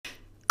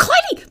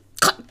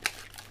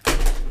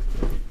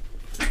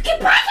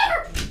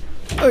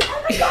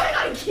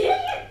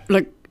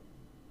like,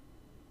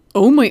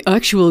 oh my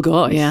actual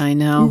God. Yeah, I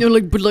know. No,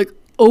 like,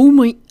 oh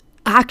my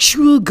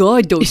actual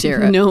God, though,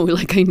 Sarah. No,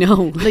 like, I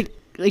know. Like,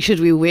 should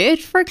we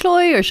wait for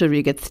Chloe or should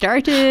we get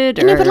started?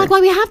 No, but like,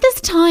 while we have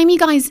this time, you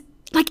guys,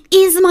 like,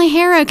 is my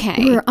hair okay?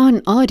 We're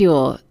on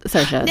audio,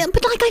 Saoirse. No,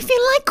 but like, I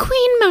feel like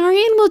Queen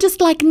Marion will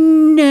just like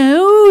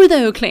know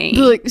though, Clean.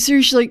 But like,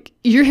 seriously, like,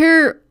 your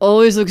hair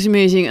always looks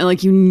amazing and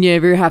like you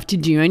never have to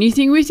do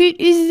anything with it,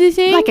 is the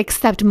thing? Like,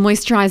 except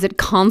moisturize it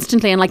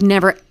constantly and like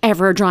never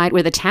ever dry it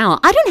with a towel.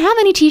 I don't have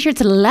any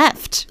t-shirts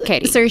left,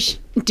 Katie. Saoirse,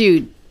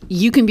 dude,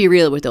 you can be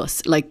real with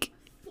us. Like,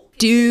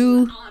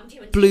 do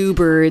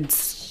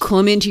bluebirds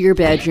come into your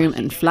bedroom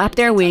and flap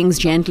their wings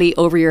gently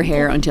over your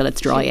hair until it's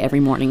dry every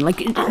morning?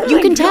 Like, you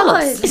can tell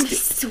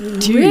us.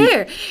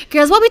 Dude.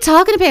 Girls, what are we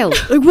talking about?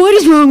 Like, what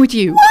is wrong with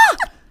you? What?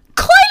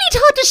 Kylie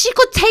thought that she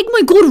could take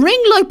my good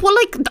ring light, but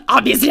like,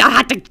 obviously I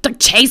had to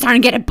chase her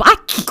and get it back.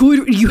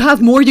 Good, you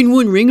have more than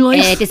one ring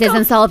light? This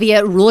isn't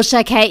Soviet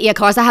Russia, Katie. Of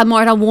course I have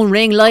more than one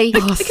ring light.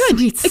 Oh,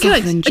 sweet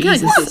sovereign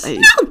Jesus.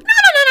 No.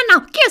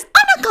 Girls,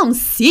 I'm not going to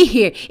sit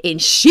here in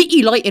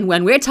shitty lighting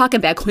when we're talking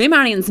about Queen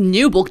Marion's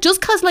new book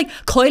just because, like,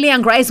 Kylie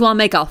and Grace want to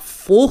make a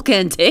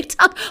fucking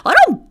TikTok. I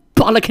don't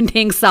bollocking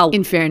think so.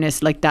 In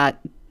fairness, like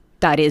that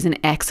is an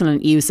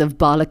excellent use of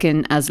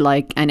bollocking as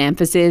like an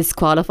emphasis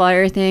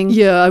qualifier thing.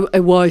 Yeah, I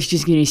was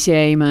just going to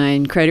say,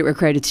 man, credit where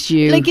credit's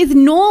due. Like, is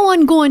no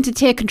one going to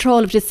take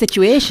control of this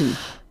situation?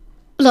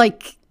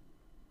 like,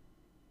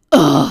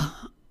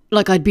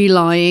 I'd be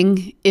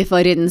lying if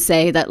I didn't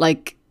say that,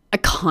 like, I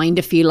kind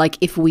of feel like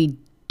if we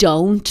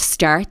don't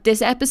start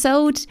this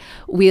episode,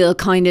 we'll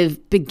kind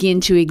of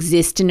begin to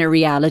exist in a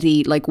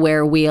reality like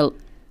where we'll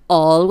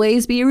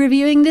always be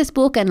reviewing this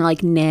book and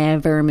like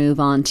never move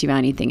on to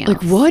anything else.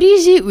 Like, what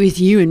is it with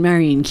you and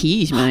Marion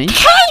Keyes, man?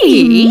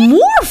 Katie!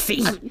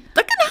 Morphy! I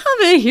can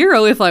have a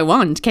hero if I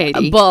want,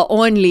 Katie. But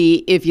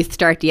only if you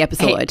start the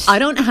episode. I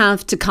don't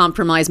have to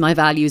compromise my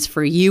values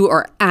for you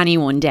or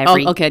anyone,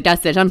 Deborah. Oh, okay,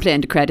 that's it. I'm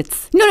playing the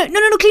credits. No,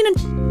 cleaning.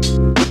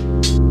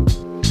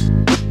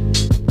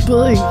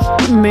 But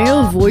like,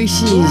 male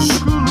voices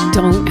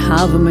don't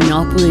have a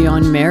monopoly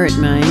on merit,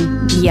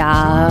 man.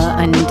 Yeah,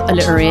 and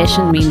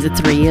alliteration means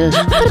it's real.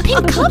 But a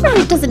pink cover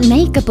doesn't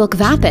make a book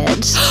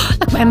vapid.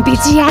 Like when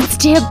BTS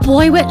did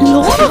Boy With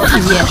Love.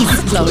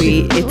 Yes,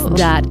 Chloe, it's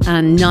that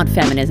and not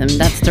feminism.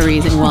 That's the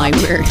reason why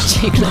we're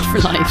Chicklet for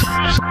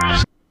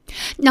life.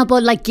 No,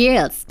 but like,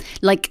 girls,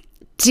 like,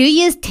 do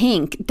you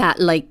think that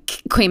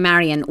like Queen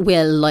Marion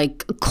will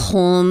like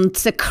come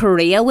to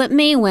Korea with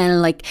me when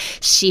like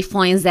she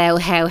finds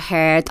out how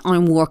hard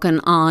I'm working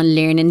on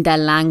learning the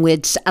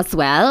language as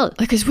well?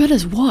 Like, as well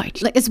as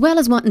what? Like, as well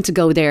as wanting to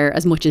go there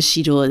as much as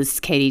she does,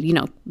 Katie, you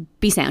know,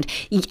 be sound.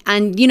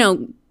 And, you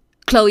know,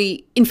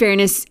 Chloe, in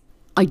fairness,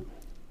 I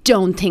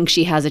don't think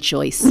she has a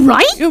choice.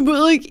 Right? Yeah, but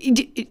like,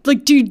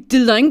 dude,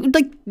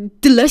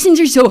 the lessons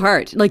are so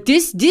hard. Like,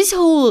 this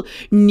whole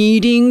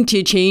needing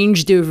to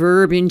change the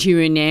verb into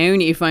a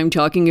noun if I'm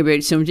talking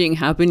about something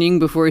happening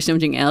before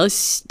something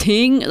else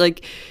thing,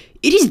 like,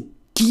 it is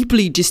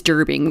deeply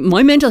disturbing.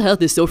 My mental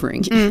health is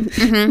suffering.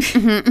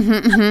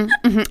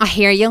 I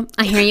hear you,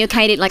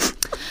 Katie. Like,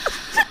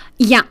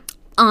 yeah,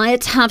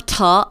 I'd have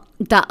thought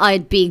that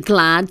I'd be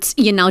glad,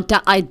 you know,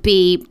 that I'd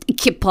be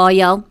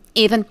kipoyo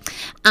even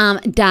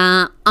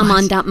that I'm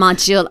on that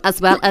module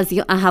as well as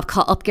you. I have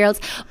caught up, girls,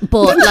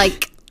 but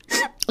like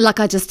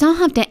I just don't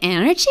have the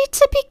energy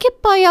to be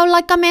kipoyo.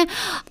 Like, I mean,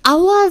 I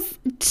was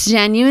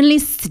genuinely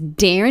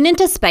staring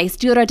into space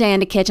the other day in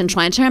the kitchen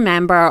trying to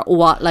remember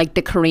what like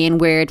the Korean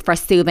word for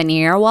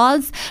souvenir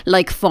was,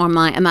 like for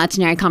my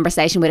imaginary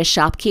conversation with a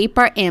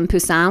shopkeeper in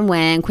Busan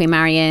when Queen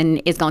Marion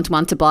is going to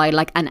want to buy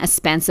like an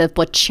expensive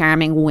but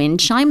charming wind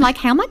chime. Like,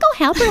 how am I going to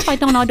help her if I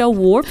don't know the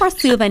word for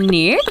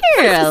souvenir,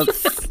 girls?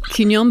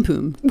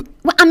 Kinyompum.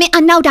 Well, I mean, I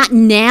know that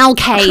now,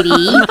 Katie.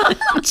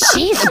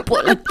 Jeez,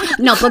 but like,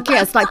 no, but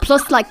girls, like,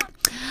 plus, like,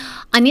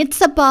 I need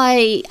to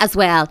buy as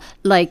well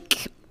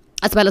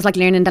as like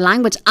learning the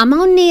language. I'm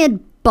gonna need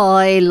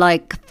buy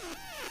like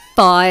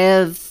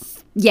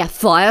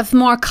 5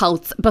 more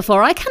coats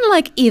before I can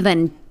like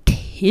even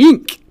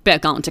think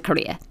about going to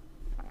Korea.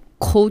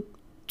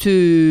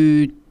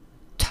 코트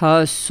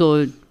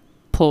 5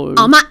 폴.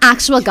 Oh my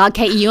actual God,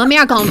 Kate, you and me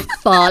are going to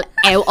fall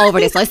out over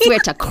this. I swear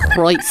to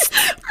Christ.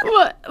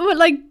 But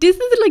like, this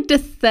is like the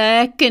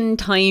second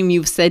time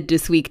you've said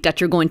this week that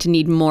you're going to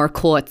need more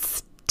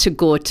coats to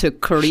go to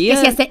Korea.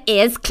 Yes, it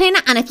is,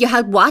 Clina. And if you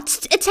had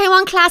watched a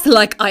Taiwan class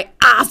like I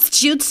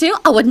asked you to,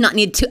 I would not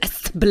need to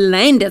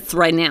explain this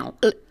right now.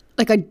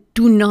 Like, I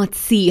do not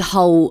see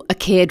how a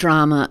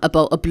K-drama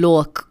about a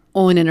bloke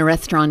owning a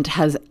restaurant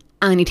has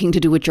anything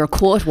to do with your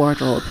coat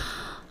wardrobe.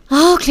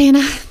 Oh,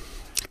 Clina,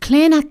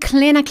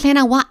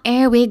 what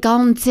are we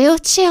going to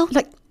do?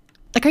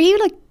 Like, are you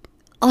like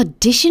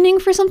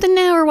auditioning for something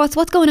now, or what's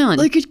going on?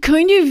 Like, it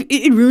kind of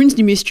it ruins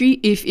the mystery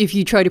if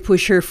you try to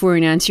push her for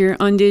an answer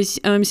on this,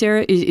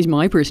 Sarah, is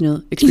my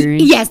personal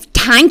experience. Yes,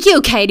 thank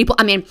you, Katie.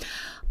 But I mean,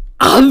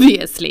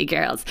 obviously,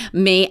 girls,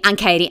 me and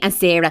Katie and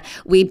Sarah,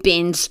 we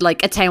binged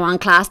like a Taiwan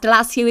class the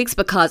last few weeks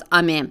because,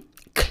 I mean,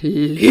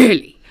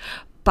 clearly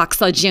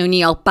Boxer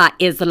Junior Oppa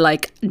is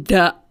like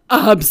the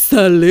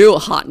absolute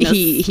hotness.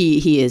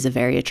 He is a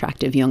very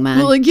attractive young man.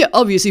 Well, like, yeah,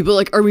 obviously, but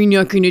like, are we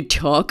not going to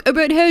talk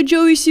about how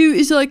Joey Sue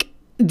is like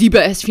the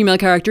best female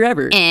character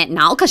ever?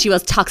 No, because she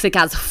was toxic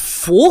as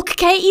fuck,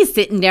 Katie,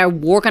 sitting there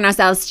working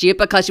herself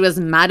stupid because she was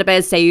mad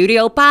about Sayuri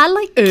Oppa.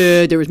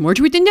 Like, there was more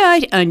to it than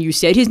that, and you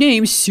said his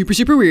name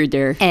super weird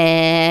there.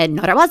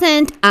 no, there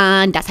wasn't,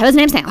 and that's how his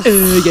name sounds.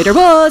 Yeah, there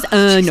was.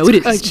 No,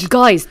 it is.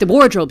 Guys, the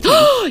wardrobe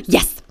thing.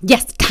 Yes,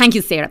 thank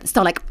you, Sarah.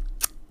 So, like,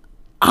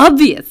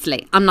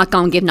 obviously, I'm not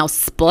going to give no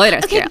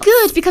spoilers. Okay, girls.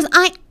 good, because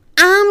I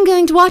am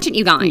going to watch it,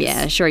 you guys.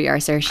 Yeah, sure you are,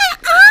 sir.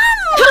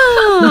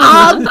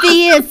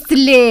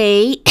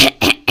 Obviously.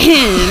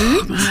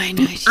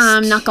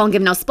 I'm not going to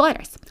give no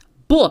spoilers.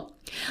 But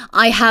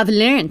I have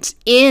learned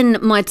in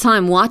my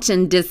time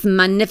watching this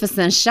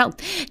magnificent show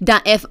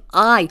that if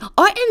I,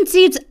 or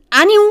indeed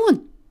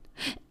anyone,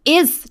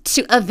 is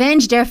to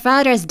avenge their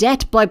father's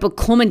death by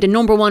becoming the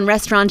 #1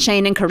 restaurant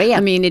chain in Korea.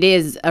 I mean, it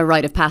is a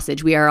rite of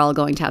passage we are all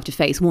going to have to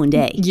face one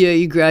day. Yeah,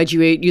 you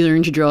graduate, you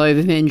learn to drive,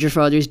 avenge your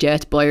father's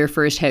death, buy your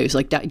first house.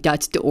 Like,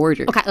 that's the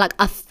order. Okay, like,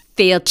 I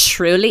feel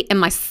truly in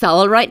my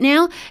soul right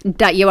now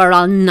that you are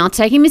all not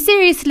taking me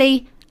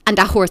seriously, and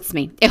that hurts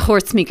me. It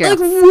hurts me, girls.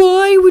 Like,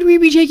 why would we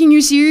be taking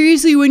you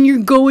seriously when you're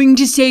going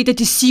to say that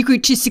the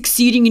secret to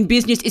succeeding in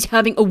business is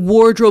having a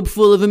wardrobe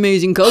full of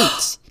amazing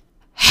coats?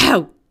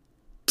 How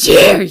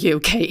dare you,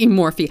 Katie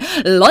Murphy,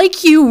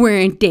 like you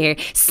weren't there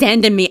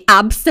sending me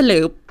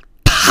absolute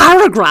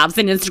paragraphs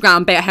in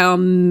Instagram about how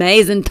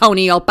amazing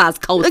Tony Oppa's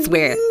coats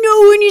were.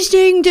 No one is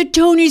saying that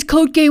Tony's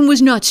coat game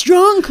was not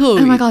strong,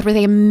 Chloe. Oh my God, were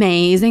they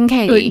amazing,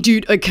 Katie?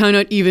 Dude, I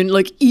cannot even,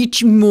 like,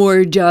 each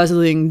more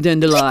dazzling than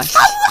the last.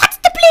 Oh, what's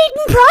the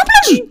bleeding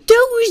problem?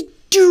 That was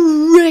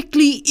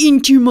directly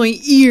into my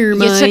ear,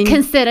 man. You should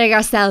consider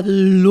yourself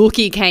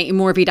lucky, Katie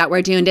Murphy, that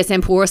we're doing this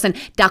in person.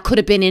 That could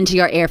have been into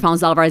your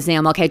earphones over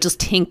Zoom, okay?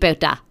 Just think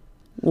about that.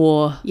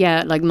 Whoa.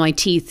 Yeah, like my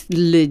teeth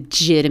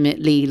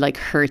legitimately like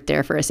hurt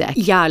there for a sec.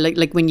 Yeah,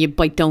 like when you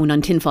bite down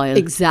on tinfoil.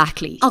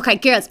 Exactly. Okay,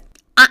 girls,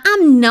 I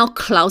am now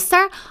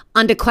closer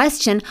on the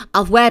question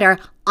of whether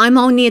I'm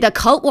only the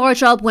coat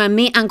wardrobe when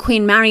me and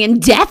Queen Marion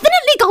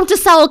definitely go to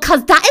Seoul,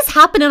 because that is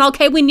happening,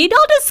 okay? We need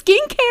all the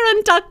skincare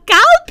and the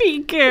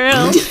Calbee,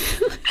 girl.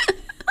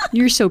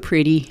 You're so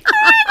pretty. Oh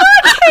my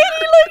God,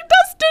 Katie, like,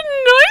 that's the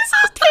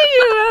nicest thing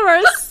you ever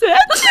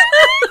said.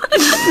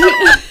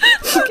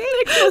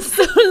 Okay,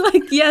 so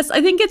like, yes,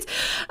 I think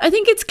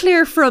it's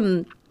clear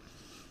from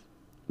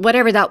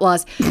whatever that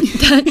was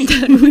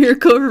that we're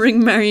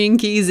covering Marion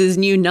Keyes'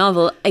 new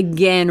novel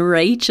Again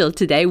Rachel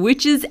today,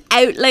 which is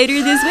out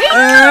later this week. All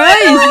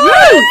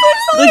right.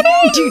 Like,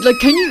 dude, like,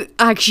 can you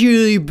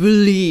actually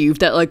believe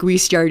that like we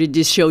started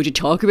this show to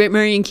talk about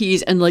Marion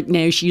Keyes and like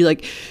now she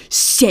like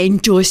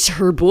sent us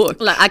her book?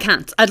 Like, I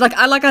can't. I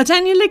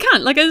genuinely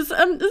can't. Like, it's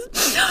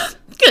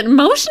getting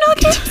emotional.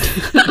 But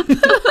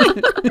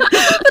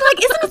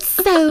like, isn't it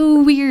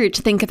so weird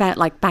to think about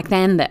like back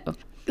then though?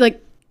 Like,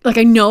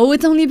 I know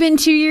it's only been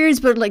 2 years,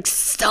 but like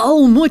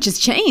so much has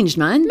changed,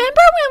 man. Remember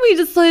when we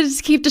decided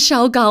to keep the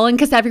show going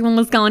because everyone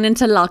was going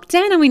into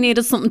lockdown and we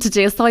needed something to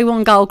do so we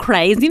won't go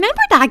crazy?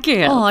 Remember that,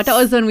 girl? Oh, that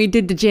was when we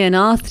did the Jane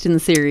Austen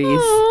series.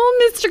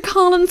 Oh, Mr.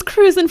 Collins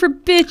cruising for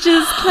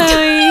bitches, Chloe.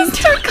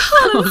 Mr.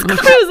 Collins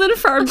cruising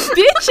for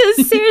bitches,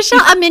 Saoirse.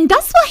 I mean,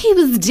 that's what he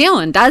was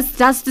doing. That's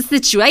the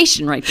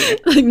situation right there.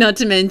 Like, not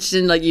to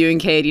mention like you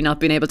and Katie not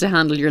being able to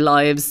handle your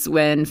lives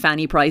when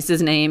Fanny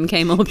Price's name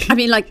came up. I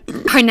mean, like,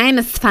 her name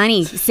is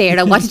Fanny,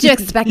 Sarah. What did you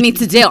expect me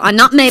to do? I'm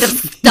not made of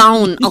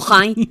stone,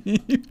 okay?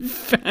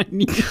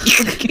 Fanny.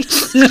 Fanny.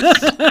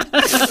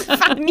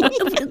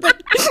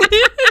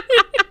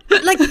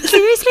 Like,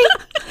 seriously?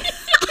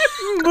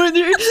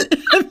 Mother,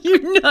 have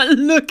you not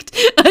looked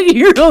at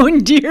your own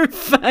dear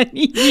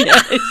Fanny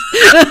yet?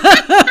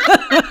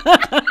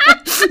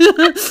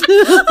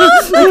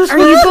 Are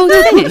you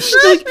both finished?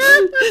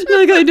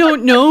 Like I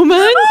don't know,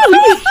 man.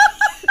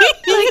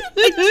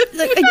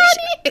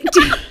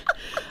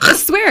 I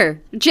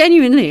swear,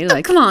 genuinely,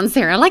 like, come on,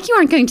 Sarah, like you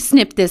aren't going to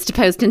snip this to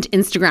post into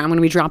Instagram when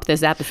we drop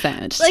this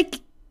episode. Like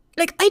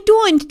I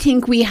don't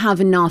think we have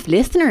enough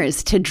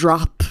listeners to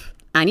drop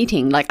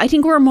anything. Like, I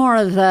think we're more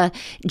of a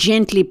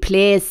gently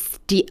place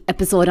the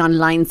episode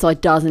online so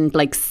it doesn't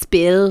like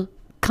spill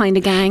kind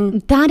of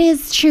gang. That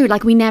is true.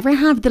 Like, we never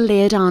have the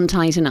lid on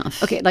tight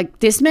enough. Okay, like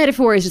this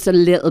metaphor is just a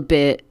little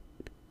bit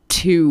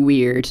too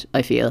weird,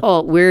 I feel.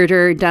 Oh,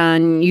 weirder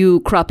than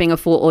you cropping a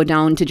photo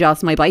down to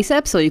just my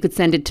bicep so you could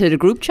send it to the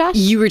group chat.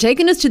 You were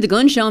taking us to the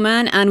gun show,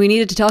 man, and we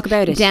needed to talk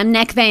about it. Them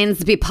neck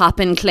veins be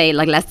popping, Clay.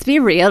 Like, let's be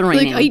real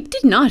right now. I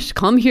did not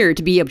come here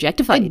to be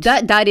objectified.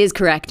 That is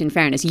correct, in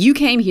fairness. You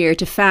came here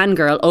to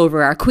fangirl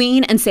over our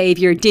queen and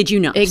saviour, did you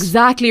not?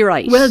 Exactly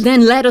right. Well,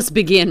 then let us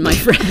begin, my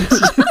friend.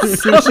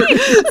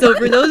 So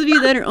for those of you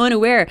that are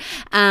unaware,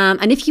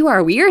 and if you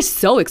are, we are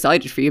so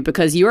excited for you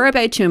because you are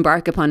about to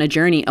embark upon a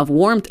journey of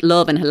warmth,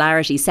 love and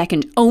hilarity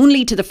second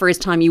only to the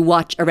first time you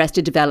watch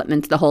Arrested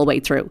Development the whole way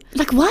through.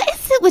 Like, what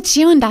is it with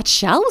you and that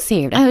show,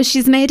 Sarah? Oh,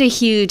 she's made a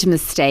huge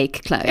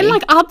mistake, Chloe.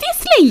 Like,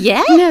 obviously,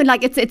 yeah. No,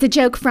 like it's a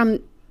joke from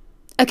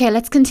Okay,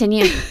 let's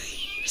continue.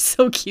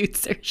 So cute,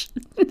 Saoirse.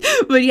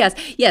 But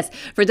yes,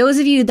 for those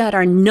of you that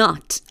are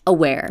not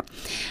aware,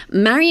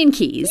 Marian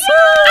Keyes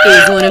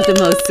is one of the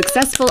most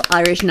successful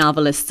Irish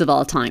novelists of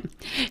all time.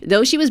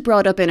 Though she was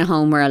brought up in a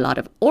home where a lot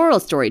of oral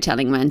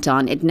storytelling went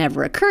on, it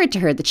never occurred to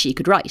her that she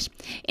could write.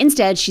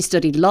 Instead, she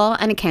studied law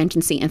and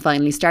accountancy and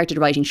finally started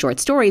writing short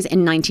stories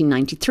in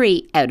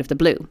 1993 out of the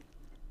blue.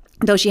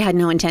 Though she had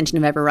no intention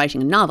of ever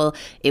writing a novel,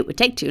 it would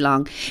take too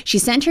long, she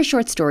sent her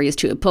short stories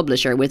to a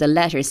publisher with a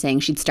letter saying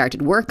she'd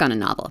started work on a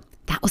novel.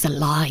 That was a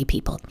lie,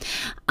 people.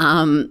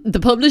 The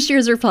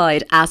publishers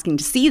replied asking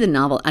to see the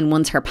novel, and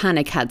once her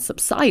panic had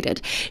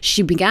subsided,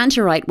 she began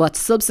to write what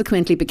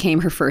subsequently became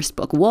her first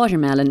book,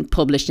 Watermelon,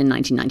 published in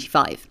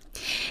 1995.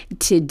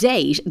 To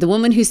date, the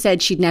woman who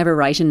said she'd never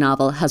write a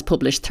novel has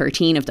published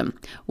 13 of them.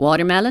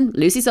 Watermelon,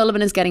 Lucy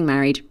Sullivan is Getting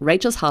Married,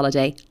 Rachel's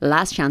Holiday,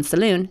 Last Chance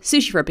Saloon,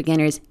 Sushi for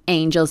Beginners,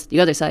 Angels, The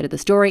Other Side of the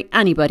Story,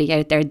 Anybody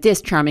Out There,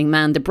 This Charming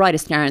Man, The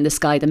Brightest Star in the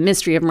Sky, The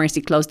Mystery of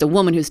Mercy Close, The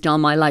Woman Who Stole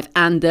My Life,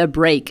 and The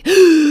Break.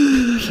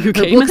 Her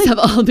books have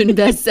all been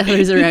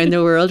bestsellers around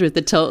the world, with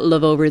a total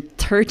of over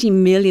 30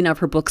 million of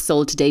her books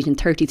sold to date in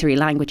 33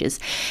 languages.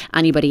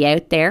 Anybody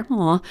Out There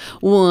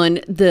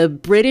won the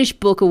British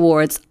Book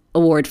Award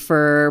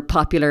for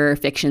popular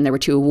fiction. There were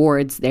 2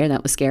 awards there,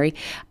 that was scary,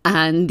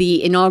 and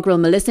the inaugural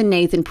Melissa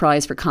Nathan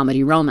Prize for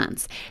comedy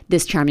romance.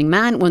 This Charming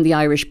Man won the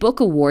Irish Book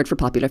Award for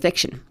popular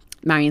fiction.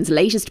 Marian's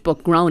latest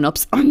book, Grown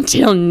Ups,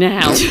 until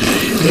now,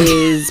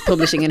 is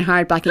publishing in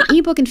hardback and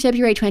ebook in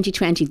February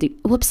 2020. The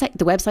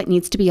website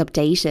needs to be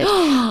updated.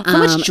 How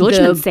much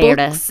judgment, Sarah?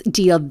 The books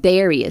deal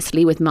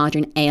variously with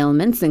modern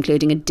ailments,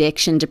 including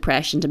addiction,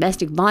 depression,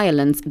 domestic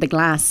violence, the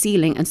glass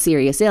ceiling, and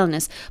serious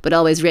illness, but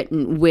always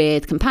written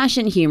with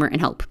compassion, humour,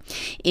 and hope.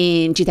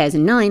 In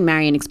 2009,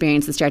 Marian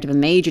experienced the start of a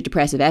major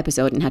depressive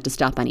episode and had to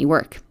stop any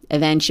work.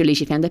 Eventually,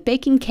 she found that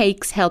baking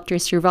cakes helped her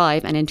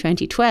survive, and in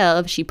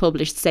 2012, she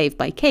published Saved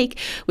by Cake,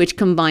 which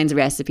combines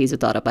recipes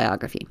with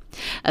autobiography.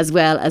 As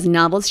well as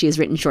novels, she has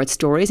written short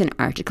stories and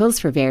articles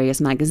for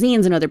various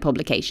magazines and other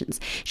publications.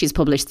 She's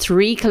published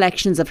 3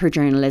 collections of her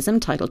journalism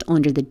titled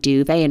Under the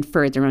Duvet and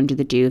Further Under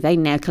the Duvet,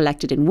 now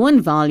collected in 1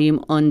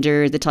 volume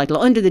under the title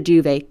Under the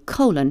Duvet,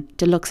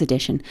 Deluxe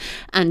Edition,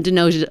 and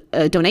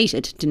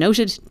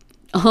denoted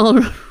all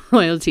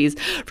royalties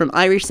from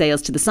Irish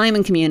sales to the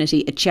Simon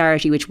Community, a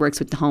charity which works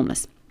with the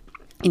homeless.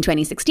 In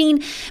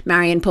 2016,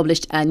 Marian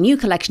published a new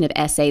collection of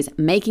essays,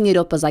 Making It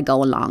Up As I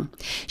Go Along.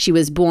 She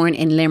was born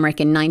in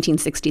Limerick in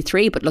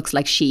 1963, but looks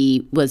like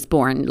she was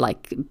born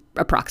like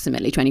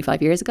approximately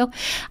 25 years ago,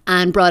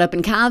 and brought up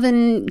in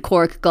Cavan,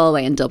 Cork,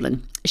 Galway and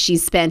Dublin. She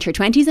spent her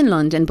 20s in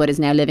London, but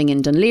is now living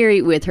in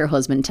Dunleary with her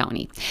husband,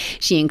 Tony.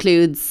 She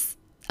includes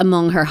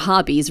among her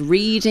hobbies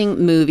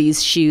reading,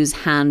 movies, shoes,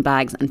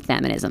 handbags and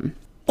feminism.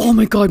 Oh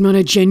my God, man,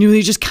 I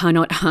genuinely just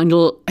cannot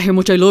handle how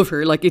much I love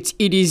her. Like, it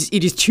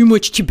is too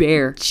much to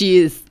bear. She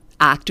is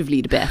actively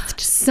the best.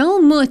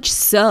 So much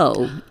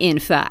so, in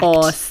fact.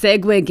 Oh,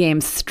 segue game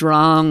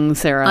strong,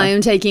 Sarah. I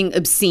am taking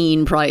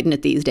obscene pride in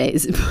it these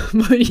days.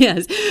 But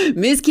yes,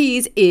 Miss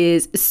Keyes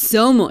is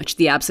so much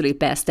the absolute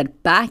best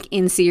that back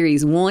in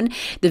series 1,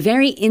 the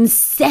very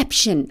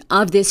inception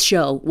of this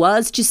show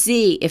was to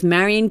see if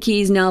Marian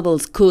Keyes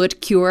novels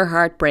could cure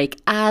heartbreak,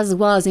 as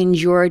was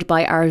endured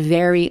by our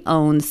very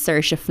own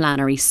Saoirse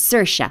Flannery.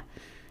 Saoirse,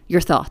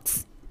 your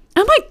thoughts?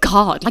 Oh my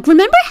God, like,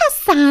 remember how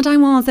sad I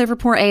was over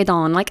poor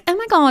Aidan? Like, oh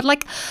my God,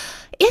 like,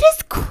 it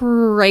is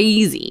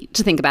crazy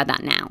to think about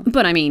that now.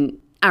 But I mean,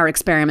 our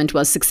experiment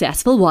was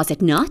successful, was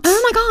it not?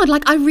 Oh my God,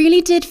 like, I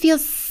really did feel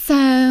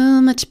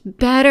so much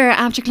better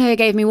after Claire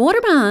gave me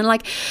Watermelon.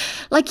 Like,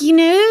 you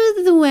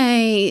know, the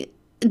way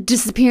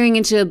disappearing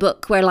into a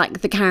book where, like,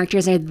 the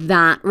characters are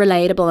that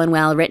relatable and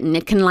well written,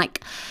 it can,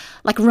 like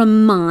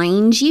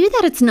remind you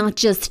that it's not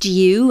just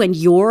you and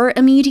your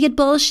immediate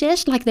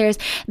bullshit. Like,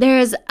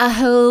 there's a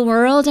whole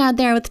world out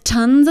there with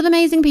tons of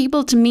amazing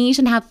people to meet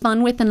and have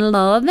fun with and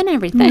love and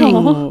everything.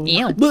 No.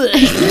 Ew.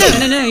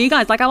 No, you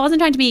guys, like, I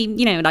wasn't trying to be,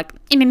 you know, like,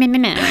 or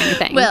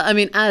anything. Well, I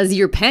mean, as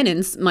your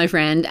penance, my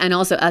friend, and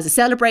also as a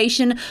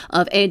celebration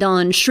of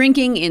Aidan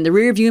shrinking in the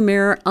rearview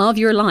mirror of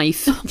your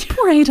life.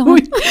 Poor Aidan.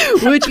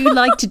 Would you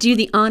like to do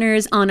the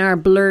honours on our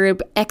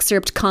blurb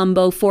excerpt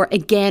combo for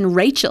Again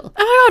Rachel?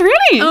 Oh my God,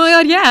 really? Oh my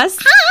God, yes.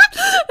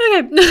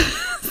 Okay,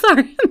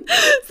 sorry.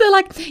 So,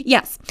 like,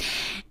 yes.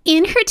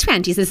 In her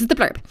 20s, this is the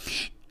blurb.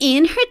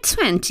 In her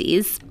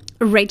 20s,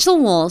 Rachel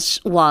Walsh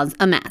was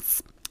a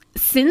mess.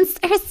 Since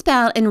her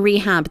spell in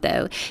rehab,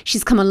 though,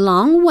 she's come a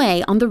long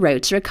way on the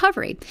road to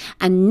recovery.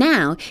 And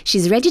now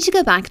she's ready to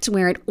go back to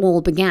where it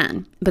all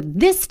began. But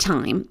this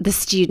time, the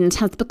student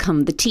has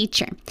become the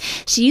teacher.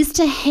 She used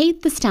to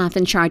hate the staff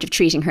in charge of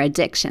treating her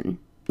addiction.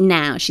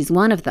 Now she's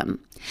one of them.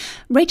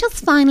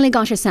 Rachel's finally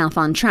got herself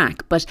on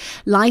track, but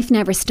life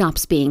never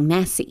stops being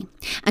messy.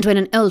 And when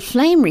an old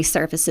flame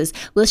resurfaces,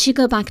 will she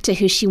go back to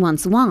who she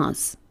once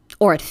was?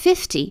 Or at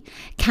 50,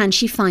 can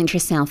she find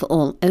herself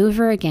all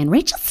over again?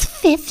 Rachel's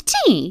 50!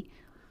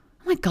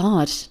 Oh my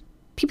God.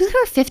 People who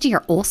are 50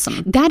 are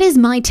awesome. That is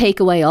my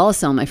takeaway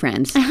also, my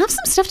friend. I have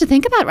some stuff to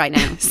think about right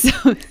now.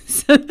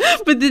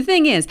 But the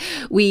thing is,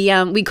 we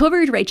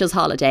covered Rachel's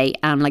holiday,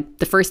 like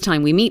the first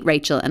time we meet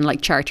Rachel and like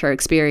chart her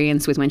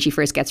experience with when she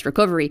first gets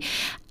recovery.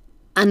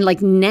 And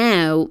like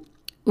now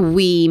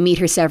we meet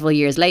her several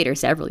years later,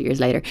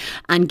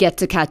 and get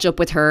to catch up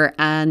with her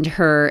and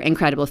her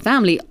incredible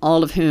family,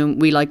 all of whom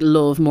we like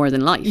love more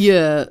than life.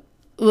 Yeah,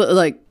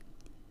 like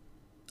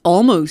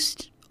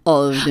almost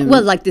all of them.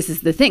 Well, like this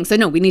is the thing. So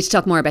no, we need to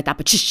talk more about that.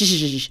 But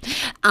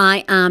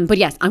but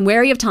yes, I'm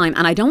wary of time,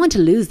 and I don't want to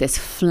lose this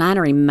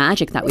Flannery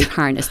magic that we've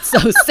harnessed.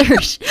 So,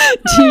 Serge,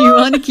 do you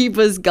want to keep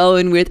us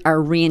going with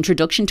our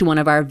reintroduction to one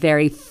of our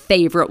very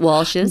favourite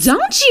Walshes?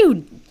 Don't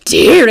you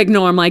dare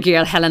ignore my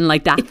girl Helen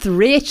like that. It's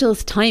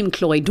Rachel's time,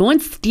 Chloe.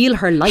 Don't steal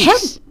her light. How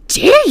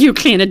dare you,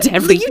 Clean and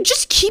Devlin? You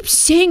just keep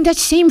saying that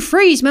same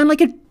phrase, man,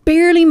 like it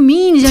barely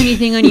means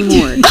anything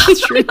anymore.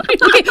 That's true.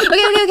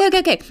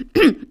 Okay.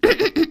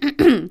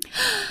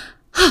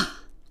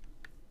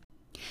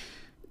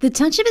 The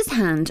touch of his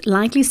hand,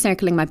 lightly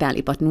circling my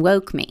belly button,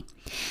 woke me.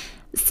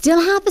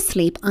 Still half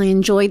asleep, I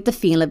enjoyed the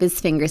feel of his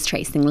fingers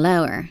tracing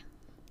lower.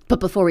 But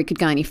before we could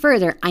go any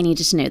further, I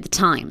needed to know the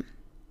time.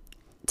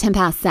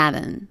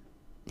 7:10.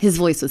 His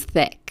voice was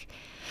thick.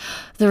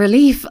 The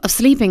relief of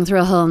sleeping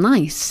through a whole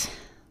night.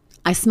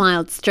 I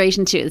smiled straight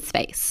into his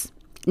face.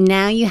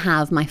 Now you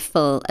have my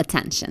full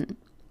attention.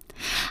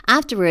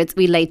 Afterwards,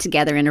 we lay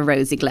together in a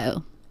rosy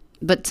glow.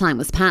 But time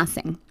was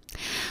passing.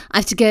 I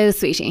have to go,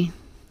 sweetie.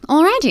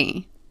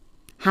 Already?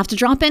 Have to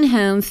drop in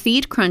home,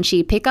 feed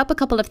Crunchy, pick up a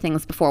couple of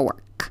things before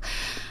work.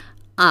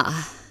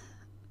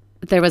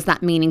 There was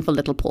that meaningful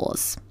little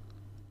pause.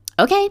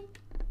 Okay.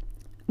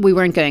 We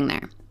weren't going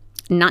there.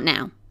 Not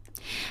now.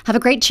 Have a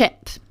great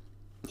trip.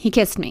 He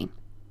kissed me.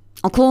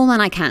 I'll call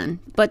when I can,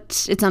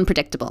 but it's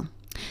unpredictable.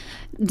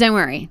 Don't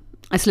worry.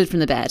 I slid from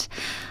the bed.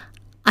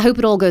 I hope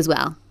it all goes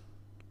well.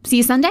 See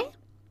you Sunday?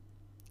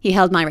 He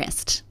held my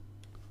wrist.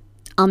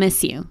 I'll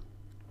miss you.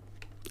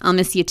 I'll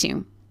miss you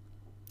too.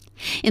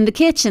 In the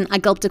kitchen, I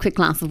gulped a quick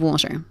glass of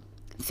water.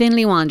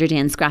 Finlay wandered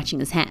in, scratching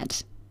his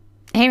head.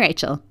 Hey,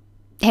 Rachel.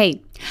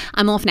 Hey,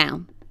 I'm off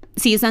now.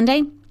 See you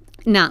Sunday?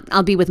 Nah,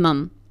 I'll be with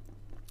Mum.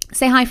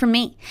 Say hi from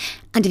me.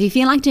 And if you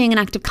feel like doing an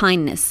act of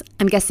kindness,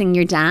 I'm guessing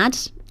your dad,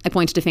 I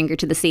pointed a finger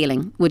to the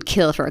ceiling, would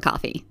kill for a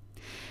coffee.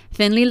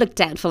 Finlay looked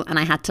doubtful and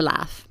I had to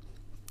laugh.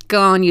 Go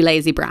on, you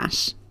lazy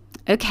brat.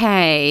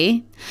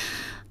 Okay.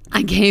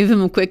 I gave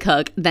him a quick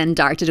hug, then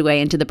darted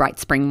away into the bright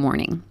spring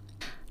morning.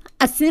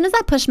 As soon as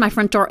I pushed my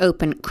front door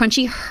open,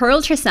 Crunchy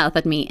hurled herself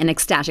at me in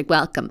ecstatic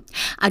welcome.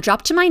 I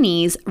dropped to my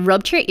knees,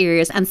 rubbed her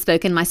ears, and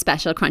spoke in my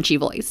special Crunchy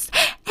voice.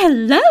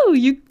 Hello,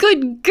 you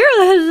good girl,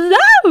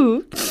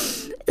 hello!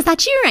 Is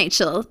that you,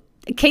 Rachel?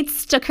 Kate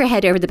stuck her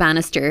head over the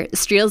banister,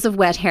 streels of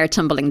wet hair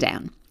tumbling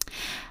down.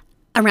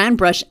 A round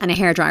brush and a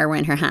hairdryer were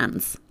in her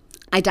hands.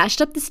 I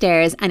dashed up the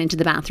stairs and into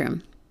the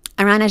bathroom.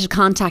 I ran out of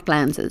contact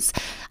lenses.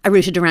 I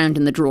rooted around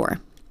in the drawer.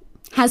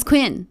 How's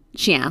Quinn?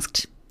 She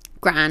asked.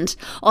 Grand.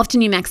 Off to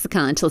New Mexico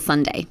until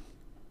Sunday.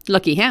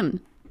 Lucky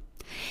him.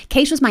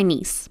 Kate was my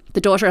niece,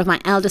 the daughter of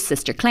my eldest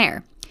sister,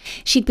 Claire.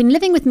 She'd been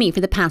living with me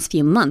for the past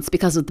few months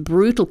because of the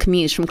brutal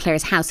commute from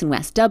Claire's house in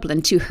West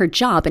Dublin to her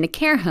job in a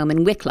care home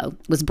in Wicklow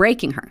was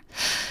breaking her.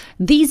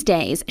 These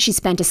days, she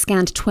spent a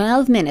scant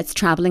 12 minutes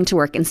travelling to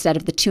work instead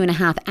of the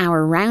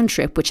 2.5-hour round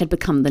trip which had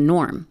become the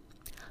norm.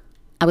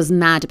 I was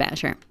mad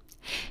about her.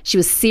 She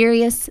was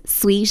serious,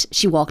 sweet,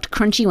 she walked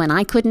crunchy when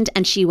I couldn't,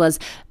 and she was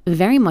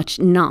very much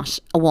not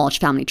a Walsh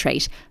family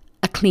trait,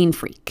 a clean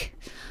freak.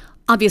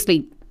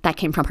 Obviously, that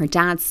came from her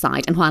dad's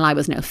side, and while I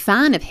was no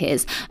fan of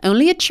his,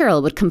 only a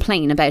churl would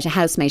complain about a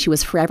housemate who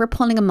was forever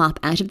pulling a mop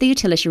out of the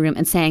utility room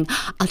and saying,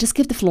 I'll just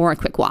give the floor a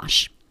quick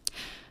wash.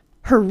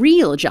 Her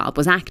real job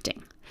was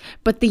acting,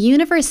 but the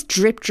universe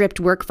dripped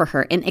work for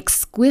her in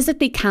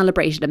exquisitely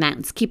calibrated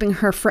amounts, keeping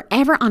her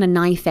forever on a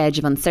knife edge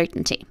of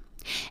uncertainty.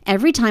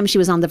 Every time she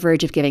was on the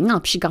verge of giving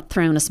up, she got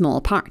thrown a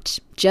small part,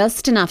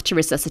 just enough to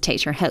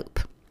resuscitate her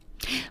hope.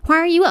 Why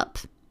are you up?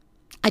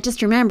 I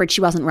just remembered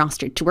she wasn't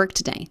rostered to work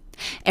today.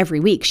 Every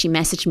week she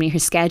messaged me her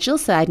schedule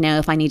so I'd know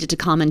if I needed to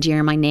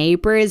commandeer my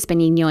neighbours,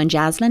 Benigno and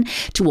Jaslyn,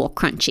 to walk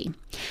crunchy.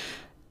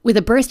 With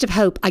a burst of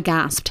hope, I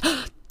gasped,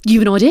 You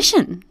have an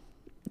audition?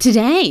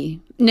 Today?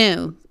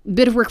 No,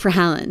 bit of work for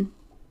Helen.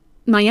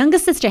 My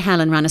youngest sister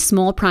Helen ran a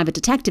small private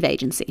detective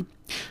agency.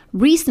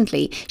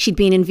 Recently, she'd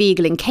been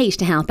inveigling Kate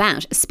to help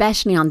out,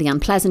 especially on the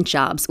unpleasant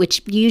jobs,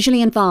 which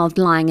usually involved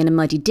lying in a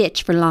muddy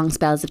ditch for long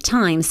spells of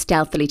time,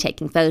 stealthily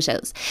taking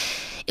photos.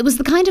 It was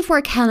the kind of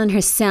work Helen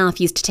herself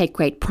used to take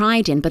great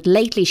pride in, but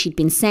lately she'd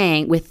been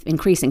saying, with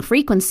increasing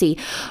frequency,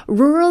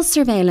 rural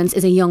surveillance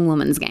is a young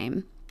woman's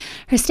game.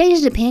 Her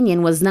stated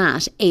opinion was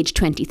that, aged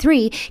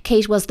 23,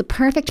 Kate was the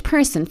perfect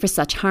person for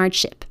such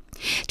hardship.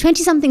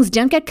 20-somethings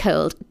don't get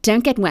cold,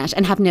 don't get wet,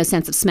 and have no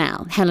sense of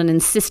smell. Helen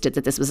insisted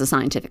that this was a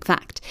scientific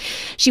fact.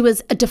 She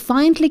was a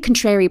defiantly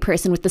contrary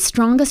person with the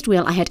strongest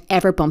will I had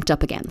ever bumped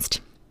up against.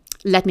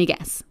 Let me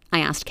guess, I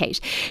asked Kate.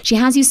 She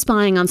has you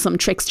spying on some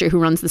trickster who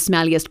runs the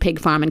smelliest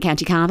pig farm in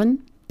County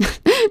Cavan?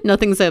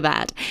 Nothing so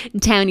bad.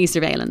 Townie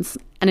surveillance,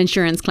 an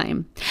insurance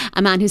claim,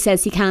 a man who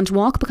says he can't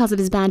walk because of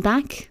his bad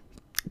back.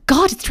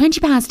 God, it's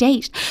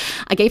 8:20.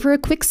 I gave her a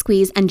quick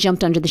squeeze and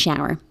jumped under the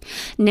shower.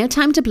 No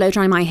time to blow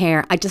dry my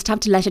hair. I just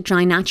have to let it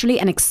dry naturally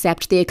and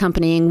accept the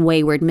accompanying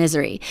wayward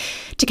misery.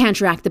 To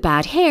counteract the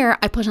bad hair,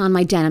 I put on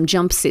my denim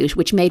jumpsuit,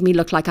 which made me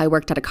look like I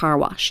worked at a car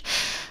wash.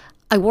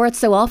 I wore it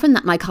so often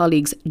that my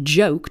colleagues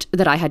joked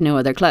that I had no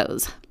other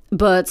clothes.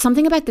 But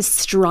something about the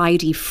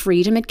stridey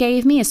freedom it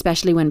gave me,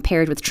 especially when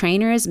paired with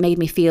trainers, made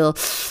me feel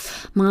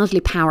mildly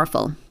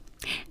powerful.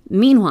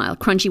 Meanwhile,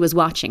 Crunchy was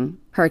watching,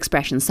 her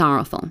expression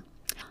sorrowful.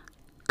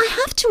 I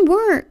have to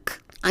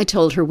work, I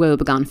told her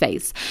woebegone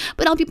face,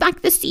 but I'll be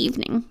back this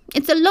evening.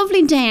 It's a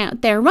lovely day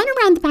out there. Run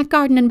around the back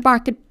garden and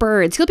bark at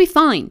birds. You'll be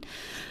fine.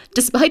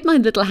 Despite my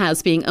little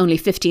house being only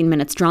 15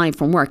 minutes drive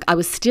from work, I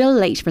was still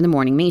late for the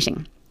morning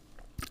meeting.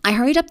 I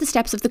hurried up the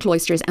steps of the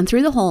cloisters and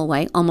through the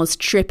hallway, almost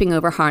tripping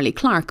over Harley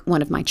Clark,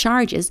 one of my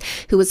charges,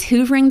 who was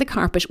hoovering the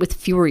carpet with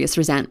furious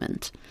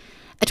resentment.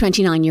 A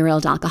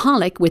 29-year-old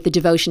alcoholic with the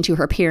devotion to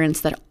her appearance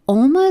that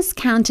almost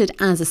counted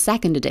as a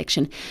second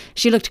addiction,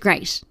 she looked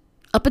great.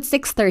 Up at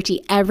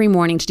 6:30 every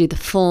morning to do the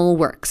full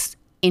works.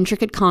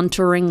 Intricate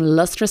contouring,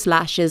 lustrous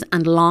lashes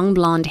and long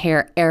blonde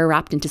hair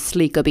air-wrapped into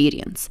sleek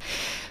obedience.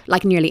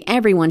 Like nearly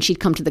everyone,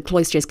 she'd come to the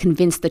cloisters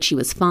convinced that she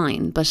was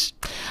fine, but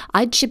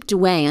I'd chipped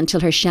away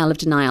until her shell of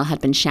denial had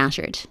been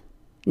shattered.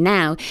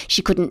 Now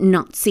she couldn't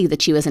not see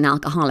that she was an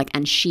alcoholic,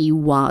 and she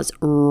was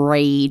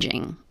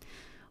raging.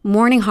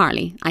 Morning,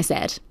 Harley, I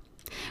said.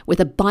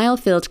 With a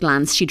bile-filled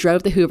glance, she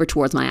drove the hoover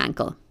towards my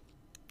ankle.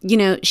 You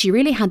know, she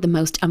really had the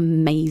most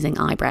amazing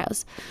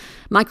eyebrows.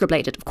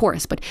 Microbladed, of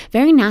course, but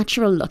very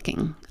natural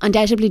looking.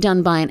 Undoubtedly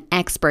done by an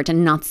expert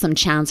and not some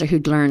chancer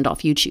who'd learned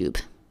off YouTube.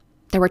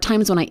 There were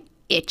times when I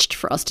itched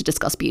for us to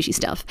discuss beauty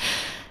stuff,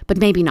 but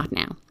maybe not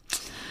now.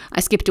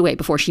 I skipped away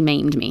before she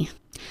maimed me.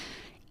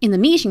 In the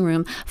meeting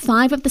room,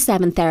 5 of the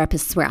 7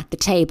 therapists were at the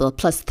table,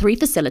 plus 3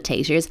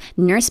 facilitators,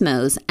 Nurse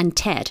Mose and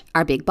Ted,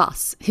 our big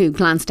boss, who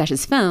glanced at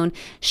his phone,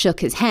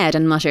 shook his head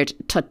and muttered,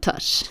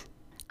 "Tut-tut."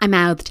 I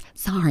mouthed,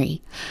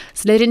 "Sorry,"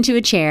 slid into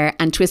a chair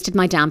and twisted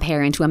my damp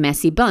hair into a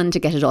messy bun to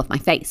get it off my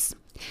face.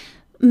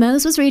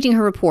 Mose was reading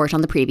her report on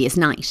the previous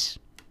night.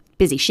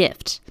 Busy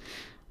shift.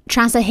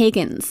 Trassa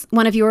Higgins,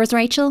 one of yours,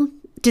 Rachel?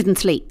 Didn't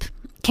sleep.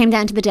 Came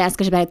down to the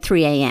desk at about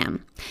 3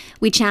 a.m.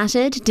 We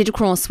chatted, did a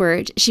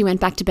crossword. She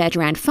went back to bed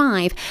around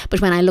 5, but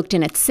when I looked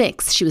in at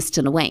 6, she was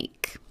still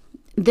awake.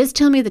 This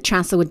told me that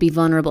Trassa would be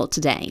vulnerable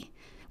today,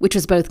 which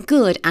was both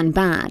good and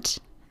bad.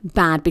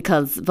 Bad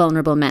because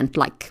vulnerable meant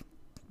like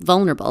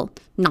vulnerable,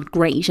 not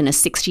great in a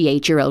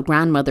 68-year-old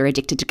grandmother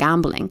addicted to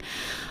gambling,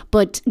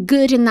 but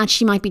good in that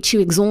she might be too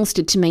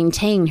exhausted to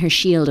maintain her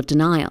shield of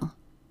denial.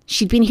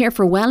 She'd been here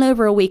for well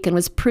over a week and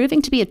was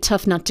proving to be a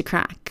tough nut to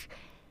crack.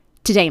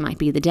 Today might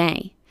be the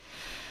day.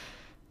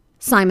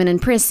 Simon and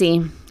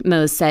Prissy,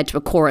 Mose said to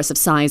a chorus of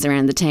sighs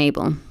around the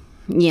table.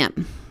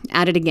 Yep,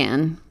 at it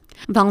again.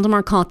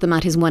 Valdemar caught them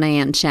at his 1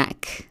 a.m.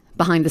 check,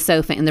 behind the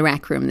sofa in the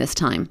rec room this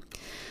time.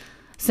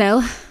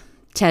 So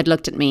Ted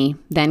looked at me,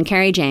 then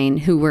Carrie Jane,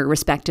 who were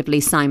respectively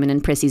Simon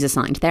and Prissy's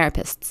assigned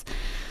therapists.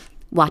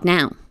 What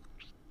now?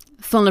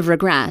 Full of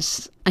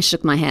regret, I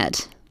shook my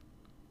head.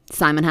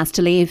 Simon has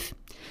to leave.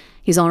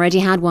 He's already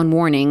had 1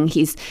 warning.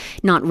 He's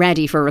not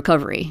ready for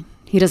recovery.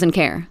 He doesn't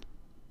care.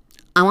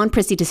 I want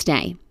Prissy to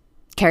stay.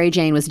 Carrie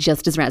Jane was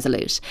just as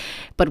resolute,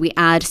 but we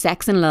add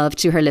sex and love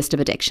to her list of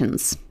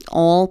addictions,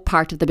 all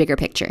part of the bigger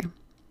picture.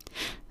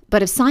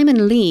 But if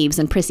Simon leaves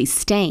and Prissy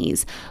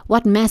stays,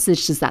 what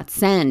message does that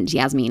send?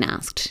 Yasmin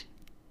asked.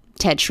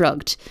 Ted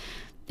shrugged.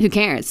 Who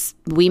cares?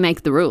 We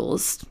make the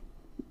rules.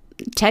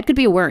 Ted could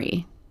be a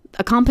worry.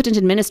 A competent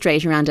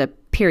administrator and a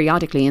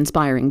periodically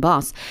inspiring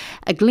boss.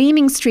 A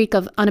gleaming streak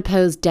of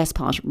unopposed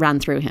despot ran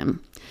through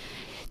him.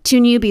 2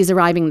 newbies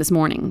arriving this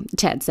morning,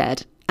 Ted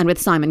said, and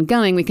with Simon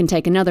going, we can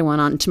take another one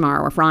on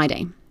tomorrow or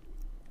Friday.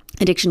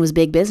 Addiction was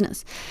big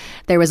business.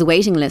 There was a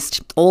waiting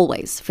list,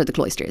 always, for the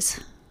cloisters.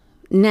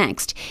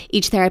 Next,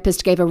 each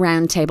therapist gave a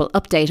roundtable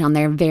update on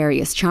their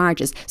various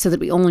charges so that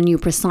we all knew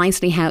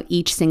precisely how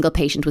each single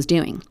patient was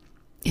doing.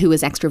 Who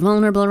was extra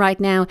vulnerable right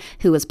now,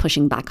 who was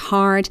pushing back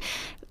hard.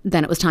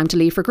 Then it was time to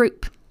leave for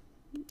group.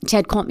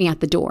 Ted caught me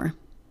at the door.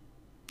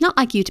 Not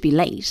like you to be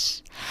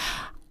late.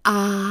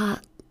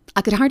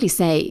 I could hardly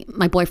say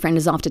my boyfriend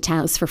is off to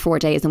Taos for 4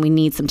 days and we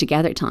need some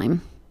together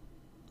time.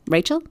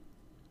 Rachel?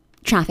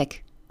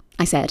 Traffic,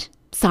 I said.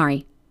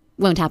 Sorry,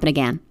 won't happen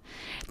again.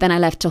 Then I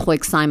left to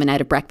hoik Simon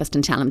out of breakfast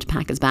and tell him to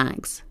pack his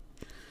bags.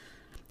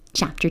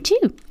 Chapter 2.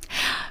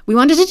 We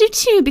wanted to do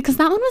 2 because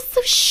that one was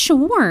so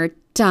short.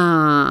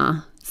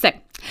 So,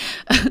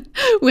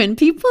 when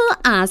people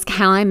ask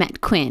how I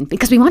met Quinn,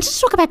 because we wanted to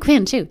talk about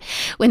Quinn too.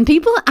 When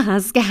people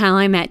ask how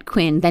I met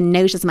Quinn, then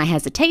notice my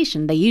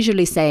hesitation, they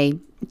usually say,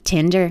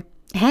 Tinder.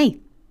 Hey,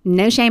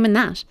 no shame in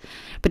that.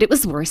 But it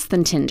was worse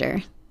than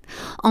Tinder.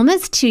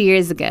 Almost 2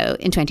 years ago,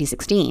 in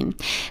 2016,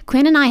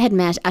 Quinn and I had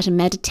met at a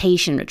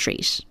meditation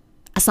retreat.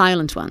 A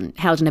silent one,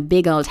 held in a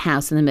big old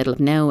house in the middle of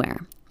nowhere.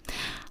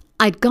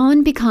 I'd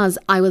gone because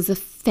I was a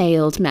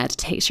failed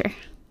meditator.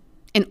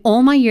 In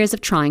all my years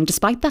of trying,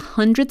 despite the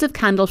hundreds of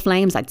candle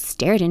flames I'd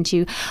stared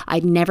into,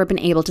 I'd never been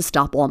able to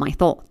stop all my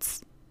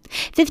thoughts.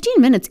 15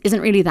 minutes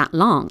isn't really that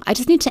long. I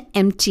just need to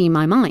empty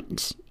my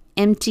mind.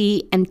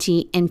 Empty,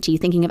 empty, empty,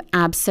 thinking of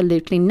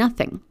absolutely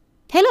nothing.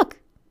 Hey, look,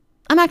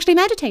 I'm actually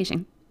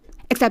meditating.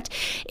 Except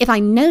if I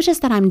notice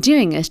that I'm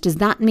doing it, does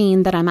that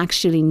mean that I'm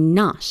actually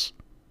not?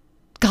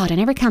 God, I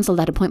never cancelled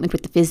that appointment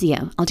with the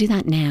physio. I'll do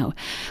that now.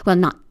 Well,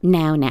 not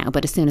now,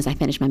 but as soon as I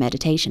finish my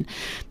meditation,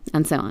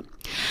 and so on.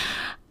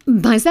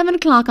 By 7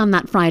 o'clock on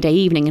that Friday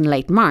evening in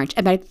late March,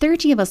 about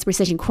 30 of us were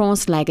sitting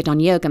cross-legged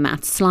on yoga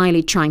mats,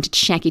 slyly trying to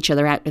check each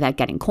other out without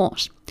getting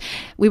caught.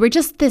 We were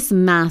just this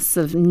mass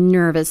of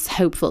nervous,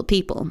 hopeful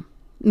people.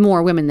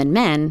 More women than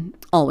men,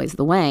 always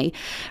the way,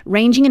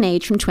 ranging in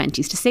age from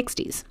 20s to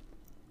 60s.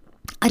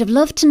 I'd have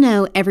loved to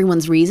know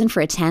everyone's reason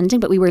for attending,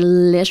 but we were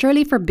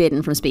literally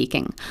forbidden from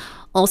speaking.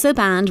 Also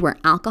banned were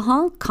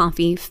alcohol,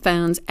 coffee,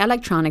 phones,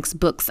 electronics,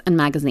 books and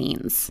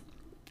magazines.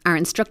 Our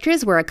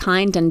instructors were a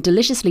kind and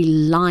deliciously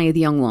lithe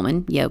young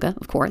woman, yoga,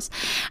 of course,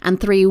 and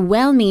 3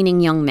 well-meaning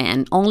young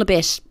men, all a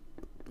bit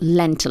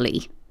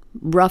lentily.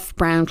 Rough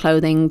brown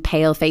clothing,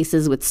 pale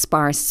faces with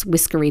sparse,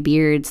 whiskery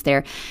beards,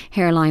 their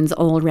hairlines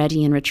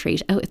already in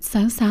retreat. Oh, it's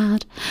so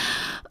sad.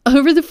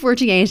 Over the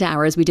 48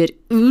 hours, we did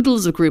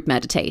oodles of group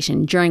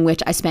meditation, during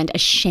which I spent a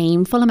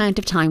shameful amount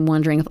of time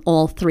wondering if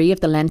all 3 of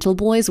the Lentil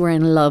boys were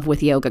in love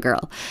with Yoga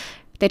Girl.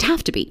 They'd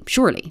have to be,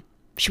 surely.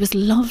 She was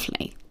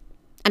lovely.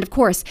 And of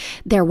course,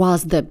 there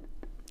was the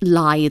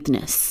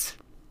litheness.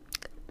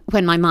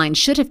 When my mind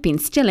should have been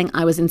stilling,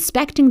 I was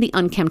inspecting the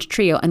unkempt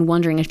trio and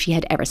wondering if she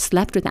had ever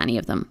slept with any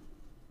of them.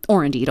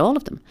 Or indeed all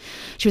of them.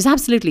 She was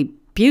absolutely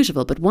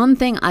beautiful, but one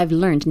thing I've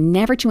learned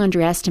never to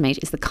underestimate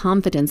is the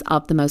confidence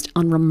of the most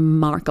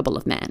unremarkable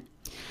of men.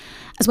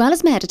 As well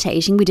as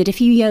meditating, we did a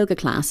few yoga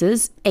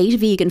classes, ate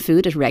vegan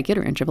food at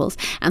regular intervals,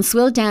 and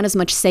swilled down as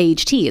much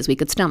sage tea as we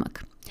could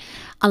stomach.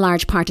 A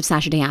large part of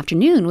Saturday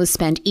afternoon was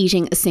spent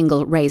eating a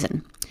single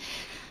raisin.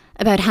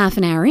 About half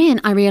an hour in,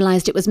 I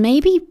realised it was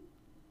maybe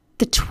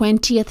the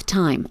 20th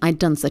time I'd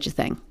done such a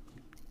thing.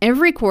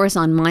 Every course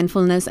on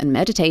mindfulness and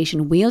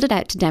meditation wheeled it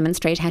out to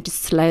demonstrate how to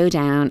slow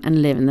down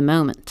and live in the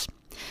moment.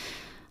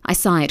 I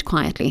sighed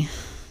quietly.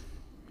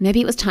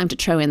 Maybe it was time to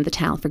throw in the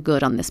towel for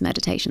good on this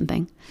meditation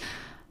thing.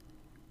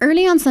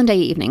 Early on Sunday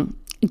evening,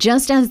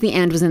 just as the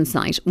end was in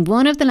sight,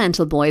 one of the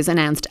Lentil boys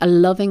announced a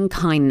loving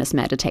kindness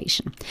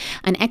meditation,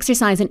 an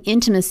exercise in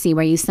intimacy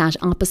where you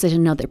sat opposite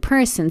another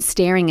person,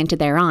 staring into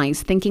their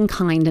eyes, thinking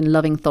kind and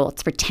loving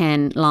thoughts for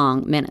 10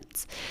 long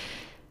minutes.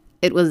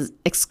 It was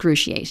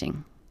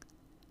excruciating.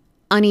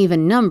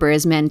 Uneven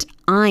numbers meant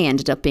I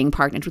ended up being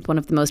partnered with one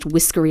of the most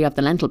whiskery of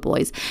the Lentil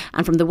boys,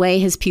 and from the way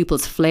his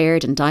pupils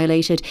flared and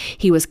dilated,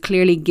 he was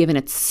clearly given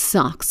its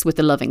socks with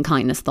the loving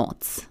kindness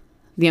thoughts.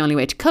 The only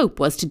way to cope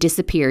was to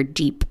disappear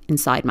deep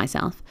inside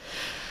myself.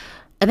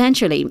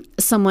 Eventually,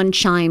 someone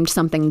chimed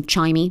something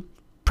chimey,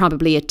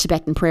 probably a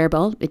Tibetan prayer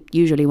bowl, it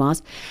usually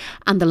was,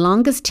 and the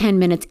longest 10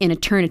 minutes in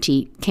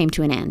eternity came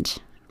to an end.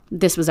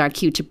 This was our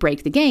cue to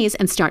break the gaze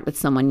and start with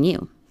someone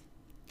new.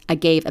 I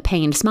gave a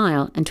pained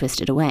smile and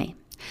twisted away.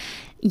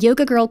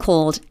 Yoga Girl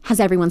called, "Has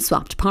everyone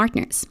swapped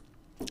partners?"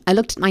 I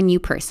looked at my new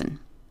person,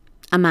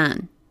 a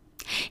man.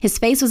 His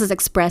face was as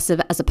expressive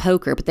as a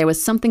poker, but there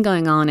was something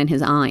going on in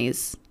his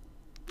eyes.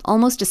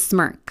 Almost a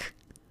smirk.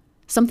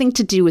 Something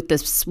to do with the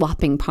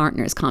swapping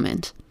partners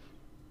comment.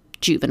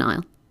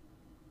 Juvenile.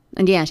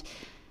 And yet,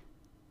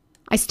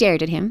 I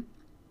stared at him.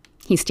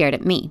 He stared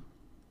at me.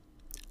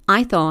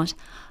 I thought,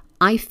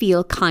 I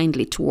feel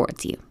kindly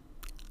towards you.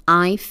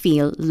 I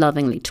feel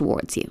lovingly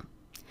towards you.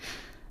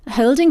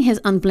 Holding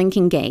his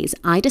unblinking gaze,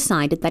 I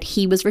decided that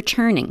he was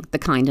returning the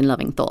kind and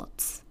loving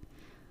thoughts.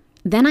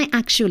 Then I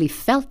actually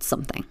felt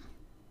something.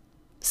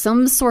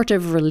 Some sort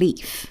of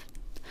relief.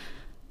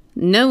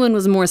 No one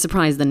was more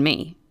surprised than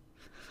me.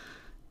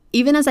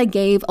 Even as I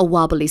gave a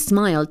wobbly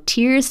smile,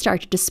 tears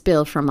started to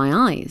spill from my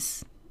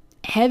eyes.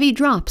 Heavy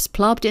drops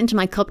plopped into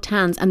my cupped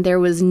hands, and there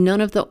was none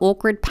of the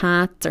awkward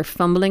pats or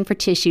fumbling for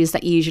tissues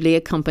that usually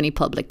accompany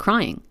public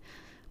crying.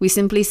 We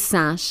simply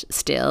sat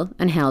still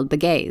and held the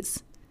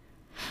gaze.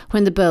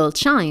 When the bowl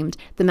chimed,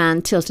 the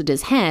man tilted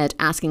his head,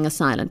 asking a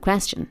silent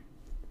question.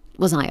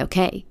 Was I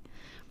okay?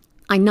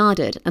 I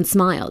nodded and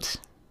smiled,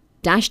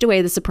 dashed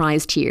away the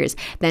surprised tears,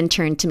 then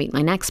turned to meet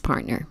my next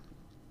partner.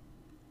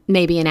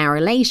 Maybe an hour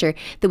later,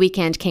 the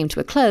weekend came to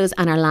a close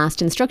and our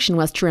last instruction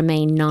was to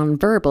remain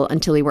non-verbal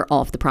until we were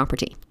off the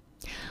property.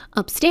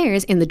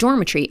 Upstairs in the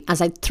dormitory, as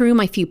I threw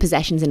my few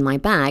possessions in my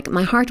bag,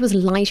 my heart was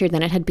lighter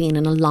than it had been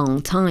in a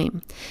long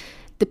time.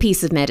 The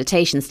piece of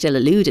meditation still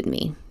eluded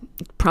me.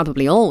 It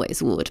probably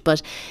always would,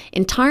 but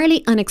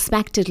entirely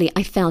unexpectedly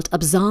I felt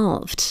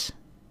absolved.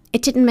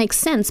 It didn't make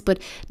sense, but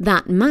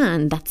that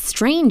man, that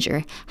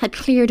stranger, had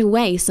cleared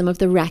away some of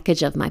the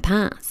wreckage of my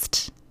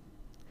past.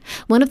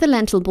 One of the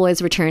Lentil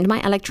boys returned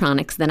my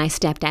electronics, then I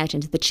stepped out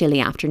into the chilly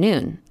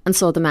afternoon and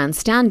saw the man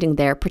standing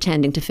there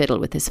pretending to fiddle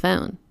with his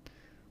phone.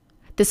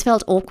 This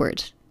felt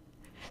awkward.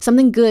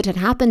 Something good had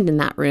happened in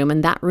that room,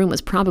 and that room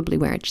was probably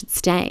where it should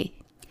stay.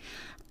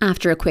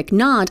 After a quick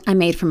nod, I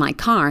made for my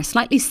car,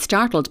 slightly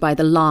startled by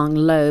the long,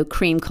 low,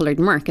 cream-coloured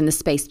Merc in the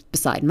space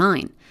beside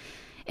mine.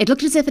 It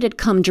looked as if it had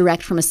come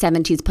direct from a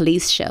 70s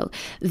police show,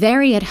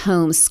 very at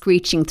home,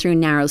 screeching through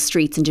narrow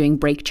streets and doing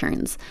brake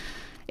turns.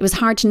 It was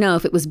hard to know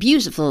if it was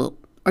beautiful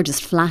or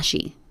just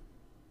flashy.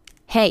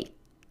 "Hey,"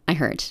 I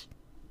heard.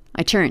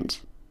 I turned.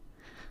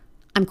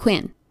 "I'm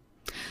Quinn."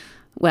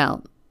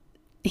 Well,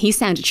 he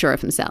sounded sure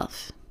of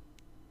himself.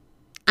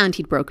 And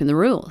he'd broken the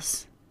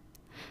rules.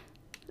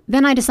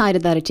 Then I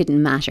decided that it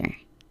didn't matter.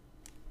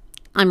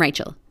 "I'm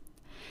Rachel."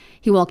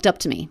 He walked up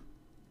to me.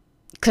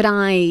 "Could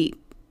I,"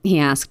 he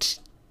asked,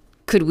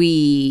 "could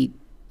we..."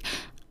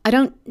 "I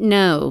don't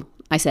know,"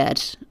 I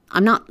said.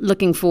 "I'm not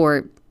looking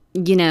for,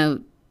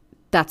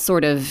 that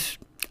sort of..."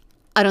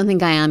 "I don't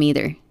think I am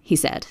either," he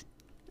said.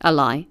 A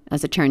lie,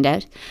 as it turned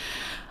out.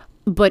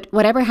 But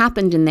whatever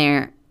happened in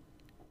there,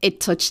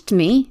 it touched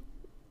me,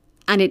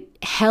 and it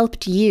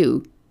helped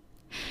you.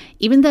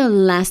 Even though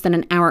less than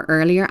an hour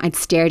earlier I'd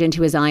stared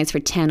into his eyes for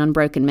 10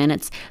 unbroken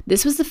minutes,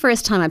 this was the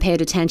first time I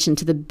paid attention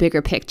to the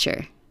bigger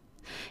picture.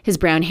 His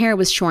brown hair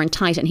was shorn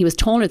tight and he was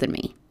taller than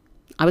me.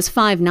 I was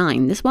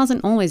 5'9". This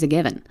wasn't always a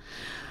given.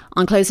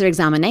 On closer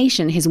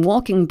examination, his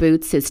walking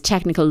boots, his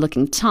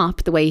technical-looking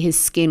top, the way his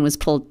skin was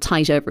pulled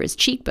tight over his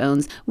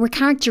cheekbones, were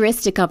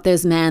characteristic of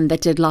those men that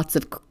did lots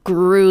of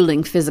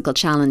grueling physical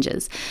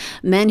challenges.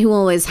 Men who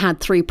always had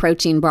 3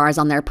 protein bars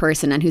on their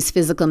person and whose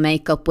physical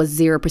makeup was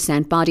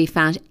 0% body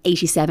fat,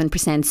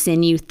 87%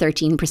 sinew,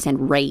 13%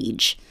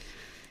 rage.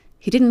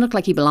 He didn't look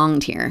like he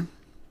belonged here.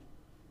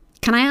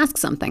 "Can I ask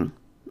something?"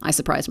 I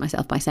surprised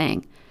myself by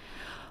saying.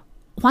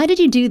 "Why did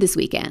you do this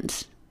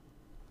weekend?"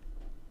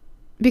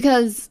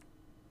 "Because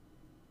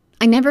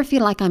I never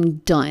feel like I'm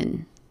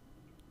done."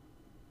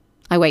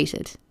 I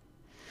waited.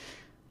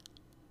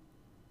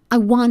 "I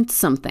want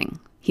something,"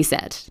 he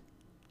said.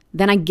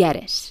 "Then I get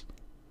it.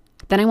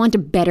 Then I want a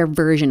better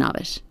version of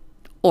it.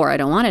 Or I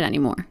don't want it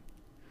anymore."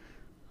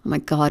 Oh my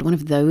God, one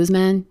of those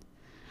men.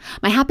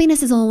 My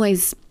happiness is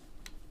always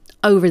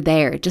over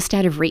there, just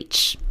out of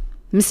reach.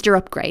 Mr.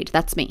 Upgrade,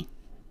 that's me.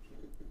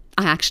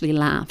 I actually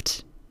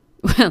laughed.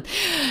 "Well,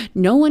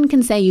 no one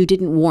can say you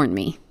didn't warn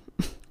me."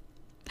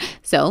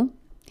 "So,"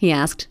 he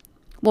asked,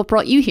 "what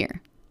brought you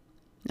here?"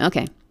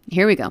 "Okay,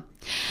 here we go.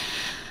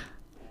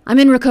 I'm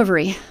in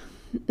recovery.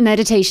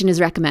 Meditation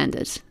is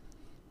recommended."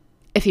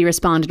 If he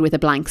responded with a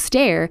blank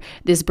stare,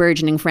 this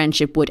burgeoning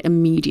friendship would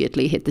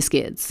immediately hit the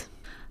skids.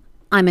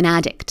 "I'm an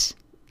addict,"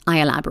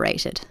 I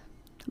elaborated.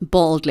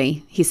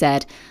 Baldly, he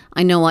said,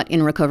 "I know what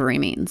in recovery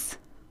means."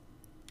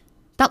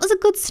 That was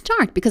a good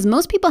start because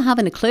most people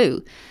haven't a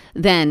clue.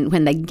 Then,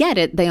 when they get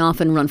it, they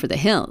often run for the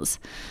hills.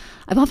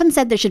 I've often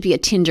said there should be a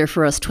Tinder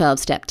for us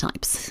 12-step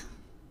types.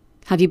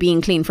 Have you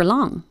been clean for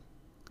long?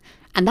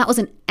 And that was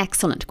an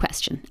excellent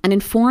question, an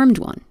informed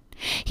one.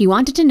 He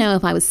wanted to know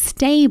if I was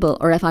stable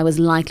or if I was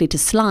likely to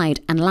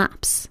slide and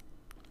lapse.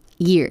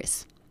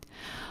 Years.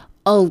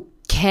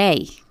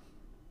 Okay.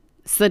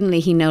 Suddenly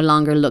he no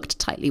longer looked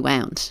tightly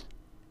wound.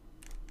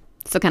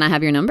 "So can I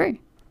have your number?"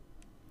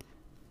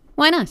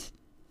 "Why not?"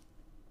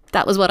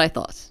 That was what I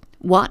thought.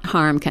 What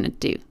harm can it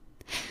do?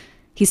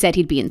 He said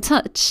he'd be in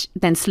touch,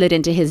 then slid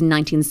into his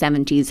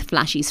 1970s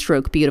flashy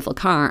stroke beautiful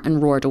car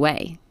and roared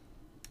away.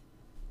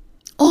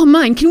 "Oh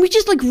man, can we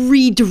just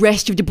read the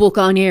rest of the book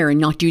on air and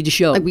not do the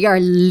show?" We are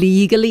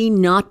legally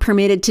not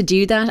permitted to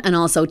do that, and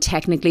also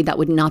technically that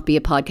would not be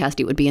a podcast,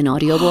 it would be an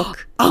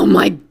audiobook. Oh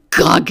my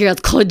God, girls,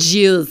 could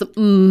you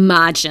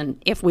imagine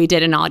if we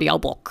did an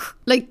audiobook?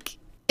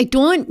 I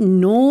don't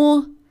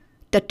know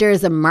that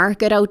there's a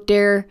market out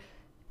there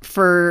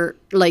for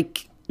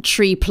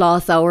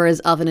 3+ hours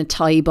of an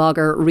Athy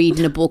bogger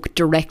reading a book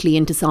directly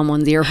into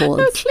someone's ear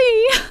holes.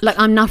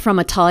 I'm not from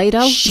Athy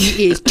though.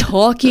 She is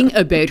talking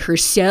about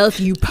herself,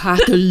 you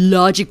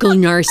pathological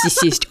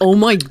narcissist. Oh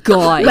my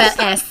God. Well,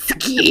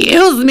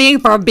 excuse me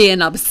for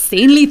being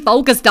obscenely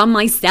focused on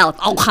myself.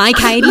 Oh, hi,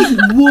 Katie.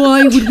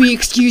 Why would we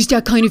excuse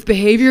that kind of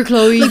behaviour,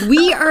 Chloe?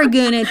 We are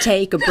gonna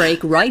take a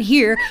break right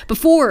here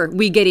before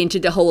we get into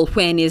the whole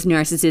when is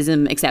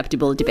narcissism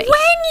acceptable debate.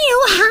 When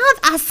you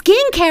have a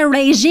skincare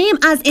regime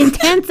as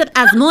intense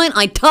as mine,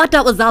 I thought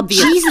that was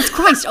obvious. Jesus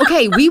Christ.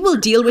 Okay, we will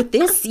deal with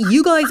this.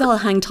 You guys all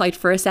hang tight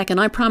for a second.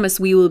 I promise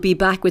we will be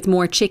back with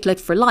more Chicklet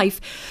for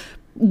life.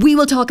 We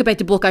will talk about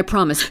the book, I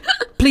promise.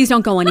 Please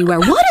don't go anywhere.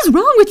 What is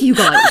wrong with you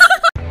guys?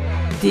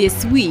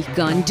 This week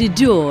on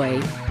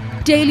Dedoy,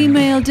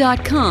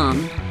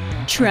 dailymail.com,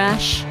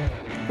 trash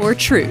or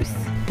truth?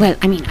 Well,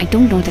 I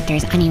don't know that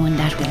there's anyone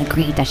that will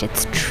agree that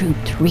it's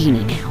truth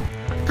really now.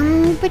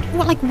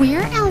 But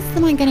where else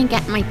am I going to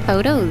get my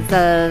photos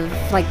of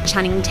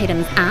Channing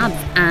Tatum's abs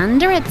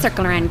and a red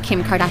circle around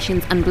Kim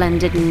Kardashian's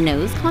unblended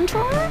nose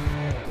contour?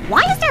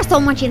 Why is there so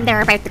much in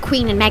there about the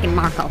Queen and Meghan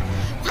Markle?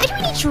 Why do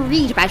we need to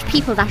read about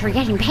people that are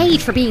getting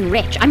paid for being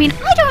rich? I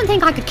don't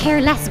think I could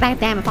care less about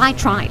them if I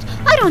tried.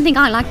 I don't think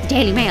I like the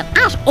Daily Mail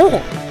at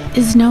all.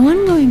 Is no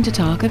one going to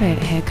talk about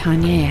how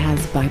Kanye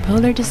has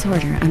bipolar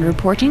disorder and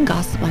reporting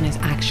gossip on his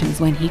actions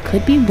when he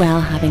could be well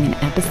having an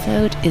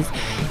episode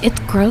it's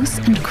gross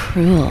and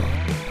cruel.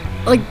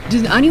 Like,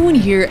 does anyone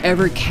here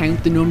ever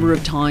count the number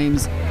of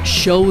times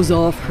shows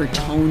off her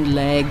toned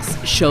legs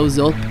shows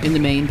up in the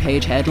main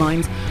page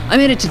headlines? I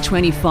made it to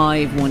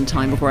 25 one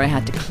time before I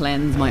had to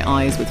cleanse my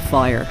eyes with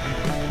fire.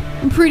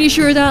 I'm pretty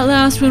sure that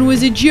last one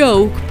was a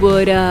joke,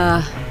 but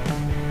I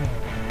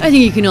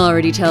think you can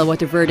already tell what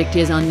the verdict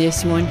is on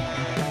this one.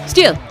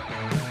 Still,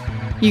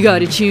 you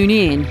gotta tune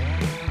in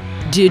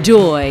to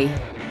Doy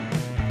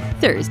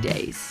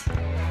Thursdays.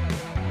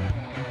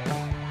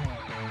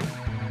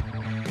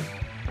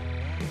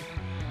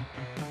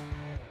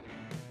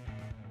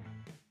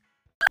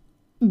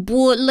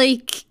 But,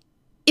 like,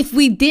 if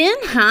we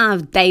didn't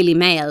have Daily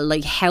Mail,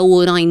 like, how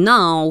would I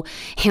know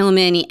how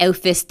many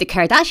outfits the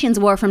Kardashians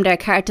wore from their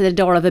car to the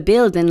door of a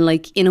building,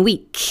 like, in a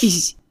week?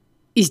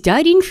 Is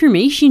that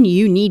information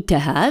you need to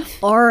have?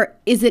 Or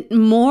is it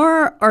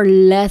more or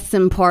less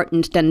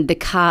important than the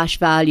cash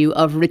value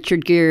of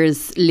Richard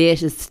Gere's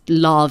latest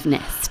love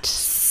nest?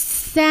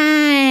 Same.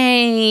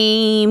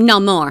 No,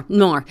 more.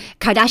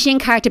 Kardashian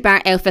Carter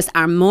Bar outfits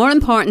are more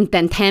important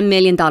than $10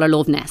 million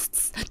love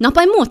nests. Not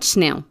by much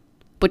now,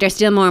 but they're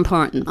still more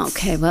important.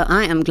 Okay, well,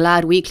 I am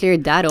glad we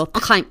cleared that up.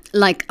 Okay,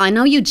 like, I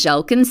know you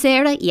joking,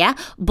 Sarah, yeah,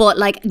 but,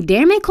 like,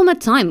 there may come a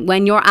time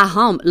when you're at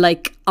home,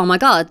 like, oh my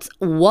God,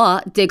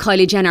 what did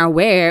Kylie Jenner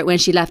wear when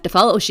she left the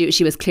photo shoot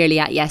she was clearly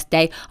at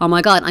yesterday? Oh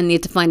my God, I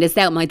need to find this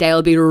out. My day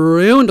will be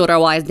ruined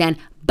otherwise then.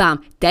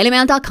 Bam,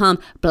 dailymail.com,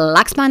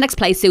 black spandex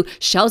playsuit,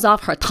 shows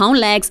off her toned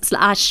legs /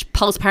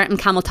 postpartum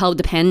camel toe,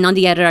 depending on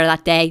the editor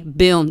that day.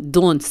 Boom,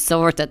 done,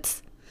 sorted.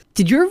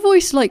 Did your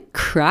voice, like,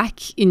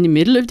 crack in the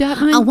middle of that,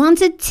 man? I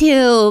wanted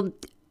to,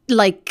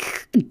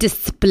 like,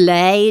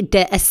 display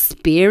the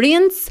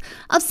experience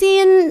of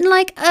seeing,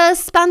 like, a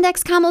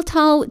spandex camel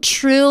toe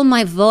through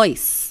my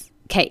voice.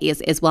 Okay,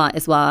 is what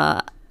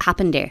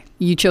happened there.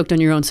 You choked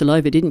on your own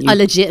saliva, didn't you? I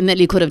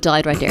legitimately could have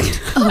died right there.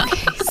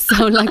 Okay,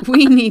 so, like,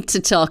 we need to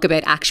talk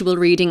about actual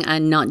reading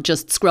and not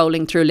just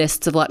scrolling through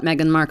lists of what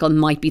Meghan Markle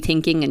might be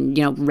thinking and,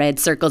 you know, red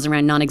circles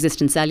around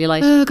non-existent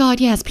cellulite. Oh God,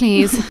 yes,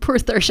 please. Poor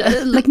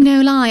Saoirse. Like,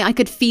 no lie, I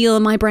could feel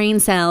my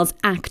brain cells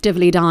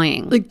actively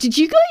dying. Like, did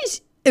you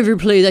guys ever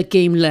play that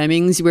game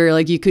Lemmings where,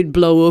 like, you could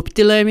blow up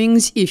the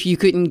lemmings if you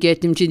couldn't get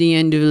them to the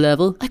end of a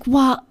level? Like,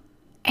 what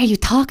are you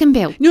talking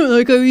about? No,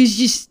 like,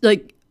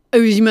 I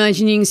was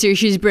imagining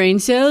Saoirse's brain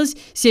cells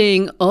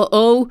saying,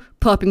 uh-oh,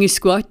 popping a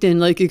squat, then,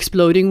 like,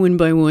 exploding one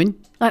by one.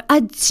 Like,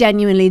 I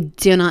genuinely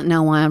do not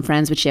know why I'm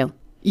friends with you.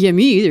 Yeah,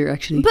 me either,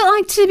 actually. But,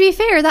 like, to be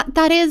fair,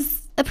 that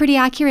is a pretty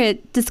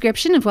accurate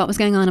description of what was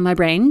going on in my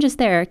brain just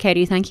there,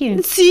 Katie. Thank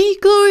you. See,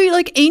 Chloe,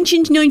 like,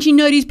 ancient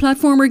 1990s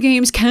platformer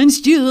games can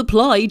still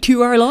apply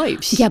to our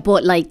lives. Yeah,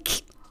 but,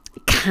 like,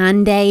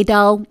 can they,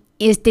 though,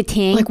 is the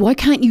thing. Like, why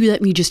can't you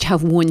let me just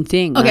have one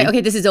thing?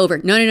 Okay, this is over.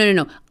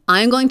 No.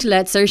 I'm going to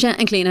let Saoirse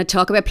and Cleena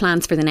talk about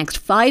plans for the next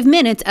 5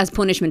 minutes as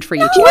punishment for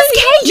you.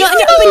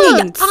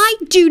 I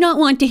do not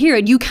want to hear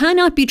it. You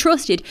cannot be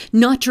trusted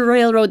not to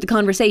railroad the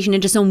conversation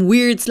into some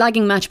weird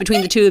slagging match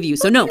between the two of you.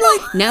 So no,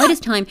 now it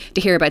is time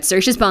to hear about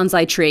Saoirse's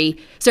bonsai tree.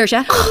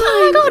 Saoirse?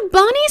 Oh my God,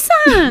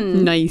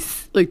 Bonnie-san.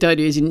 Nice. Like, that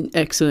is an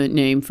excellent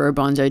name for a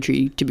bonsai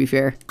tree, to be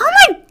fair. Oh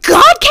my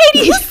God,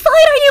 Katie, whose side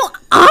are you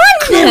on?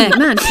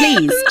 Man,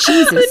 please.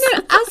 Jesus.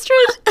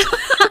 Astrid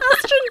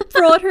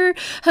brought her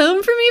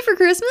home for me for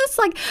Christmas.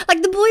 Like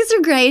the boys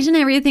are great and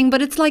everything,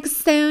 but it's, like,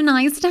 so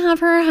nice to have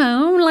her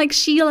home. Like,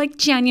 she, like,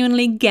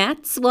 genuinely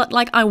gets what,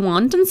 like, I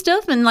want and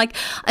stuff, and, like,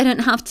 I don't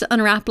have to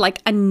unwrap, like,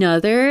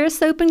 another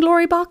Soap and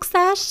Glory box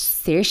set.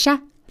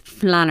 Saoirse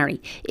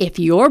Flannery, if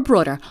your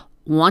brother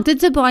wanted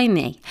to buy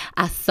me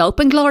a Soap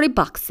and Glory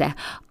box set,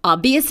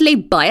 obviously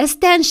by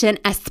extension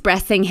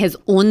expressing his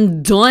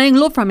undying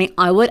love for me,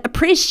 I would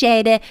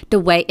appreciate it the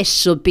way it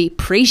should be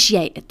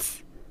appreciated.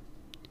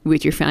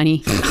 With your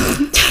fanny.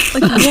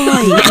 Like,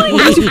 why?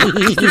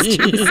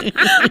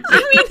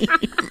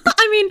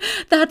 I mean,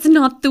 that's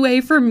not the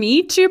way for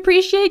me to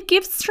appreciate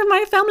gifts from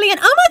my family. And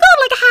oh my God,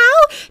 like,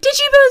 how did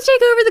you both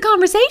take over the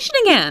conversation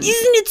again?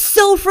 Isn't it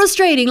so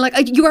frustrating?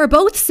 Like, you are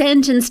both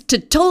sentenced to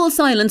total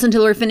silence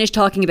until we're finished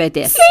talking about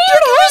this.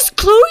 It's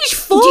Chloe's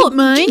fault,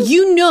 man.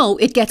 You know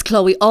it gets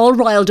Chloe all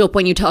riled up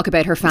when you talk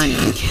about her fanny.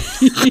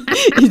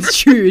 It's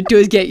true, it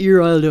does get you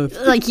riled up.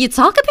 Like, you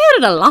talk about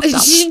it a lot,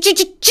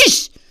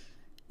 though.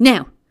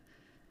 Now,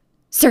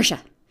 Saoirse,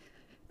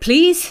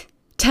 please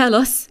tell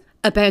us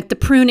about the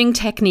pruning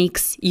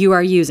techniques you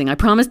are using. I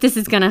promise this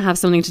is going to have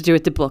something to do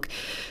with the book.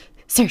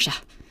 Saoirse.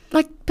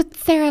 Like, but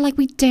Sarah, like,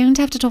 we don't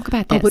have to talk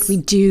about this. Oh, but we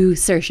do,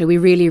 Saoirse. We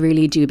really,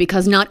 really do.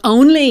 Because not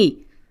only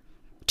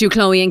do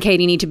Chloe and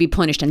Katie need to be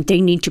punished, and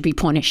they need to be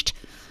punished,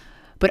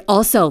 but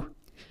also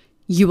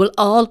you will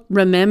all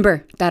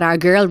remember that our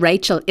girl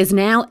Rachel is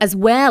now as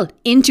well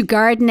into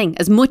gardening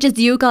as much as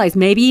you guys,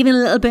 maybe even a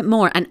little bit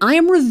more. And I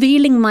am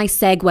revealing my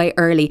segue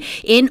early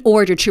in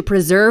order to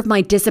preserve my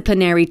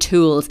disciplinary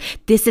tools.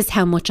 This is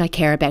how much I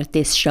care about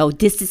this show.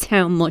 This is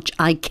how much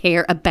I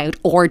care about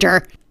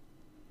order.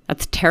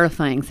 That's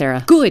terrifying,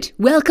 Sarah. Good.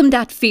 Welcome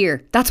that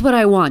fear. That's what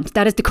I want.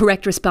 That is the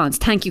correct response.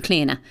 Thank you,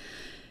 Cleena.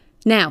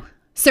 Now,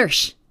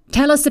 Saoirse,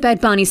 Tell us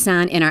about Bonnie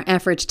San in our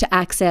effort to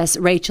access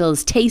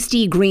Rachel's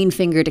tasty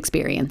green-fingered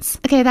experience.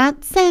 Okay,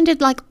 that sounded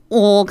like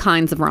all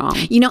kinds of wrong.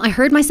 You know, I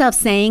heard myself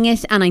saying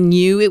it and I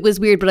knew it was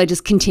weird, but I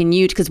just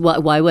continued because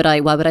why would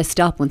I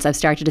stop once I've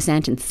started a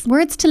sentence?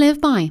 Words to live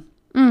by.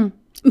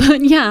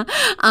 But yeah,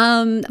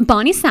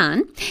 Bonnie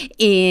San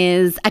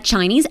is a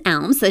Chinese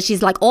elm, so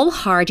she's like all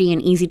hardy and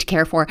easy to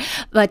care for.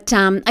 But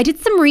I did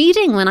some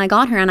reading when I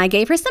got her and I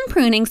gave her some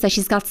pruning, so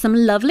she's got some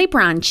lovely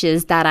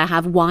branches that I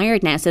have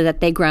wired now so that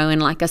they grow in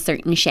like a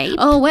certain shape.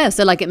 Oh wow,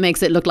 so like it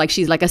makes it look like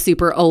she's like a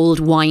super old,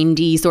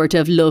 windy sort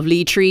of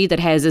lovely tree that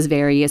houses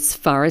various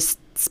forest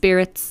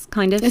spirits,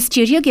 kind of.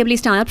 Studio Ghibli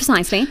style,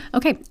 precisely.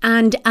 Okay,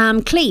 and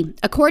Clee,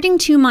 according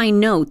to my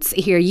notes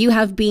here, you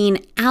have been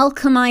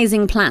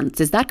alchemizing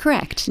plants, is that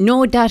correct?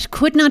 No, that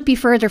could not be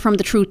further from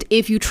the truth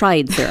if you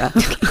tried, Sarah.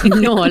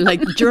 No,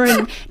 like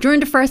during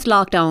the first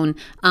lockdown,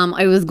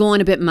 I was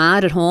going a bit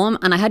mad at home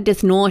and I had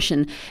this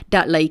notion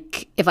that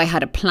like if I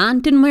had a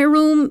plant in my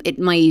room, it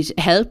might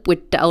help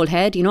with the old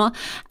head, you know?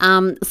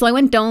 So I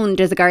went down,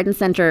 there's a garden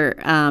centre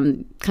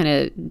kind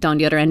of down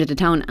the other end of the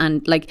town,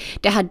 and like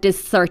they had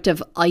this sort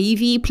of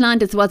ivy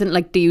plant. It wasn't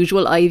like the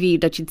usual ivy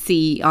that you'd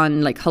see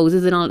on like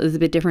houses and all. It was a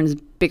bit different. It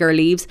was bigger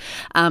leaves,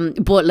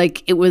 but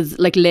like it was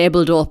like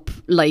labelled up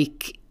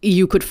like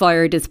you could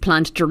fire this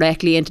plant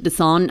directly into the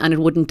sun and it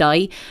wouldn't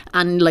die,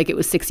 and like it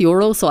was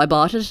 €6, so I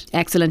bought it.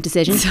 Excellent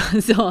decision.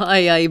 So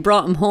I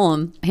brought him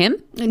home.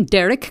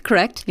 Derek,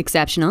 correct,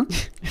 exceptional.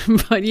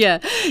 But yeah,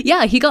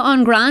 he got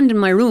on grand in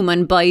my room,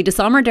 and by the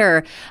summer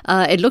there,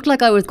 it looked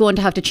like I was going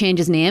to have to change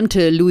his name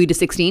to Louis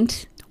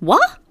XVI.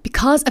 What?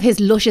 Because of his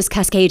luscious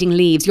cascading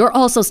leaves. You're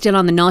also still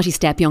on the naughty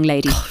step, young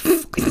lady.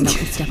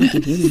 Naughty step, I'll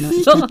give you the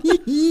naughty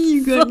step.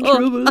 You got in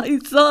trouble.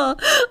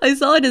 I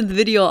saw this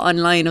video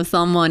online of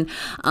someone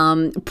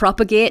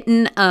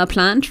propagating a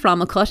plant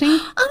from a cutting. Oh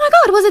my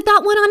God, was it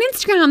that one on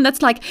Instagram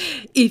that's like,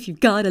 if you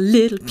got a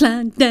little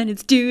plant, then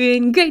it's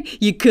doing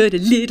great. You cut a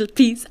little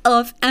piece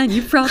off and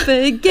you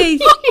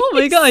propagate. Oh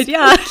my God,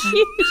 yeah.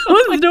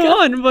 That was the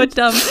one.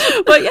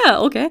 But yeah,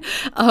 okay.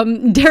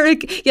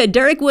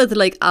 Derek was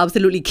like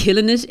absolutely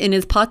killing it in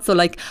his pot. So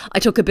like I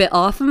took a bit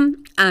off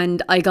him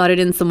and I got it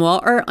in some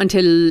water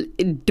until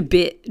the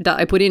bit that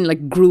I put in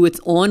like grew its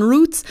own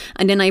roots,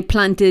 and then I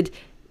planted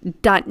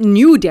that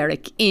new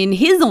Derek in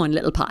his own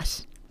little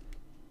pot.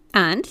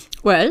 And,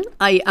 well,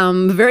 I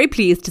am very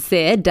pleased to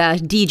say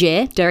that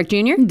DJ, Derek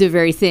Jr., the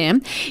very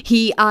same,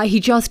 he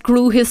just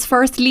grew his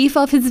first leaf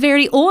of his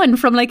very own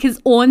from like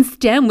his own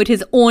stem with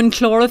his own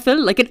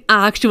chlorophyll, like an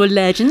actual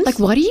legend. Like,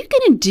 what are you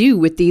going to do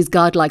with these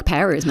godlike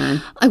powers,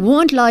 man? I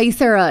won't lie,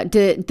 Sarah,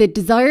 the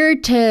desire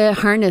to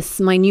harness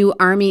my new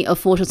army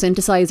of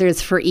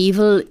photosynthesizers for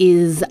evil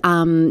is,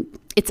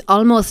 it's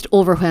almost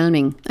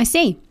overwhelming. I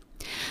see.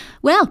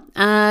 Well,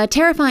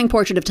 terrifying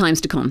portrait of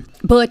times to come.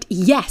 But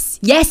yes,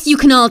 you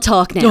can all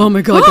talk now. Oh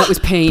my God, that was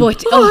pain.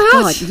 But, oh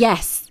God,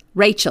 yes,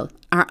 Rachel,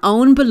 our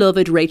own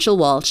beloved Rachel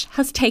Walsh,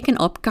 has taken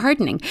up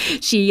gardening.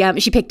 She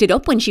picked it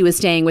up when she was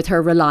staying with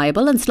her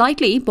reliable and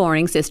slightly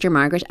boring sister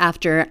Margaret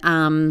after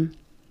some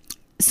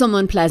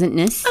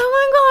unpleasantness. Oh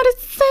my God,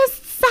 it's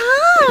so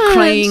sad.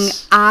 Crying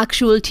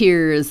actual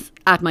tears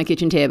at my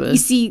kitchen table. You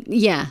see,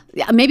 yeah,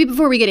 maybe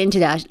before we get into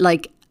that,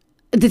 like,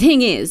 the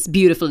thing is,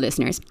 beautiful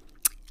listeners,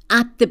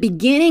 at the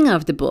beginning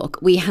of the book,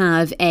 we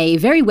have a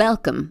very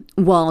welcome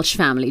Walsh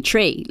family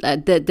tree.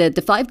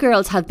 The five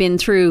girls have been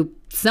through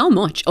so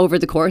much over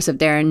the course of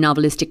their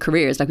novelistic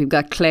careers. Like we've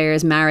got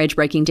Claire's marriage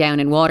breaking down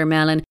in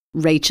Watermelon,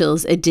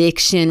 Rachel's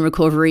addiction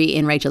recovery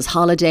in Rachel's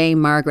Holiday,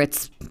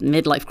 Margaret's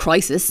midlife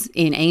crisis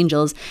in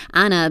Angels,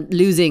 Anna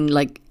losing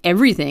like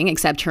everything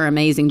except her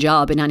amazing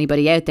job in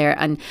Anybody Out There,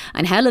 and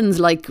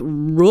Helen's like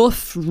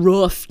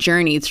rough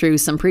journey through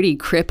some pretty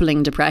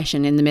crippling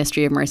depression in The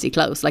Mystery of Mercy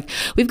Close. Like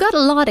we've got a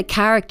lot of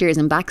characters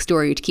and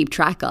backstory to keep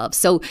track of.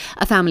 So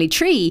a family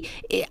tree,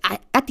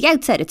 at the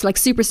outset, it's like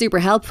super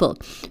helpful.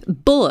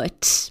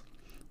 But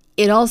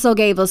it also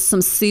gave us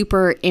some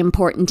super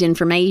important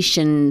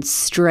information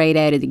straight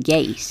out of the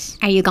gate.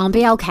 Are you gonna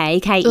be okay,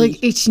 Katie?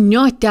 Like, it's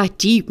not that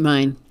deep,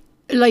 man.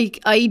 Like,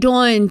 I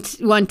don't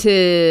want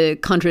to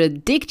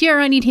contradict you or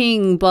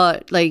anything,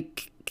 but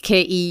like,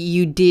 Katie,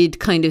 you did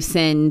kind of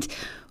send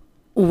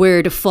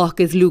 "Where the fuck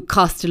is Luke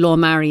Costello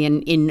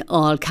Marion" in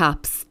all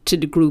caps to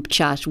the group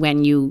chat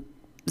when you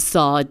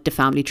saw the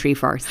family tree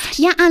first.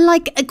 Yeah, and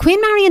like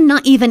Queen Marion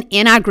not even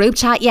in our group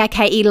chat yet,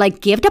 Katie. Like,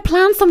 give the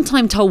plan some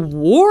time to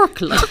work.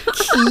 Like,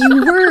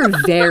 you were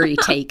very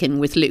taken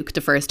with Luke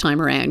the first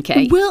time around,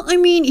 Kate. Well, I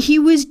mean, he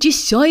was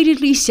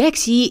decidedly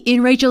sexy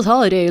in Rachel's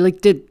Holiday,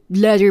 like the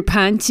leather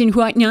pants and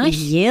whatnot.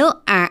 You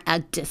are a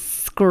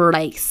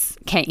disgrace,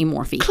 Katie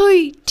Morphy.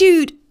 Chloe,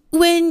 dude,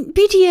 when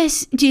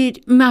BTS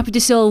did Map of the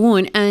Soul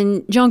 1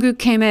 and Jungkook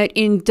came out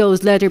in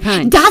those leather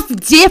pants. That's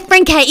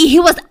different, Katie. He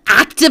was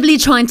actively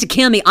trying to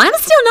kill me. I'm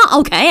still not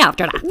okay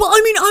after that. Well,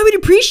 I mean, I would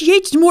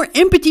appreciate some more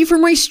empathy for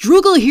my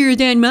struggle here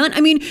then, man.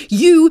 I mean,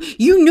 you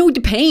know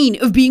the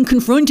pain of being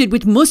confronted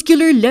with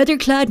muscular,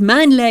 leather-clad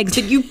man legs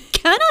that you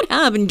cannot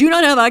have and do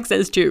not have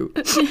access to.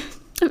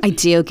 I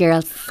do,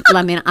 girls. Well,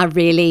 I mean,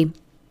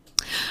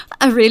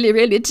 I really,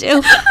 really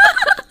do.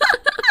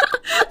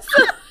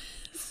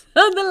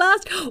 So the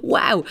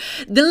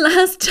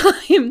last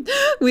time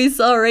we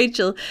saw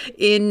Rachel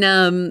in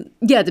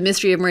The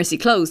Mystery of Mercy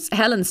Close,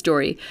 Helen's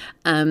story,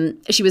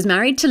 she was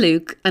married to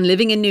Luke and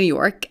living in New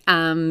York.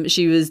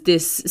 She was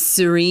this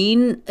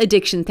serene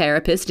addiction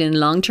therapist in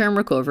long-term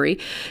recovery.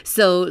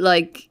 So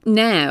like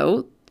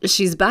now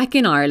she's back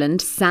in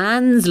Ireland,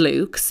 sans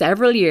Luke,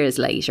 several years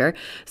later.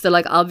 So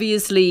like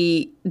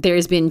obviously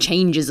there's been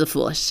changes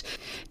afoot.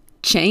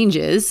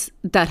 Changes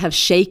that have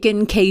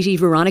shaken Katie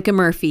Veronica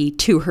Murphy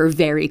to her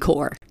very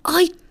core.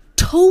 I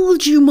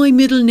told you my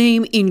middle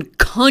name in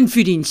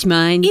confidence,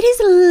 man. It is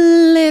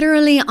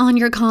literally on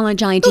your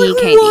college ID,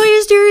 Katie. Why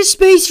is there a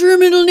space for a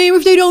middle name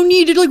if they don't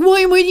need it? Like, why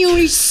am I the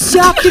only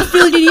sap that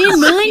filled it in,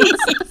 man?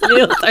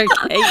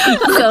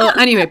 So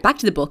anyway, back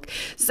to the book.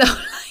 So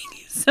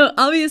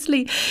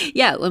obviously,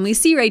 yeah, when we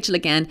see Rachel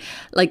again,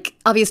 like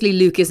obviously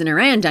Luke isn't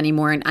around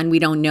anymore and we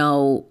don't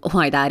know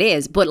why that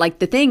is. But like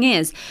the thing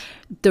is,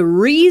 the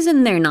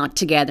reason they're not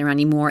together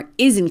anymore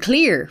isn't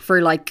clear for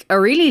like a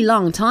really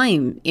long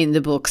time in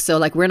the book. So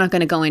like we're not going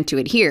to go into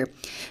it here.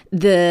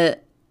 The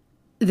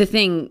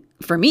thing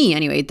for me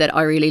anyway that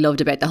I really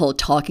loved about the whole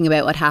talking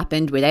about what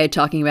happened without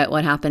talking about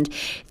what happened,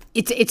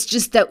 it's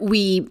just that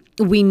we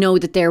know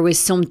that there was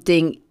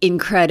something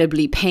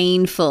incredibly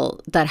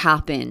painful that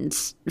happened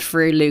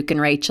for Luke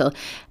and Rachel.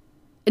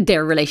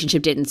 Their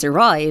relationship didn't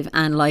survive,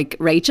 and like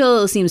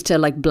Rachel seems to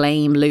like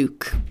blame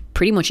Luke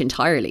pretty much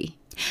entirely.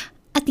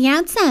 At the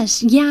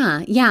outset,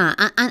 yeah.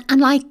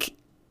 And like,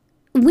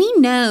 we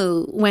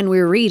know when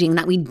we're reading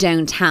that we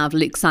don't have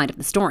Luke's side of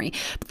the story.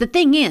 But the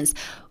thing is,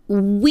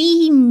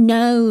 we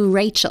know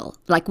Rachel.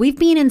 Like, we've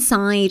been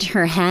inside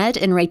her head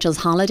in Rachel's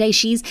holiday.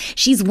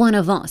 She's one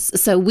of us.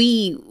 So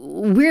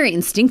we're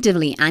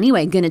instinctively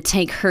anyway going to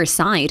take her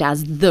side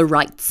as the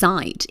right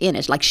side in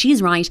it. Like,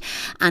 she's right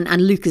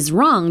and Luke is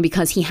wrong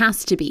because he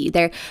has to be.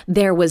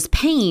 There was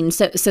pain,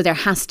 so there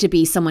has to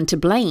be someone to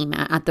blame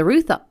at the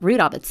root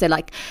of it. So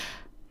like,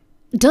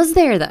 does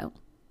there though?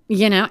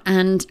 You know,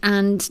 and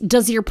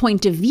does your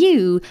point of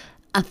view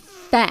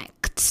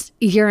affect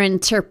your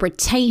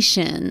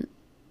interpretation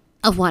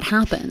of what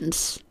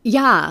happened?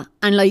 Yeah.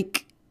 And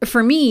like,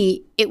 for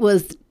me, it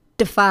was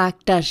the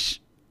fact that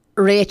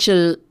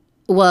Rachel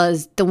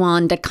was the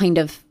one that kind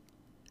of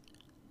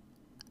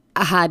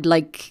had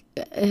like,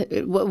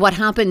 what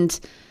happened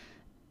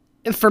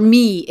for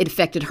me, it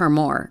affected her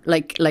more.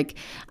 Like,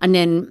 and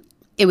then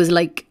it was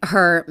like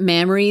her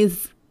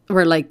memories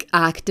were like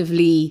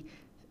actively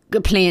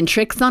playing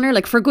tricks on her,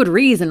 like for good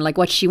reason. Like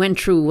what she went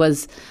through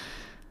was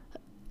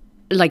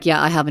like,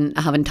 yeah, I haven't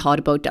thought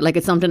about that. Like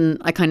it's something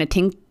I kind of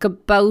think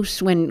about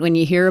when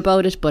you hear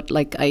about it, but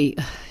like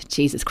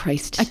Jesus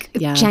Christ, like,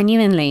 yeah,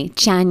 genuinely.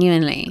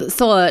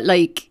 So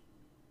like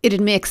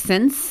it'd make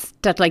sense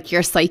that like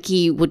your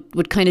psyche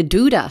would kind of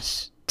do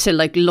that to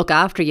like look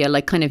after you,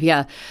 like kind of,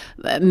 yeah,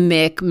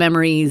 make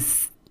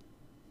memories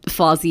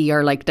fuzzy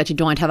or like that you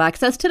don't have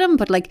access to them.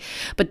 But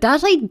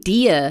that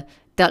idea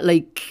that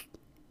like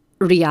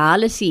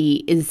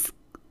reality is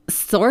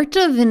sort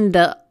of in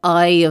the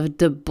eye of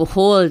the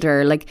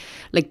beholder, like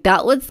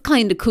that was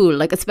kind of cool,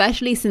 like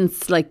especially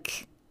since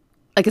like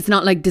it's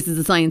not like this is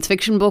a science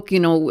fiction book, you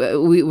know,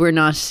 we're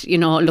not, you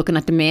know, looking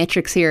at the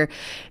Matrix here.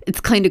 It's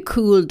kind of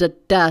cool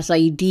that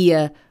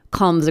idea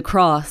comes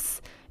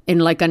across in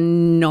like a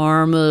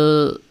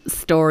normal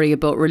story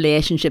about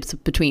relationships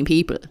between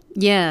people.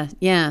 Yeah.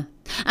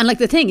 And like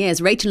the thing is,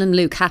 Rachel and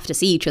Luke have to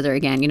see each other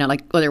again, you know,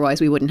 like otherwise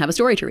we wouldn't have a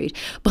story to read.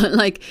 But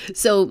like,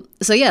 so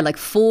yeah, like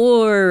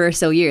 4 or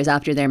so years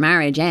after their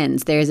marriage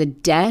ends, there's a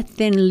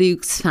death in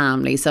Luke's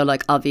family. So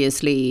like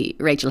obviously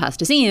Rachel has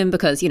to see him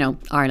because, you know,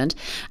 Ireland,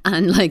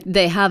 and like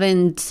they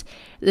haven't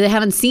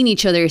seen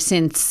each other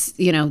since,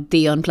 you know,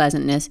 the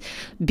unpleasantness,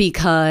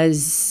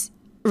 because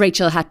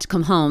Rachel had to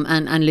come home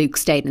and Luke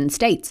stayed in the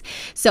States.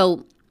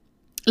 So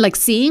like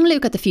seeing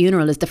Luke at the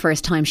funeral is the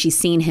first time she's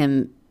seen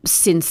him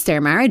since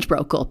their marriage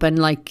broke up, and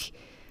like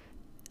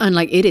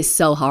it is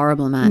so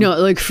horrible, man. No,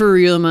 like for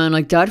real, man,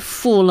 like that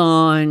full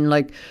on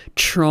like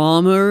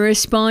trauma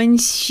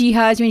response she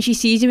has when she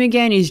sees him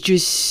again is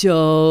just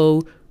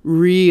so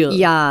real.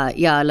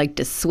 Yeah, like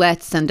the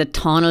sweats and the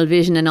tunnel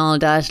vision and all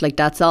that, like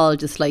that's all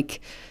just like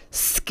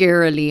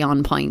scarily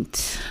on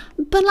point.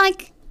 But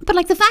like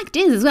the fact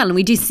is as well, and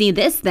we do see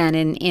this then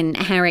in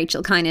how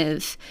Rachel kind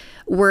of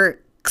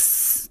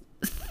works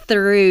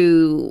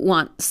through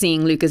what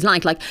seeing Luke is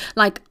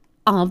like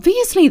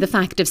obviously the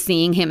fact of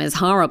seeing him is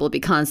horrible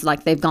because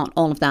like they've got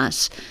all of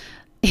that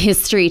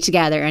history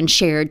together and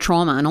shared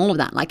trauma and all of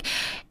that. Like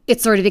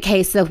it's sort of a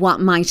case of what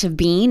might have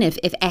been if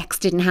X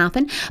didn't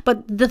happen.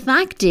 But the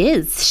fact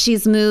is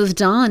she's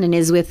moved on and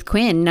is with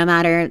Quinn no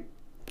matter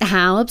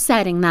how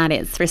upsetting that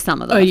is for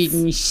some of us. I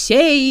didn't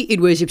say it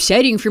was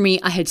upsetting for me.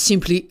 I had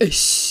simply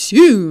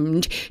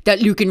assumed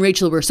that Luke and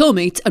Rachel were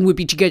soulmates and would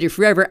be together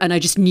forever, and I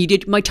just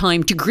needed my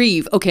time to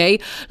grieve, okay?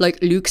 Like,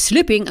 Luke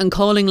slipping and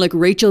calling, like,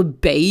 Rachel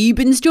babe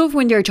and stuff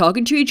when they're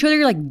talking to each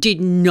other, like,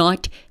 did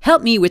not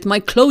help me with my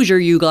closure,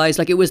 you guys.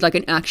 Like, it was like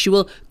an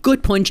actual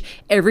gut punch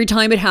every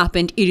time it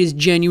happened. It is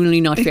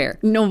genuinely not fair.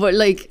 No, but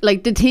like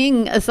the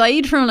thing,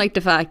 aside from like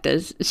the fact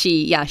that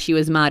she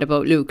was mad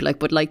about Luke, like,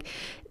 but like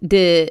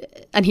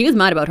and he was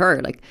mad about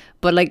her, like,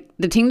 but like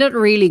the thing that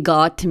really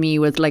got to me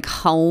was like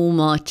how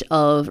much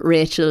of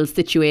Rachel's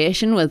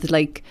situation was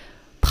like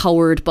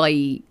powered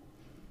by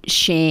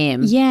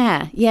shame.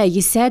 Yeah,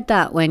 you said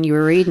that when you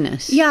were reading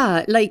it.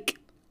 Yeah, like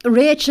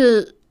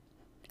Rachel,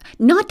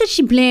 not that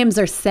she blames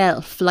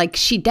herself, like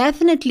she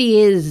definitely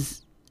is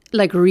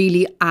like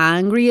really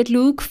angry at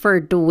Luke for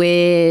the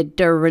way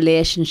their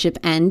relationship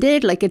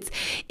ended. Like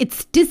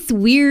it's this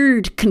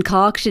weird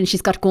concoction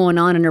she's got going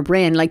on in her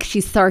brain. Like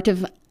she's sort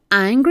of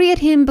angry at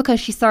him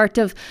because she sort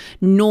of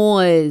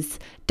knows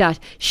that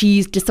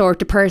she's the sort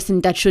of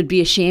person that should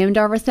be ashamed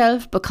of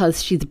herself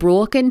because she's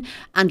broken,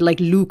 and like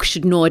Luke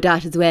should know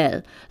that as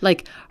well.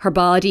 Like her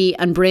body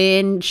and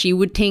brain, she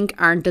would think,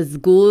 aren't as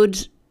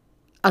good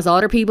as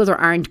other people's, or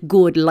aren't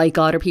good like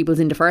other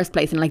people's in the first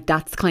place, and like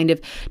that's kind of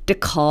the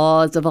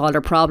cause of all her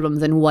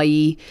problems and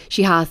why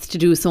she has to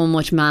do so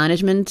much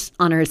management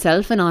on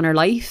herself and on her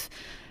life.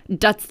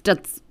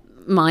 That's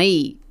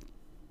my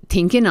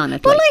thinking on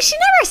it. But like she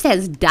never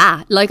says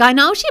that. Like I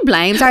know she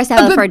blames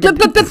herself for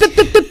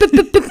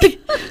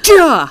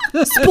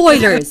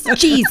spoilers.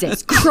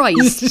 Jesus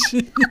Christ.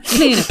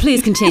 Helena,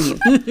 please continue.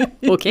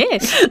 Okay.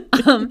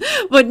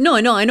 But no,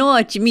 I know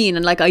what you mean,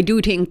 and like I do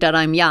think that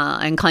I'm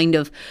kind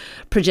of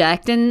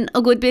projecting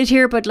a good bit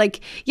here, but like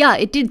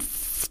it did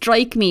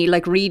strike me,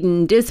 like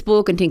reading this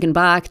book and thinking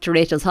back to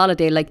Rachel's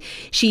holiday, like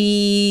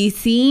she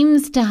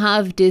seems to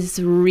have this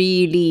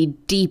really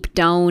deep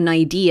down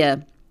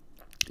idea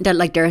that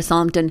like there's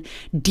something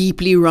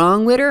deeply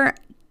wrong with her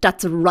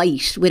that's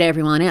right with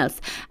everyone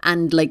else,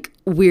 and like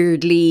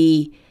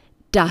weirdly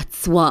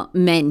that's what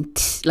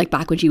meant, like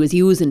back when she was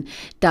using,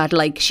 that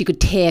like she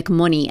could take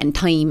money and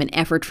time and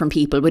effort from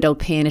people without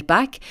paying it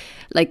back.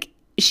 Like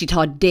she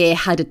thought they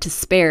had it to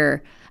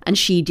spare and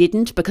she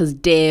didn't, because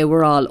they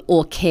were all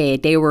okay,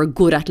 they were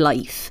good at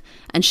life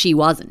and she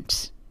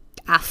wasn't.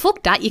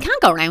 Fuck that, you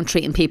can't go around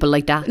treating people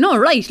like that. No,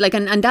 right, like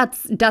and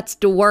that's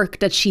the work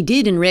that she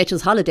did in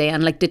Rachel's Holiday.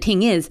 And like the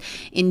thing is,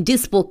 in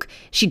this book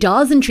she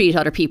doesn't treat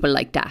other people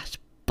like that,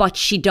 but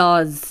she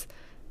does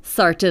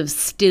sort of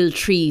still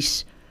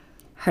treat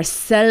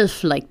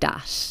herself like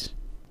that.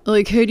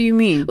 Like, how do you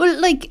mean? Well,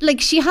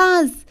 like she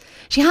has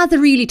a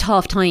really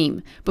tough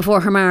time before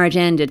her marriage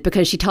ended,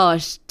 because she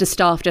thought the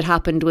stuff that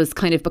happened was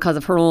kind of because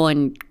of her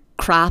own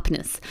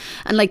crapness,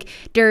 and like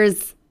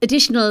there's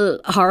additional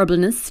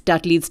horribleness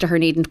that leads to her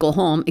needing to go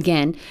home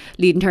again,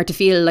 leading her to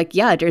feel like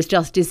there's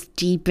just this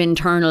deep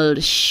internal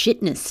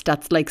shitness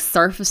that's like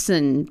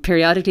surfacing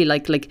periodically,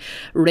 like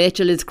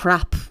Rachel is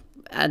crap,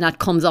 and that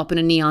comes up in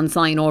a neon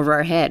sign over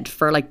her head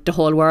for like the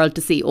whole world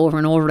to see over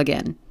and over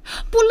again.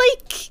 But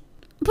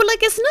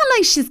like it's not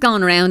like she's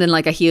gone around in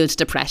like a huge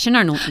depression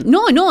or nothing.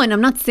 No, and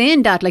I'm not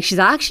saying that. Like she's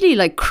actually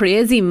like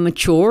crazy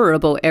mature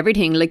about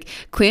everything. Like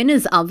Quinn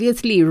is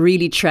obviously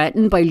really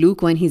threatened by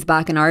Luke when he's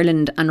back in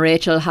Ireland, and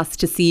Rachel has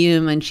to see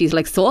him, and she's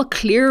like so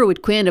clear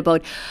with Quinn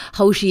about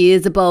how she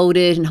is about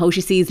it and how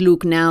she sees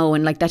Luke now,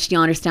 and like that she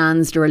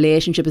understands the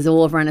relationship is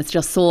over, and it's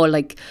just so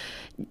like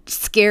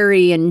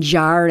scary and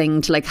jarring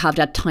to like have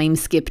that time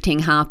skip thing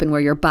happen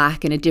where you're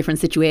back in a different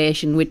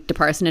situation with the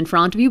person in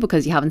front of you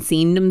because you haven't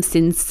seen them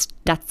since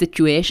that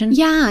situation.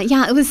 Yeah,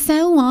 it was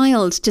so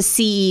wild to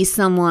see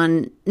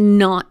someone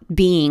not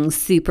being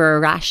super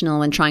rational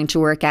when trying to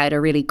work out a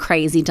really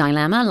crazy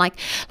dilemma. Like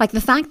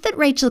the fact that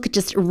Rachel could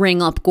just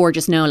ring up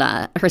Gorgeous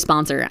Nola, her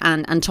sponsor,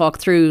 and talk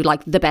through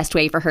like the best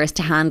way for her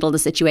to handle the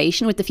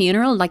situation with the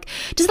funeral, like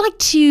just like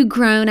two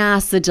grown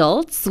ass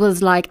adults,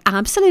 was like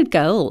absolute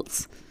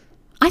goals.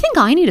 I think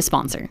I need a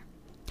sponsor.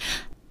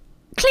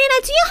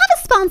 Cliona, do you have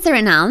a sponsor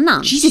in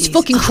Al-Anon? Jesus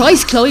fucking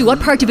Christ, Chloe, what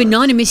part of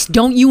Anonymous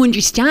don't you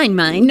understand,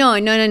 man? No,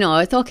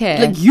 it's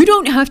okay. Like, you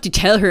don't have to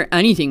tell her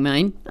anything,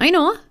 man. I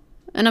know,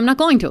 and I'm not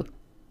going to.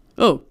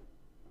 Oh,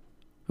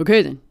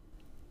 okay then.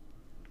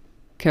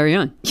 Carry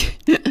on.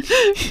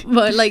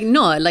 But like,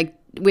 no, like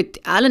with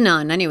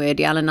Al-Anon anyway,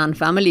 the Al-Anon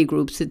family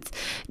groups, it's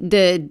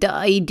the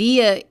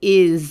idea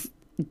is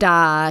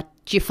that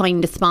you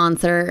find a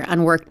sponsor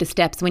and work the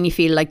steps when you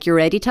feel like you're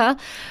ready to.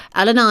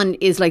 Al-Anon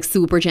is like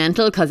super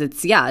gentle because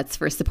it's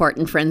for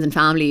supporting friends and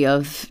family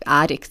of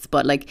addicts,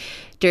 but like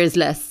there's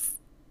less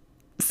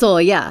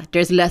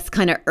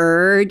kind of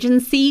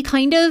urgency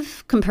kind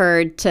of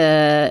compared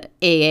to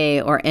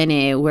AA or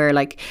NA, where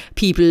like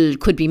people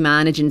could be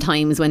managing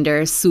times when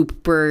they're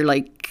super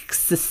like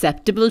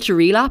susceptible to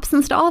relapse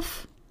and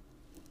stuff.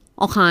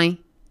 Okay.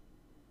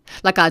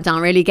 Like, I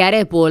don't really get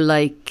it, but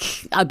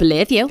like, I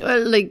believe you.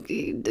 Well, like,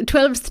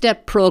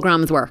 12-step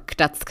programs work.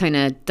 That's kind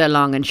of the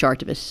long and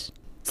short of it.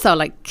 So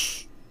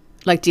like,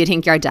 Like, do you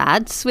think your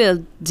dads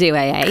will do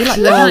AA? Like,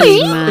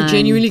 Really? I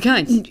genuinely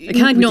can't. I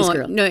can't with no, this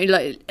girl. no,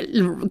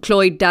 like,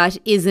 Cloyd, that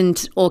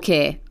isn't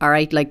okay. All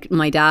right, like,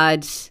 my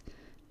dad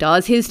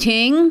does his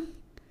thing.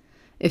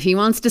 If he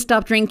wants to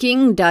stop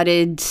drinking,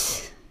 that'd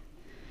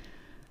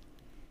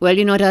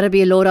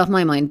be a load off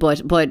my mind.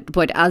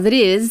 But as it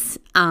is,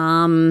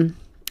 I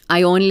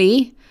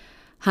only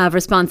have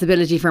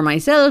responsibility for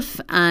myself,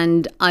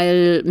 and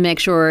I'll make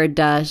sure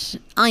that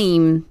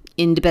I'm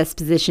in the best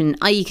position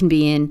I can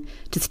be in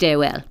to stay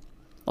well.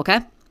 Okay?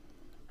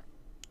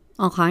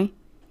 Okay.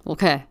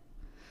 Okay.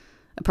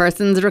 A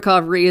person's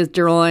recovery is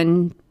their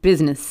own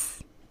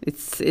business.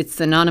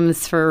 It's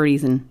anonymous for a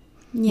reason.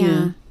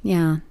 Yeah.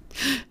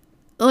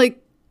 Like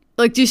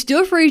the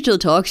stuff Rachel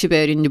talks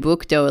about in the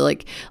book, though,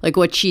 like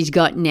what she's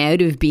gotten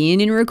out of being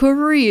in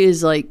recovery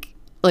is like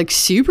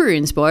super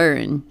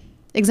inspiring.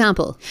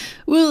 Example.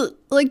 Well,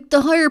 like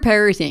the higher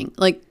power thing.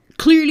 Like,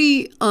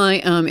 clearly I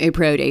am a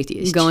proud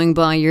atheist. Going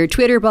by your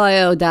Twitter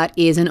bio, that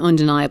is an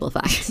undeniable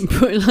fact.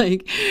 But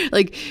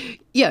like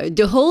yeah,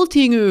 the whole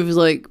thing of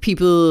like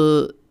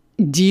people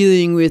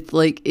dealing with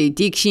like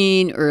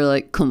addiction or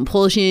like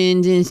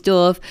compulsions and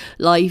stuff,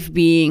 life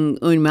being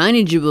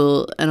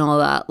unmanageable and all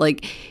that,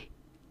 like,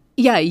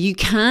 yeah, you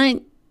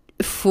can't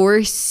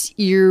force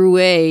your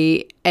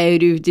way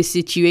out of the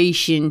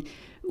situation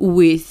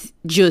with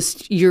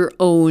just your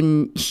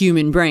own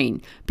human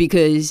brain,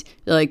 because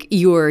like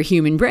your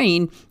human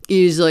brain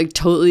is like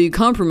totally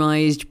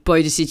compromised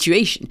by the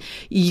situation.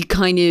 You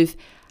kind of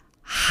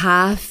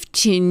have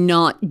to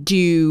not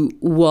do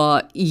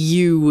what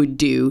you would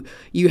do.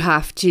 You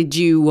have to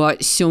do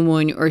what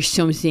someone or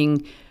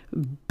something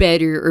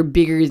better or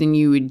bigger than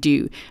you would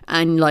do.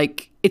 And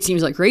like, it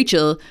seems like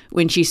Rachel,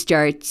 when she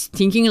starts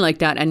thinking like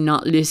that and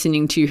not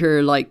listening to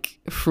her like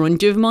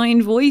front of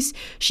mind voice,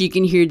 she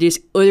can hear this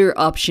other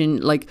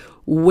option like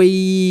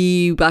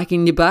way back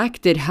in the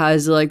back that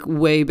has like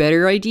way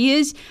better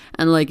ideas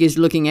and like is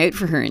looking out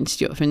for her and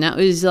stuff. And that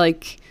was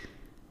like,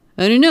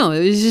 I don't know,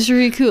 it was just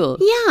really cool.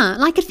 Yeah,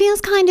 like it feels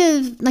kind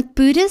of like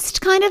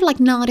Buddhist, kind of like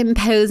not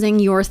imposing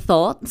your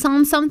thoughts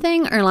on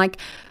something or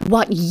like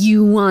what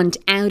you want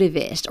out of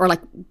it, or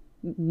like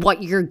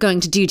what you're going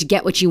to do to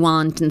get what you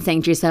want, and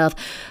saying to yourself,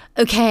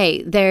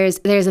 okay, there's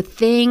a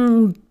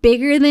thing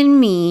bigger than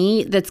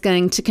me that's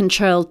going to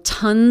control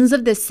tons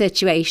of this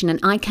situation and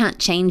I can't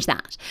change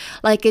that.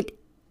 Like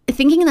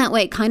thinking that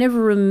way, it kind of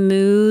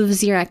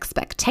removes your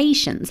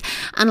expectations.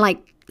 And like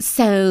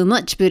so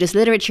much Buddhist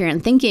literature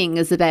and thinking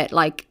is about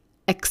like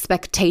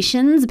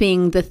expectations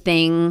being the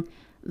thing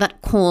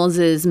that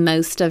causes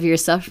most of your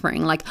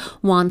suffering, like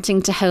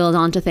wanting to hold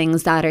on to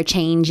things that are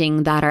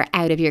changing, that are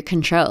out of your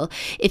control.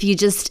 If you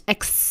just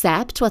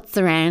accept what's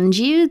around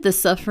you, the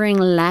suffering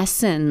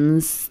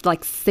lessens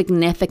like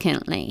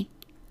significantly.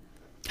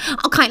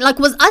 Okay, like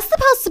was I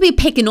supposed to be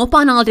picking up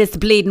on all this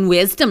bleeding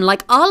wisdom?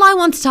 Like all I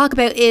want to talk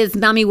about is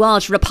Mammy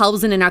Walsh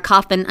reposing in her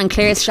coffin and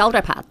Claire's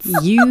shoulder pads.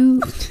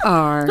 You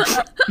are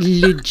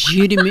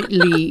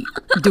legitimately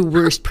the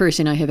worst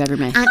person I have ever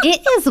met. And it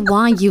is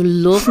why you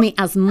love me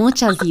as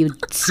much as you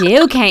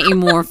do, Katie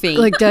Murphy.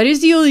 Like, that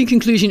is the only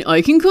conclusion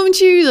I can come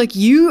to. Like,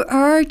 you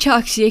are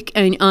toxic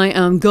and I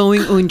am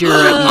going under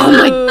right now. Oh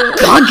my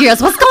God,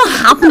 girls, what's going to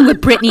happen with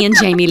Brittany and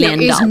Jamie Lynn?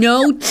 There is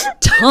no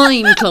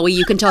time, Chloe.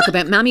 You can talk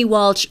about Mammy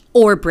Walsh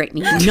or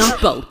Brittany, not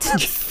both.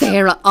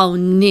 Sarah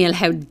O'Neill,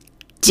 how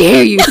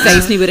dare you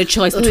face me with a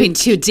choice between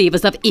two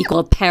divas of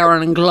equal power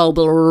and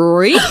global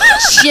reach?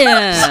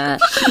 But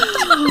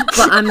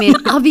I mean,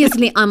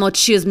 obviously I'm gonna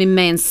choose me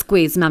main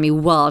squeeze, Mammy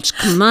Walsh.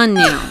 Come on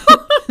now.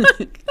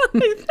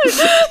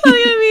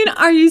 I mean,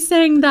 are you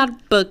saying that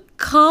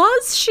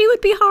because she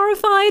would be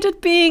horrified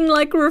at being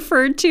like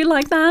referred to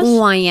like that?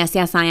 Why, yes,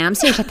 I am.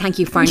 Seriously, thank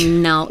you for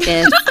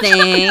noticing.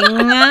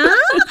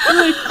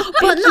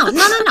 But no,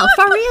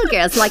 for real,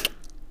 girls. Like,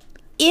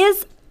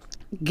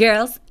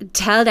 girls,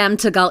 tell them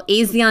to go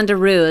easy on the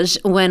rouge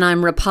when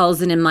I'm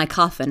reposing in my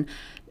coffin.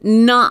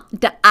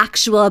 Not the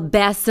actual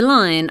best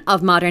line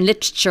of modern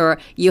literature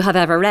you have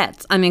ever read.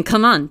 I mean,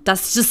 come on.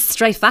 That's just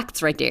straight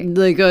facts right there.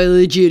 Like, I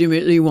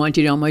legitimately want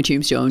it on my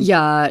tombstone.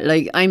 Yeah,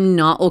 like, I'm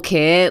not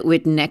okay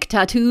with neck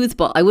tattoos,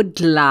 but I would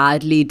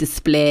gladly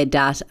display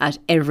that at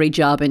every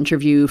job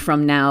interview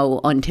from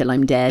now until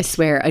I'm dead. I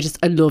swear,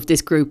 I love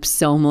this group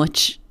so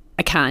much.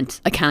 I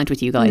can't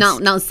with you guys.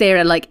 No,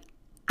 Sarah, like,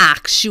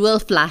 actual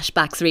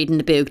flashbacks reading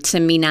the book to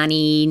me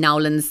nanny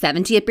Nolan's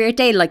 70th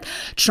birthday, like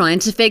trying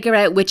to figure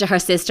out which of her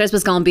sisters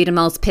was going to be the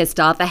most pissed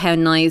off at how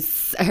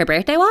nice her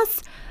birthday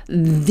was.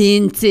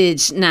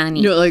 Vintage nanny.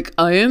 No, like,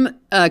 I am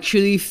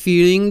actually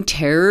feeling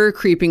terror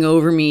creeping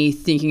over me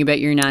thinking about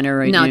your nana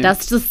right now. No,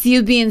 that's just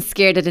you being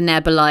scared of the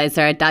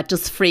nebulizer. That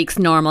just freaks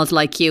normals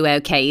like you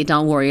out, Katie.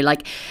 Don't worry.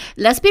 Like,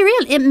 let's be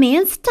real. It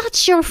means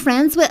that you're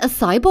friends with a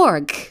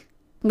cyborg.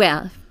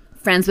 Well,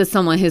 friends with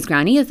someone whose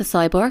granny is a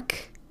cyborg.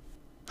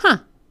 Huh.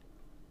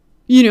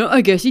 You know, I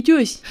guess it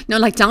does. No,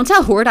 like, don't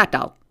tell her that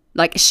though.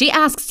 Like, she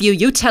asks you,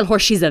 you tell her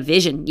she's a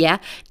vision, yeah?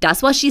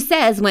 That's what she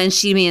says when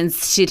she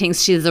means she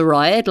thinks she's a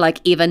riot, like,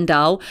 even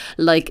though,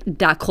 like,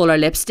 that colour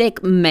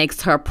lipstick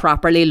makes her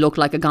properly look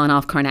like a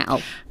gone-off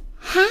cornetto.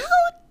 How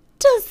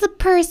does the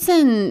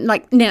person,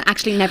 like, no,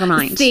 actually, never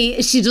mind.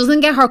 See, she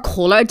doesn't get her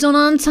colour done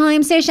on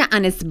time, Saoirse,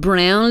 and it's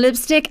brown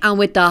lipstick, and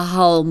with the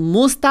whole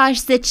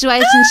moustache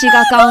situation she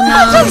got going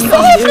on.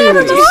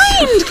 Never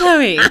mind,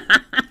 Chloe.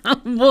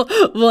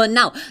 well,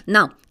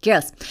 no,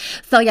 girls.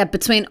 So yeah,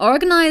 between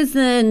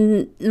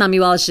organising Mammy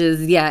Walsh's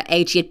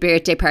 80th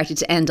birthday party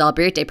to end all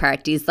birthday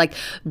parties, like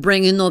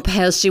bringing up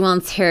how she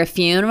wants her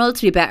funeral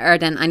to be better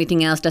than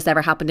anything else that's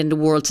ever happened in the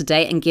world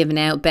today, and giving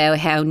out about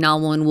how no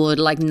one would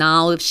like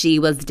know if she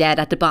was dead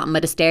at the bottom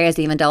of the stairs,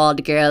 even though all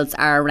the girls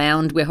are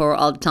around with her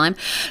all the time.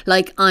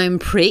 Like, I'm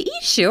pretty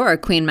sure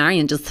Queen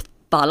Marion just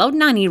followed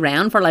Nanny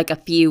round for like a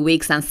few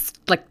weeks and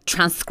like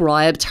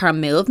transcribed her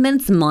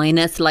movements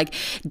minus like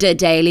the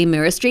daily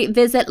Moore Street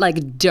visit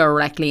like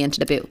directly into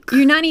the book.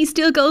 Your nanny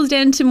still goes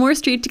down to Moore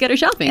Street to get her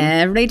shopping?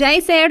 Every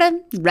day, Sarah.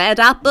 Red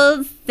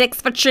apples,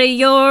 6 for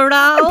 €3.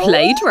 I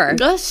played to her.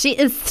 Oh, she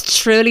is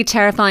truly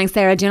terrifying,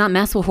 Sarah. Do not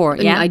mess with her.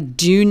 Yeah, I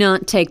do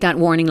not take that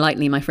warning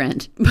lightly, my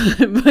friend.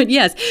 But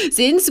yes,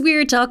 since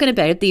we're talking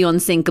about the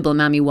unsinkable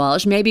Mammy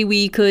Walsh, maybe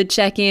we could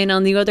check in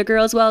on the other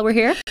girls while we're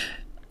here.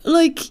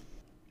 Like,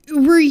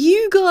 were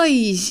you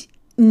guys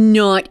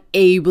not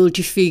able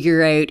to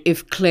figure out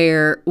if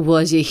Claire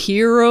was a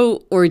hero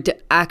or the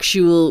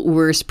actual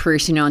worst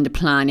person on the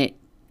planet?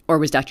 Or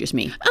was that just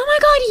me? Oh my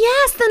god,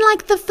 yes. Then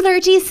like the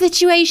flirty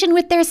situation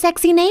with their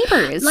sexy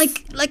neighbours.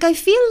 Like I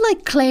feel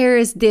like Claire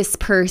is this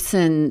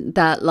person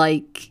that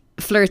like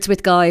flirts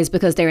with guys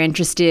because they're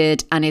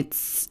interested, and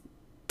is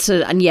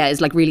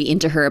like really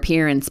into her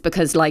appearance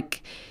because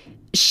like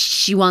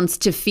she wants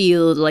to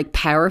feel like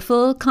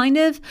powerful, kind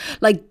of.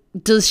 Like,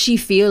 does she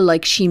feel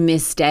like she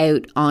missed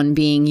out on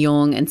being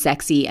young and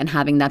sexy and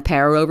having that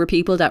power over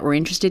people that were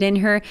interested in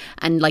her,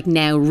 and like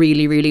now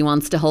really, really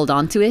wants to hold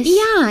on to it?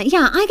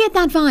 Yeah, I get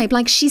that vibe.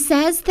 Like, she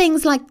says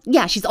things like,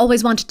 yeah, she's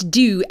always wanted to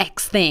do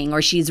X thing,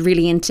 or she's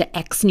really into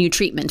X new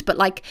treatment, but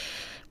like,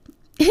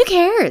 who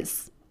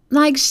cares?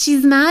 Like,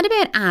 she's mad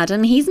about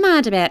Adam, he's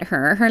mad about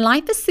her. Her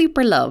life is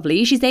super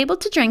lovely. She's able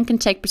to drink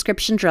and take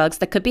prescription drugs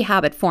that could be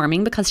habit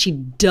forming because she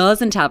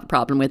doesn't have a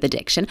problem with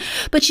addiction.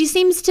 But she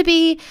seems to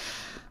be,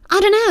 I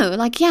don't know,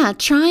 like, yeah,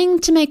 trying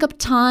to make up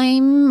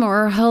time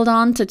or hold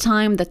on to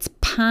time that's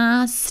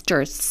passed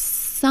or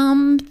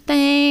something.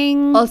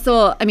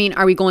 Also, I mean,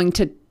 are we going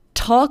to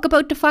talk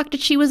about the fact that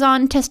she was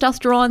on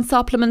testosterone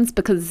supplements?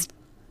 Because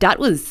that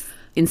was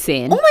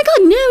insane. Oh my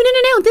god, no,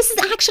 this is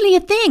actually a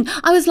thing.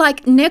 I was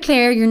like, no,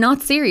 Claire, you're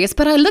not serious.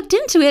 But I looked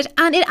into it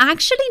and it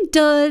actually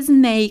does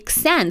make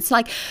sense.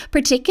 Like,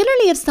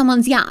 particularly if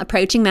someone's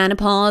approaching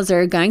menopause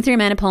or going through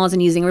menopause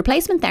and using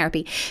replacement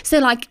therapy. So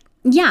like,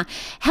 yeah,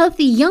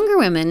 healthy younger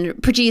women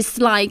produce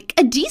like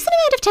a decent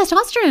amount of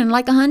testosterone,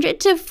 like 100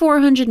 to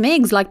 400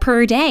 mgs like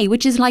per day,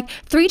 which is like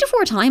 3 to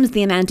 4 times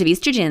the amount of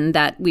estrogen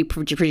that we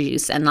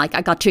produce. And like,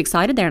 I got too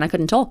excited there and I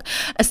couldn't talk.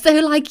 So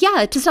like,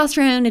 yeah,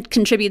 testosterone, it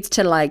contributes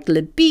to like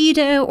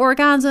libido,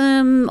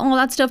 orgasm, all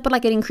that stuff, but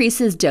like it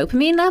increases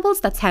dopamine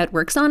levels. That's how it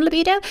works on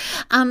libido.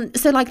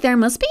 So like, there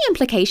must be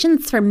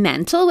implications for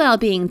mental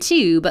well-being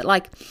too. But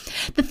like,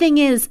 the thing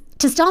is,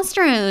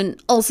 testosterone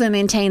also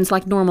maintains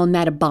like normal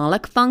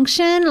metabolic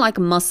function, like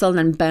muscle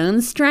and bone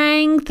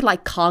strength,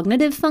 like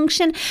cognitive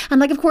function.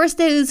 And like, of course,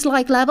 those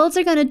like levels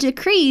are going to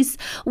decrease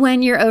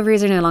when your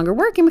ovaries are no longer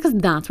working, because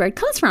that's where it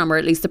comes from, or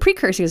at least the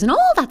precursors and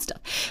all that stuff.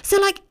 So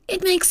like,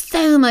 it makes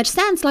so much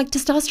sense. Like,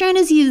 testosterone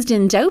is used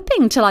in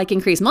doping to like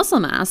increase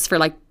muscle mass for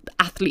like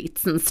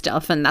athletes and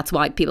stuff, and that's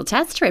why people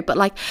test for it. But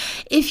like,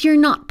 if you're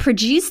not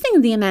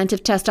producing the amount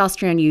of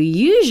testosterone you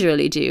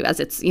usually do, as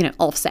it's, you know,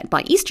 offset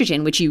by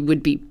estrogen, which you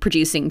would be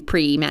producing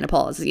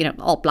pre-menopause, you know,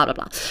 all blah blah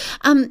blah.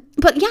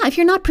 But yeah, if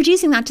you're not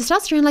producing that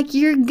testosterone, like,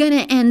 you're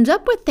gonna end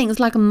up with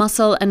things like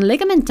muscle and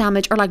ligament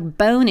damage or like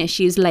bone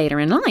issues later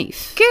in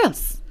life.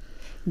 Girls,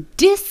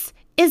 this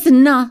is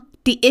not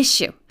the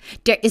issue.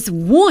 There is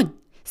one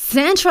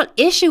central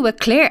issue with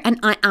Claire, and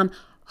I am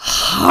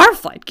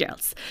horrified,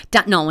 girls,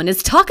 that no one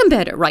is talking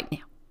about it right now.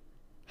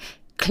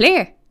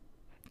 Claire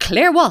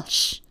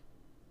Walsh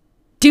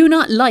do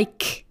not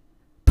like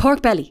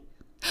pork belly,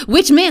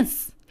 which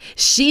means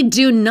she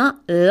do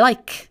not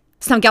like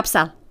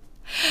samgyeopsal.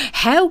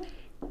 How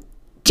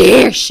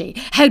dare she,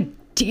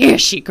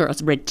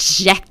 girls,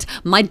 reject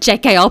my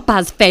J.K.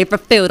 Oppa's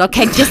favourite food?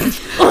 Okay, this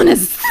is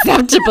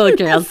unacceptable,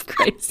 girls.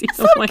 Crazy.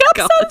 Oh my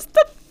god. Samgyeopsal's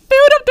the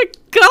food of the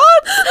gods.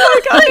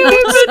 Like, I don't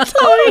even What's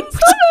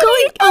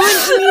going on?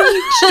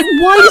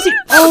 Why does it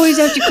always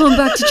have to come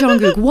back to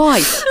Jungkook?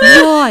 Why?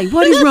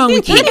 What is wrong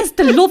with you? He is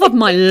the love of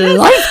my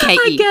life,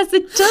 Katie. I guess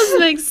it does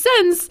make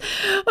sense.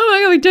 Oh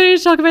my god, we don't need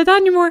to talk about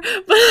that anymore.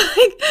 But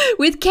like,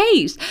 with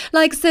Kate,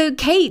 like, so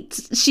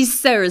Kate, she's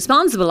so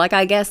responsible. Like,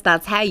 I guess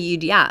that's how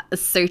you'd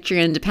assert your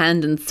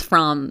independence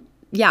from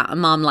a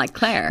mom like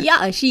Claire.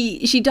 Yeah,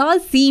 she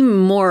does seem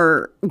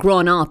more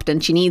grown up than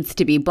she needs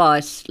to be,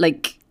 but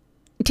like,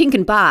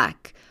 thinking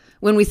back,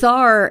 when we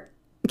saw her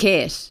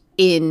Kate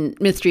in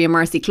Mystery and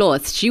Mercy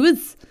Close, she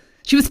was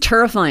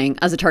terrifying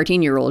as a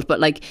 13-year-old, but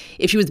like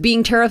if she was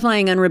being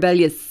terrifying and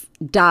rebellious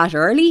that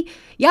early,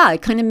 yeah,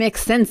 it kind of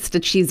makes sense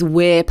that she's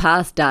way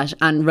past that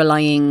and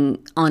relying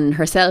on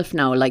herself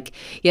now. Like,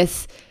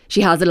 yes,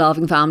 she has a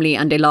loving family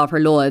and they love her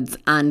loads,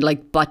 and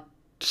like, but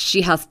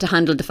she has to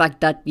handle the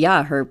fact that,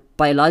 yeah, her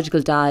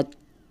biological dad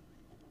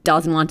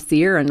doesn't want to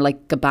see her and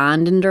like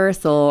abandoned her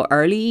so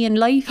early in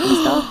life and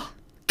stuff.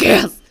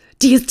 Girls,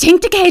 do you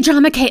think the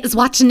K-drama Kate is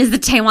watching is the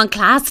Taiwan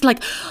Class?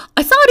 Like,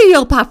 I saw the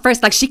Yopa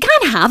first, like, she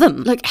can't have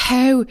him. Like,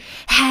 how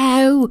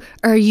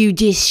are you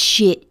this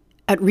shit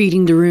at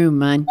reading the room,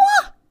 man?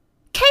 What?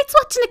 Kate's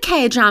watching a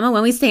K-drama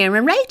when we see her,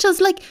 and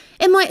Rachel's like,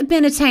 it might have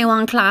been a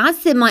Taiwan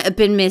Class, it might have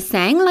been Miss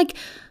Sang, like,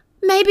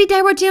 maybe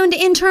they were doing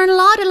the internal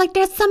audit. Like,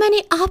 there's so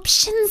many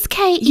options,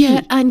 Kate.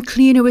 Yeah, and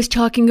Cleona was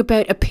talking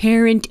about a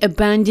parent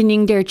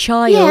abandoning their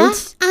child. Yeah,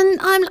 and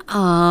I'm...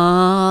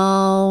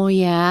 Oh,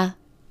 yeah.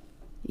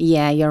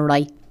 Yeah, you're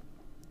right.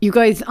 You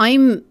guys,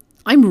 I'm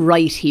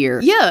right here.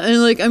 Yeah,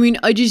 and like, I mean,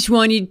 I just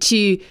wanted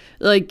to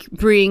like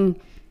bring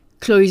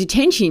Chloe's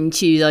attention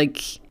to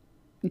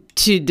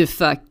the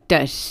fact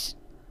that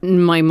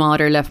my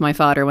mother left my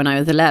father when I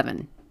was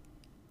 11.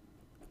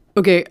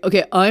 Okay,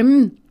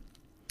 I'm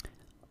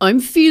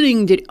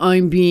feeling that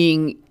I'm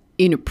being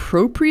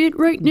inappropriate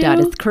right now.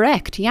 That is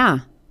correct, yeah.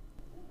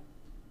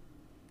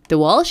 The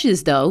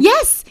Walshes, though.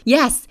 Yes,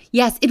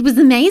 it was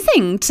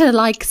amazing to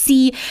like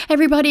see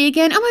everybody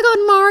again. Oh my God,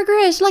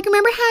 Margaret, like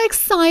remember how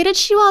excited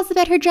she was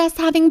about her dress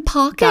having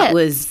pockets? That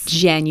was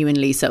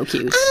genuinely so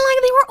cute. And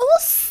like they were all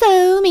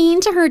so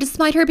mean to her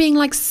despite her being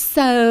like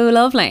so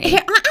lovely.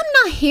 Here,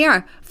 I'm not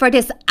here for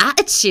this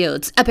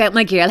attitude about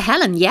my girl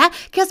Helen, yeah?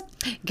 Because,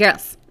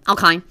 girls,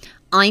 okay,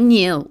 I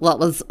knew what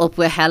was up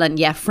with Helen,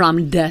 yeah,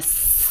 from the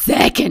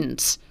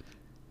second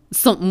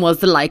something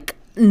was like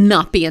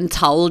not being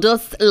told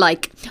us.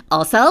 Like,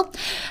 also,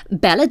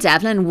 Bella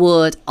Devlin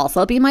would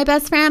also be my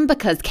best friend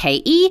because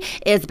K.E.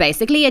 is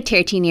basically a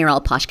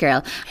 13-year-old posh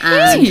girl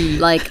and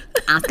like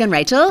asking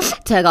Rachel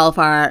to go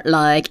for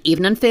like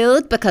evening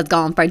food because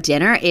going for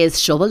dinner is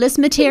shovel-less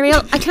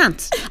material.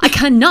 I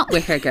cannot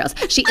with her, girls.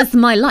 She is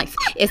my life.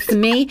 It's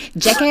me,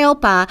 J.K.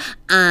 Opa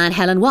and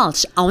Helen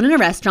Walsh owning a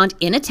restaurant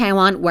in a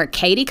Taiwan where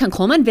Katie can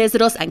come and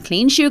visit us and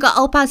clean Sugar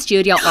Opa's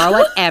studio or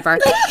whatever.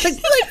 like,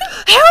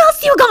 how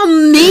else you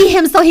gonna meet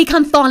him so he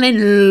can fall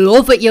in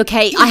love with you,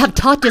 Kate? I have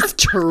thought this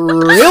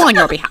through on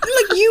your behalf.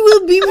 Like, you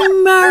will be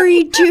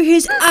married to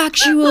his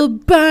actual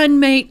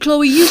bandmate,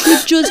 Chloe. You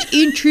could just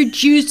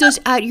introduce us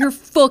at your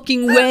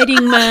fucking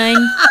wedding, man.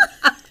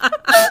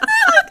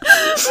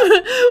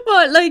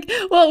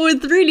 What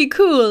was really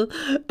cool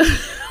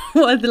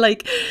was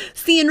like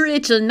seeing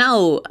Rachel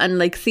now and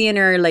like seeing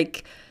her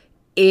like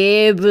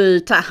able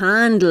to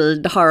handle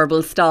the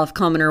horrible stuff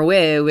coming her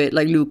way with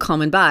like Luke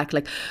coming back,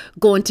 like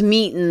going to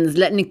meetings,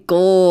 letting it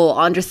go,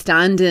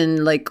 understanding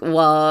like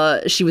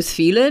what she was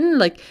feeling,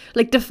 like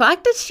the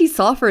fact that she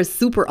suffers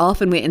super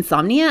often with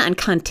insomnia and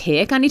can't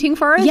take anything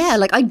for it. Yeah,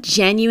 like I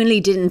genuinely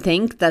didn't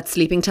think that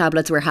sleeping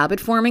tablets were habit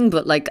forming,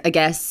 but like I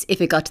guess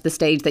if it got to the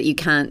stage that you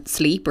can't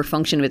sleep or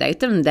function without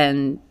them,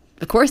 then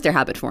of course they're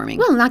habit forming.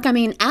 Well, like, I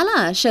mean,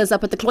 Ella shows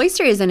up at the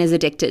cloisters and is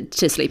addicted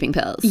to sleeping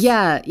pills.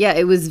 Yeah,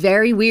 it was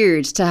very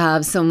weird to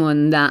have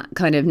someone that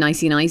kind of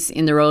nicey nice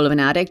in the role of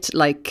an addict.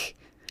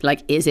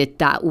 Like, is it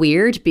that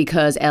weird?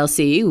 Because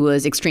Elsie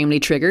was extremely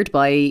triggered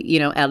by, you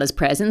know, Ella's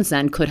presence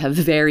and could have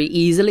very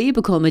easily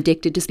become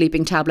addicted to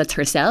sleeping tablets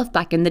herself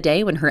back in the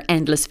day when her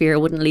endless fear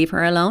wouldn't leave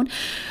her alone.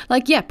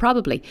 Like, yeah,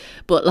 probably.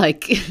 But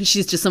like,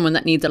 she's just someone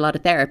that needs a lot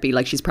of therapy.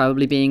 Like, she's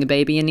probably being a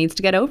baby and needs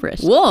to get over it.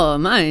 Whoa,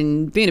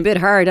 man, being a bit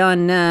hard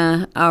on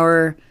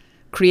our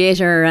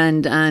creator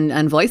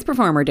and voice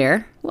performer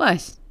there.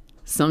 What?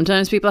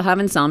 Sometimes people have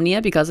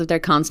insomnia because of their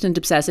constant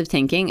obsessive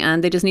thinking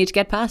and they just need to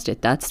get past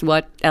it. That's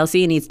what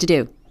Elsie needs to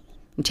do.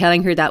 I'm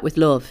telling her that with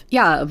love.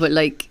 Yeah, but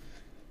like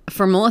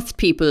for most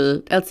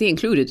people, Elsie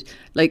included,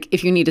 like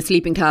if you need a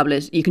sleeping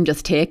tablet, you can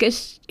just take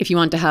it. If you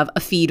want to have a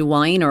feed of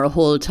wine or a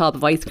whole tub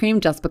of ice cream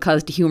just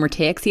because the humour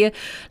takes you,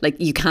 like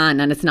you can,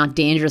 and it's not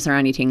dangerous or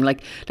anything.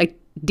 Like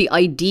the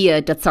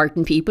idea that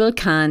certain people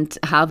can't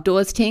have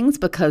those things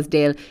because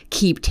they'll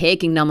keep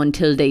taking them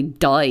until they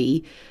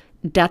die,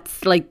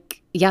 that's like,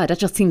 yeah, that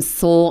just seems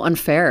so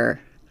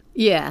unfair.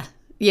 Yeah,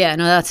 no,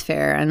 that's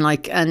fair. And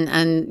like,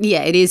 and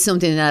yeah, it is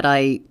something that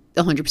I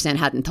 100%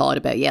 hadn't thought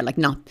about. Yeah, like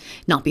not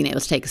being able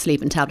to take a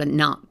sleeping tablet,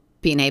 not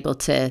being able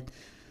to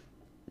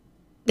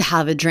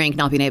have a drink,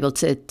 not being able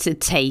to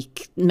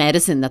take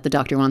medicine that the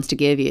doctor wants to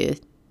give you.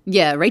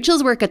 Yeah,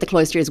 Rachel's work at the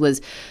cloisters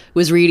was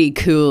really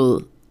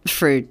cool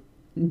for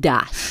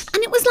that.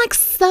 And it was like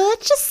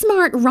such a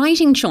smart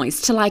writing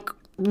choice to like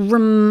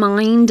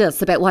remind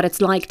us about what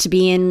it's like to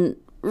be in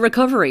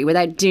recovery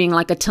without doing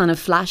like a ton of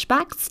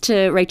flashbacks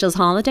to Rachel's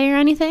holiday or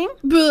anything.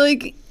 But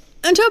like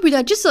on top of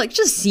that,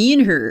 just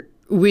seeing her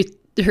with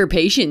her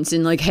patients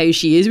and like how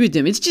she is with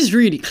them, it's just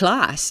really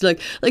class. Like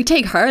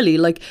take Harley,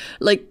 like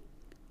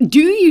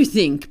do you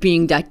think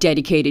being that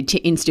dedicated to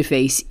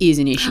Instaface is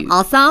an issue?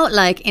 Also,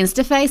 like,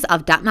 Instaface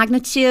of that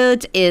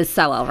magnitude is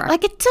so over.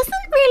 Like, it doesn't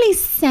really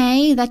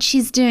say that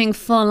she's doing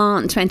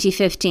full-on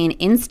 2015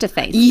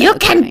 Instaface. You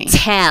can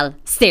tell,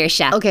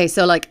 Saoirse. Okay,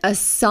 so like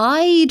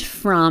aside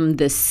from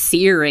the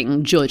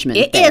searing judgment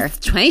It there, is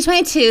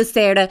 2022,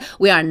 Sarah.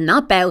 We are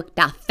not about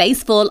that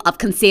face full of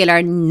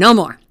concealer no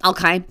more.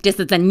 Okay, this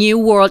is the new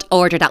world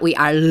order that we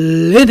are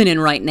living in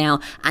right now,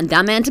 and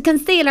that amount of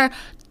concealer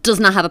does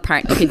not have a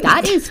part. Okay,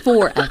 that is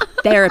for a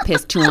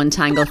therapist to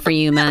untangle for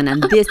you, man,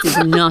 and this is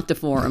not the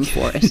forum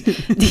for it.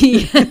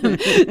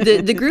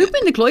 the group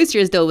in the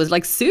cloisters though was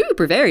like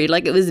super varied.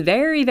 Like it was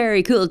very,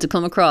 very cool to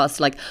come across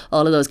like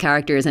all of those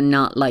characters and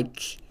not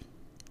like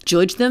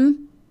judge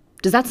them.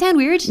 Does that sound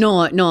weird?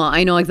 No,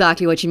 I know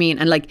exactly what you mean.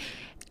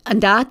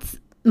 And that's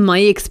my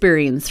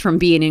experience from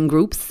being in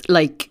groups.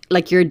 Like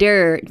you're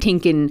there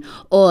thinking,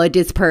 oh,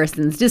 this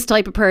person's this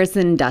type of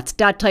person, that's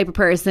that type of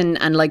person,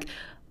 and like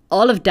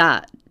all of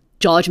that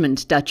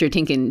judgment that you're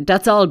thinking,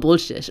 that's all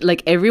bullshit.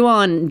 Like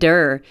everyone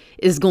there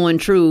is going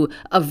through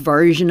a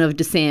version of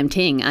the same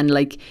thing, and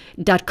like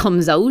that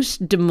comes out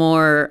the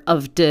more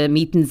of the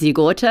meetings you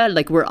go to.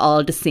 Like we're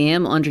all the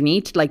same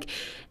underneath. Like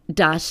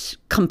that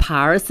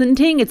comparison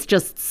thing, it's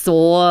just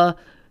so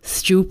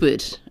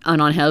stupid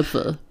and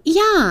unhelpful.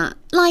 Yeah,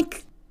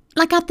 like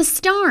at the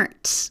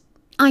start,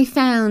 I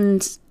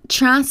found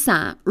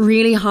Trasa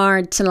really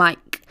hard to like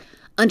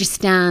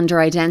understand or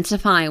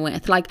identify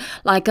with,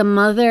 like a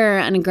mother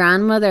and a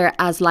grandmother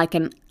as like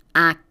an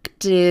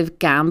active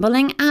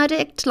gambling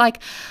addict.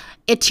 Like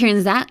it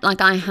turns out like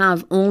I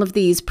have all of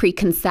these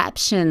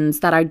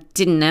preconceptions that I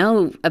didn't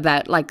know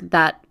about, like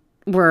that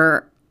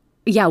were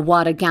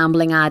what a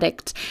gambling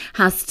addict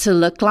has to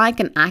look like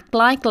and act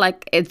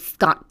like it's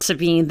got to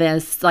be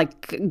this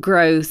like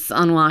gross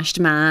unwashed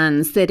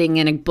man sitting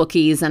in a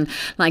bookies and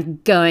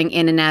like going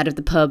in and out of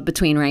the pub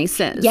between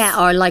races,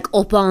 or like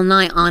up all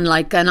night on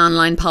like an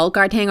online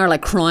poker thing, or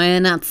like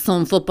crying at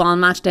some football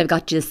match they've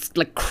got just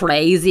like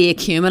crazy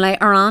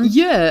accumulator on.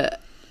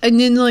 And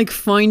then like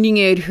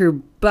finding out her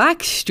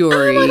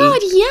backstory. Oh my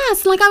god,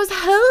 yes. Like I was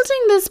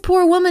holding this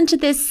poor woman to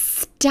this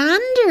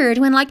standard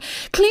when like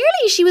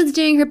clearly she was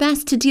doing her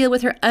best to deal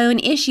with her own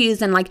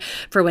issues, and like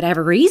for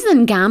whatever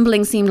reason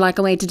gambling seemed like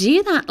a way to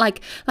do that,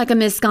 like a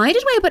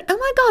misguided way. But oh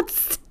my god,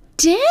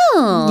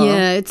 still.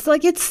 Yeah, it's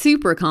like it's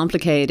super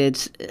complicated.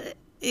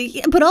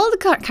 But all the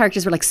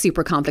characters were like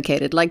super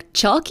complicated. Like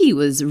Chalky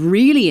was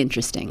really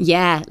interesting.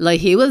 Yeah, like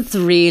he was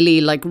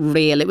really like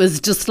real. It was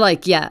just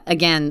like,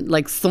 again,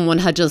 like someone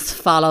had just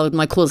followed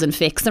my cousin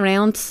Fix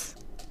around.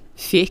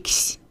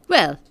 Fix?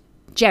 Well,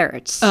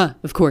 Jared.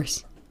 Of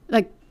course.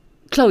 Like,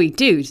 Chloe,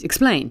 dude,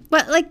 explain.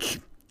 Well,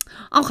 like,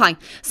 okay,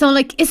 so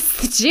like it's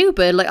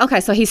stupid. Like, okay,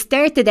 so he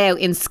started out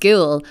in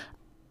school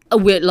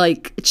with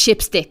like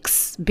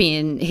chipsticks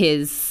being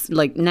his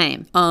like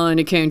name, on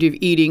account of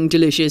eating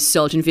delicious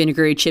salt and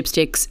vinegar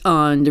chipsticks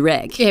on the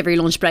reg every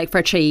lunch break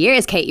for 3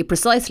 years, Katie,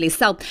 precisely.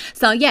 So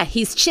yeah,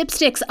 he's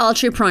chipsticks all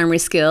through primary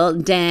school,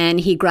 then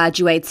he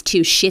graduates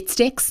to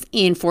shitsticks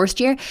in first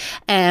year,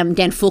 then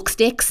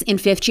fucksticks in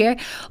 5th year.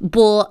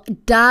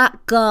 But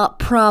that got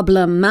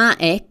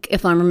problematic,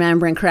 if I'm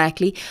remembering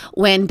correctly,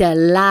 when the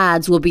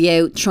lads will be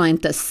out trying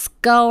to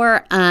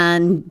score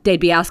and they'd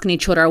be asking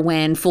each other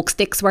when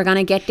fucksticks were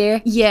gonna get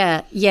there.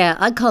 Yeah,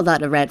 I'd call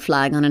that a red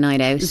flag on a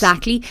night out.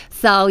 Exactly.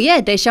 So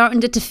yeah, they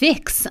shortened it to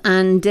Fix,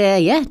 and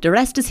the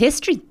rest is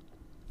history.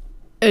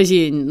 As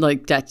in,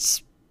 like,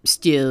 that's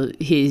still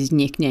his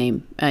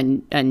nickname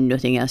and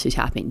nothing else has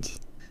happened.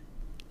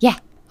 Yeah.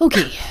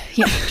 Okay.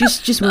 Yeah,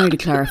 just wanted to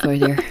clarify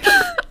there.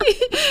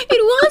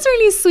 It was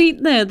really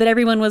sweet though that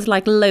everyone was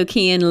like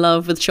low-key in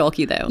love with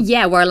Chalky though.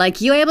 Yeah, we're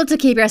like, you able to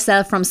keep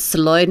yourself from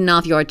sliding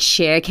off your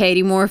chair,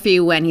 Katie Murphy,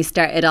 when he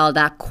started all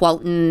that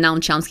quoting Noam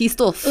Chomsky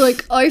stuff?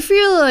 Like, I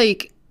feel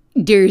like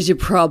there's a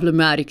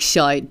problematic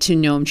side to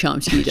Noam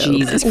Chomsky though.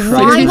 Jesus Christ.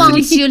 Why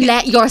won't you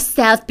let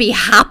yourself be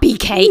happy,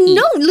 Katie?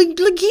 No,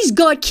 like he's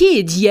got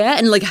kids, yeah,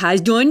 and like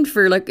has done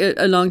for like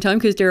a long time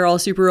because they're all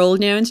super old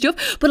now and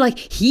stuff. But like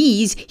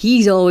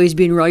he's always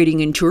been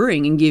writing and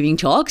touring and giving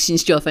talks and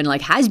stuff, and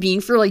like has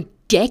been for like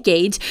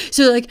decades.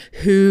 So like,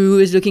 who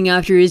is looking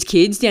after his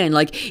kids then?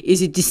 Like,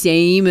 is it the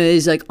same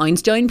as like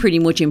Einstein pretty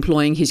much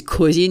employing his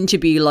cousin to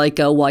be like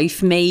a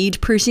wife maid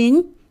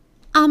person?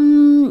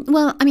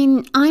 Well, I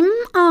mean, I'm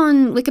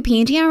on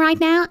Wikipedia right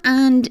now,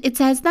 and it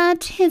says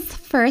that his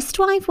first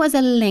wife was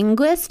a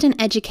linguist and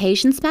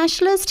education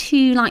specialist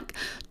who, like,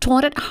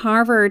 taught at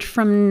Harvard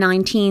from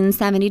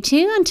 1972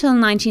 until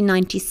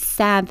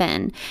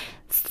 1997.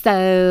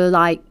 So,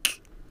 like,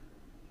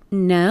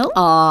 no.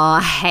 Oh,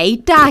 I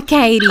hate that,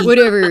 Katie.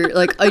 Whatever.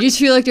 Like, I just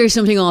feel like there's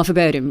something off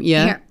about him,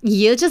 yeah? Here,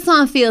 you just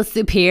want to feel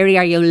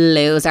superior, you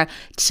loser.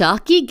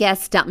 Chalky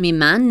gets that me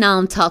man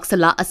Noam talks a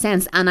lot of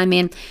sense. And I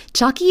mean,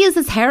 Chalky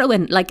uses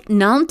heroin. Like,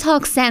 Noam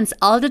talks sense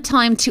all the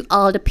time to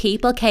all the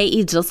people,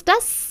 Katie. Just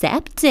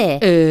accept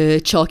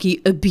it.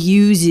 Chalky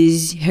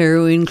abuses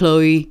heroin,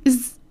 Chloe.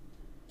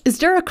 Is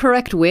there a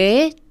correct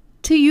way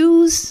to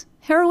use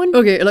heroin?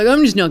 Okay, like,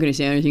 I'm just not going to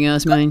say anything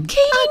else, man.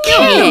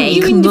 Okay,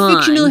 Even come the on.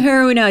 fictional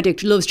heroin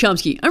addict loves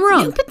Chomsky. I'm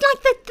wrong. But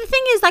like the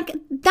thing is, like,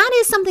 that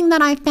is something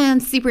that I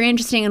found super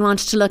interesting and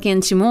wanted to look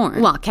into more.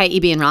 What, Katie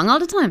being wrong all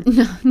the time?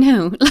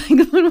 No, like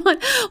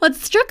what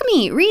struck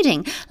me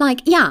reading,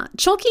 like, yeah,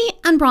 Chucky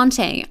and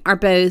Bronte are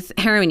both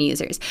heroin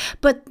users,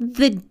 but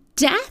the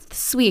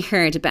deaths we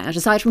heard about,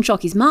 aside from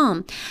Chucky's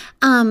mom,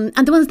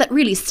 and the ones that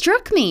really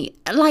struck me,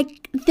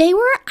 like, they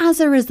were as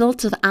a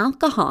result of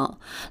alcohol.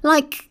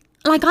 Like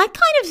I kind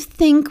of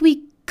think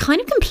we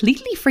kind of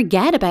completely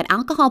forget about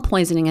alcohol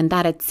poisoning and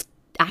that it's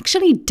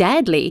actually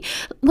deadly.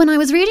 When I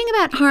was reading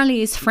about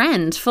Harley's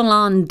friend full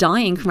on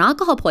dying from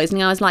alcohol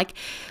poisoning, I was like,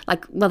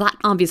 well, that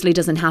obviously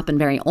doesn't happen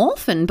very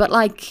often, but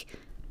like,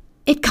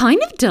 it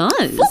kind of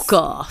does. Fuck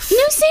off.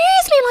 No,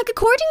 seriously, like,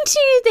 according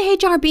to the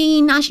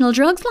HRB National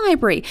Drugs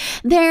Library,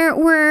 there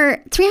were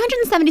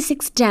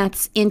 376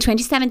 deaths in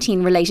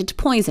 2017 related to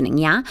poisoning,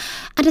 yeah?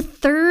 And a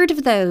third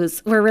of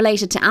those were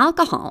related to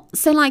alcohol.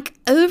 So, like,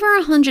 over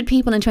 100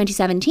 people in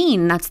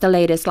 2017, that's the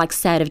latest, like,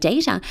 set of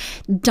data,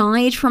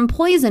 died from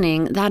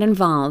poisoning that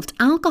involved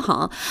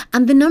alcohol.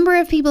 And the number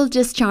of people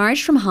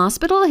discharged from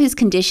hospital whose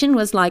condition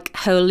was, like,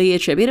 wholly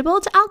attributable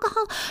to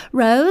alcohol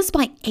rose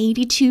by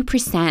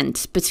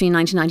 82% between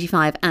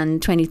 1995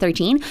 and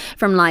 2013,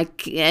 from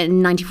like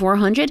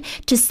 9,400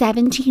 to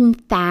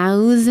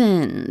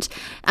 17,000.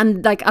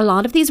 And like a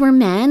lot of these were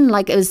men,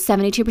 like it was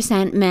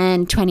 72%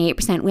 men,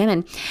 28%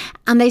 women.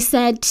 And they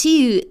said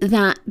too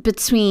that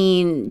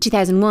between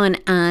 2001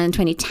 and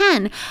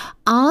 2010,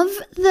 of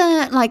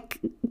the like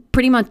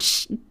pretty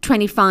much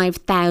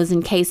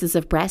 25,000 cases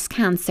of breast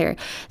cancer,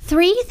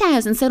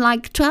 3,000, so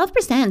like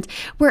 12%,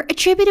 were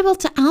attributable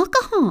to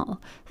alcohol.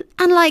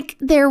 And like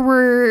there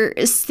were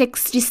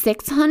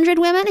 6,600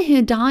 women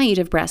who died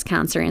of breast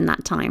cancer in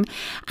that time.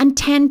 And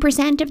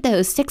 10% of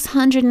those,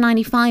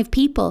 695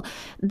 people,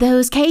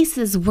 those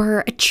cases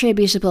were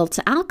attributable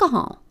to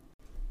alcohol.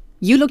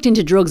 You looked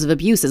into drugs of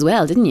abuse as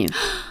well, didn't you?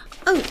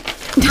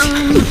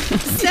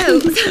 So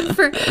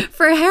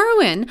for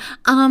heroin,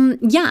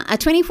 yeah, a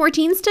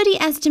 2014 study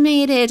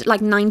estimated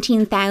like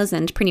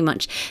 19,000 pretty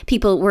much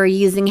people were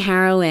using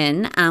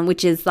heroin,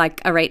 which is like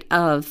a rate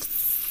of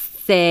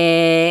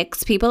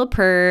 6 people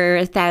per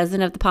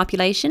 1,000 of the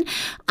population.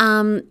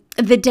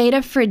 The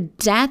data for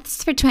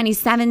deaths for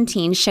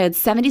 2017 showed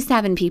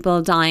 77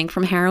 people dying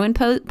from heroin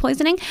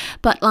poisoning,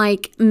 but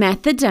like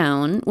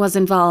methadone was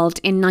involved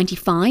in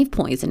 95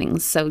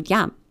 poisonings. So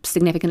yeah,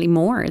 significantly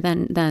more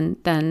than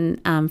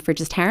for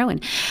just heroin.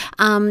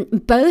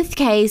 Both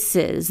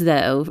cases,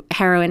 though,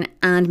 heroin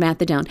and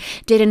methadone,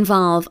 did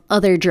involve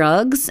other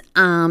drugs,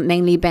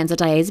 mainly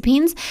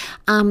benzodiazepines,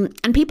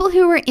 and people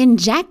who were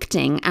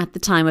injecting at the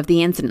time of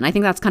the incident. I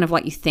think that's kind of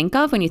what you think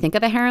of when you think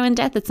of a heroin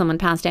death, that someone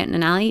passed out in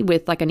an alley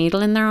with like a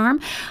needle in their arm.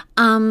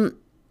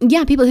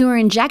 Yeah, people who were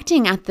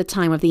injecting at the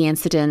time of the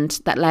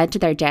incident that led to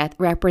their death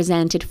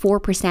represented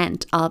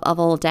 4% of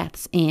all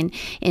deaths in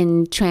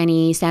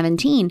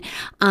 2017.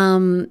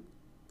 There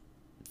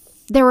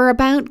were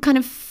about kind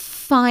of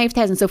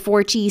 5,000, so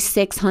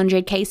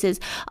 4,600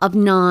 cases of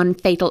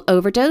non-fatal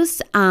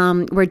overdose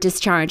were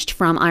discharged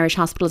from Irish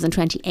hospitals in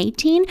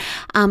 2018.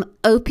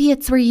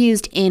 Opiates were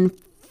used in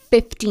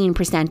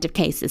 15% of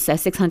cases, so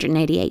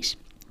 688.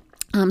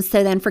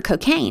 So then for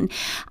cocaine,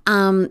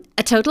 a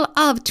total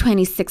of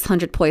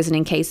 2,600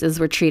 poisoning cases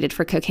were treated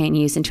for cocaine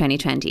use in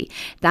 2020.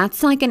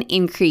 That's like an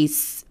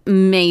increase,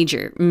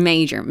 major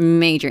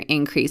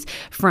increase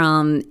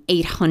from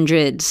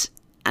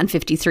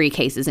 853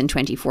 cases in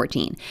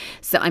 2014.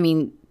 So, I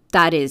mean,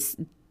 that is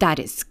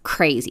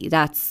crazy.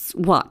 That's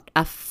what,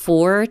 a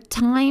 4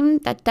 time?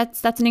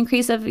 That's an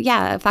increase of,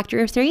 a factor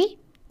of 3?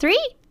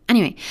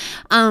 Anyway,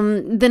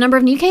 the number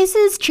of new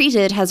cases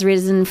treated has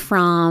risen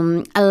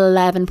from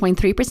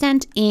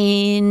 11.3%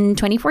 in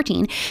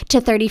 2014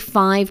 to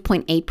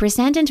 35.8% in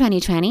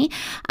 2020.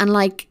 And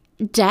like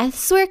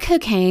deaths where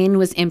cocaine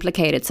was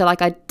implicated. So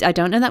like I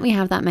don't know that we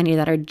have that many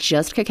that are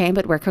just cocaine,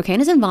 but where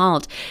cocaine is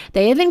involved,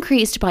 they have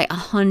increased by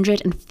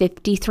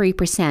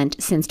 153%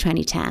 since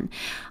 2010.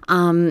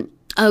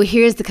 Oh,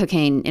 here's the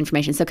cocaine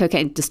information. So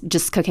cocaine,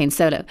 just cocaine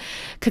solo.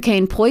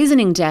 Cocaine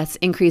poisoning deaths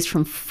increased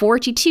from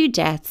 42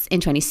 deaths in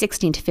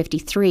 2016 to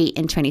 53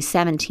 in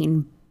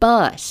 2017.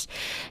 But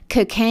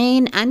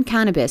cocaine and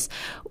cannabis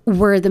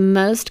were the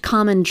most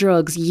common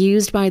drugs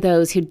used by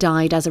those who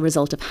died as a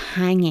result of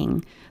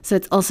hanging. So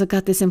it's also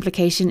got this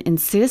implication in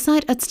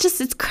suicide.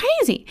 It's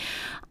crazy.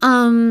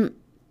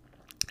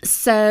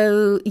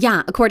 So,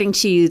 yeah, according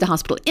to the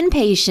hospital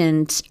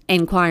inpatient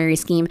inquiry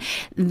scheme,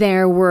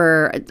 there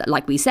were,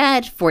 like we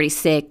said,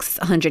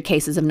 4,600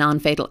 cases of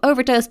non-fatal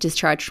overdose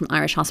discharged from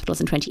Irish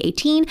hospitals in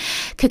 2018.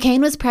 Cocaine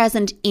was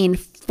present in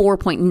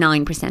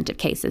 4.9% of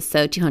cases,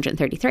 so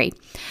 233.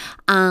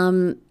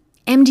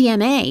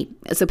 MDMA,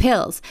 so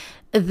pills,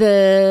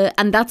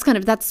 and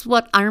that's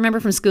what I remember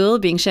from school,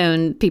 being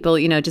shown people,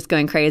 just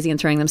going crazy and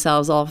throwing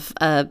themselves off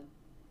a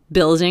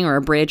building or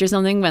a bridge or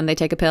something when they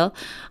take a pill,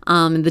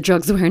 the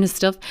drugs awareness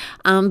stuff.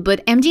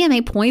 But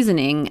MDMA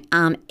poisoning,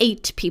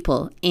 8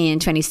 people in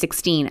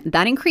 2016.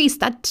 That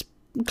increased, that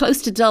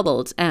close to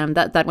doubled.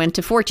 That went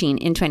to 14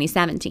 in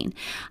 2017.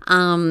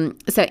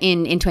 So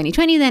in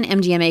 2020, then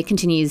MDMA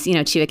continues,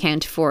 to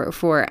account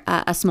for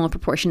a small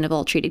proportion of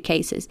all treated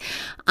cases.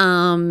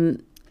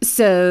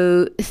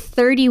 So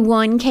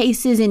 31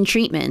 cases in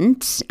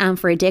treatment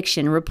for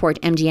addiction report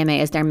MDMA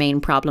as their main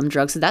problem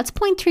drug. So that's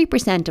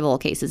 0.3% of all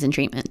cases in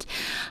treatment.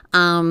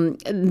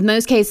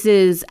 Most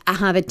cases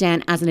have it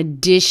down as an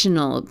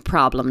additional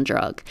problem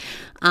drug.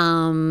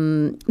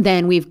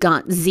 Then we've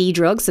got Z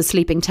drugs, so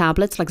sleeping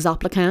tablets like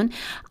Zopiclone.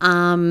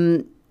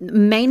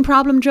 Main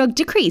problem drug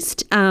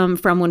decreased from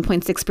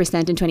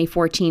 1.6% in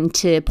 2014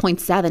 to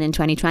 0.7% in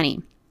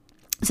 2020.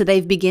 So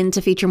they've begun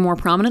to feature more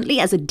prominently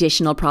as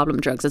additional problem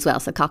drugs as well,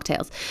 so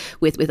cocktails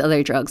with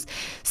other drugs.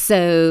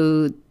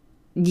 So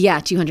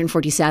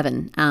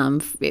 247 in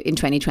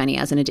 2020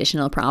 as an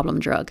additional problem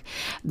drug.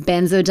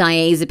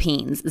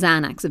 Benzodiazepines,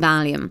 Xanax,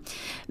 Valium,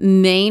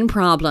 main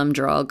problem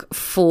drug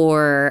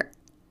for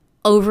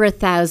over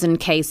 1,000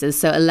 cases,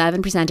 so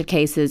 11% of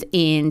cases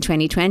in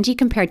 2020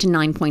 compared to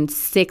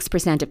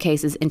 9.6% of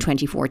cases in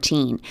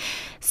 2014.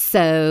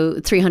 So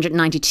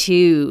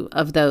 392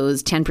 of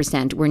those,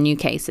 10%, were new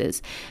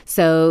cases.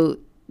 So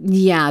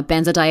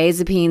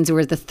benzodiazepines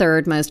were the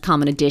third most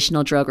common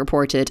additional drug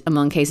reported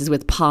among cases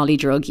with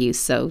polydrug use.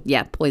 So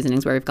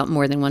poisonings where we've got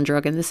more than one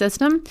drug in the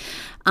system.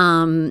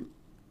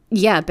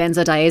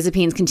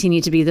 Benzodiazepines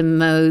continue to be the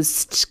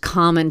most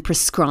common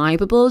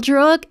prescribable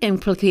drug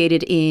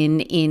implicated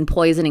in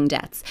poisoning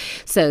deaths.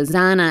 So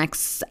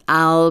Xanax,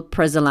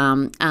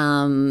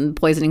 alprazolam,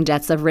 poisoning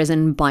deaths have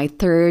risen by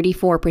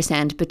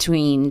 34%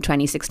 between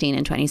 2016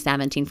 and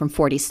 2017, from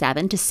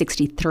 47 to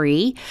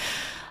 63.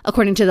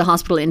 According to the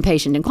Hospital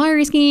Inpatient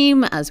Inquiry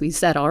Scheme, as we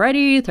said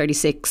already,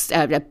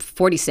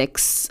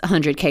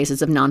 4,600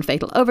 cases of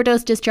non-fatal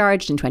overdose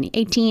discharged in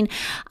 2018.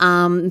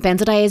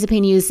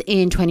 Benzodiazepine use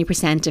in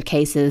 20% of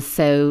cases,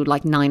 so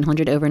like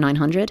 900 over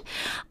 900.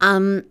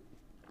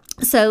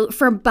 So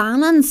for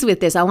balance with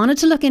this, I wanted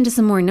to look into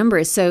some more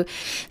numbers. So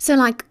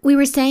like we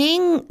were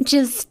saying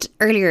just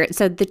earlier,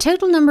 so the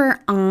total number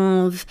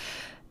of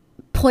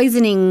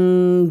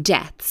poisoning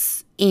deaths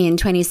in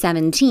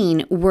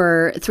 2017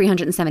 were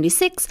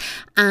 376,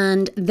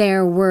 and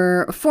there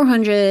were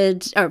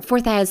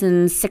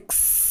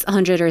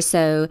 4,600 or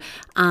so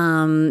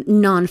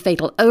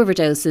non-fatal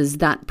overdoses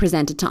that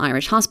presented to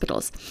Irish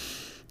hospitals.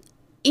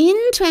 In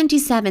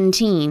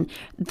 2017,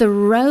 the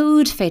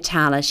road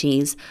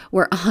fatalities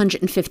were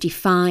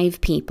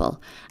 155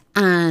 people,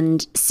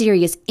 and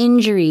serious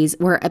injuries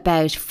were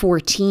about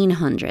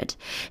 1,400.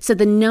 So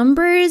the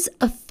numbers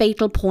of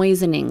fatal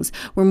poisonings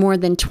were more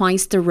than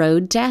twice the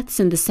road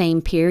deaths in the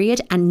same period,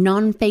 and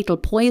non-fatal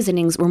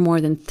poisonings were more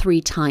than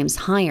 3 times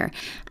higher.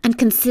 And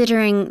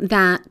considering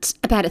that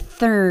about a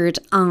third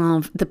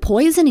of the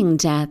poisoning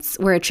deaths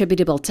were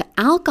attributable to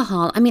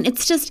alcohol, I mean,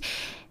 it's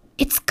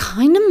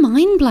kind of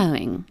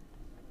mind-blowing.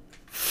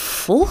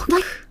 Fuck.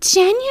 Like,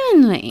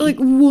 genuinely. Like,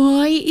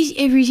 why is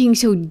everything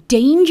so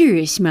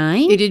dangerous,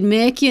 man? It'd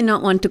make you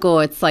not want to go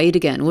outside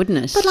again, wouldn't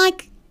it? But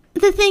like,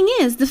 the thing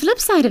is, the flip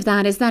side of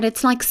that is that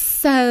it's like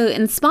so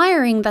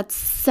inspiring that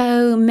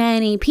so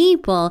many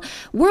people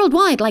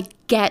worldwide like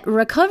get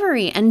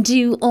recovery and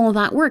do all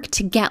that work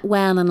to get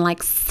well and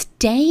like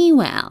stay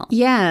well.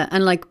 Yeah,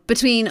 and like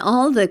between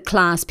all the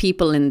class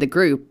people in the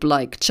group,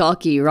 like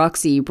Chalky,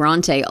 Roxy,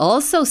 Bronte,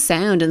 all so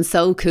sound and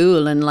so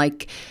cool, and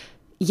like,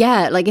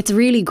 yeah, like it's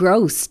really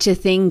gross to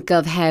think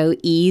of how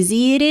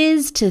easy it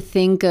is to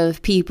think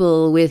of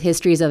people with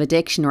histories of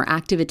addiction or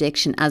active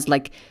addiction as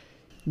like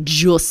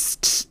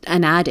just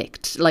an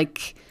addict.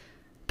 Like,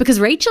 because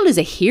Rachel is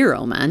a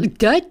hero, man. Like,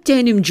 that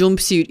denim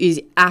jumpsuit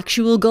is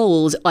actual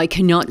goals. I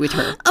cannot with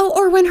her. Oh,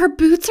 or when her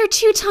boots are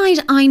too tight,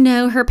 I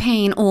know her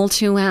pain all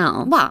too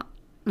well. What?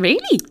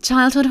 Really?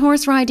 Childhood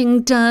horse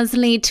riding does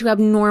lead to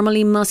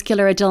abnormally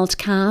muscular adult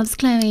calves,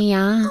 Chloe,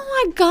 yeah.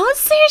 Oh my God,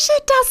 Saoirse,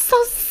 that's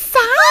so sad.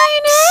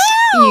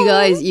 You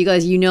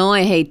guys, you know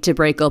I hate to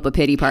break up a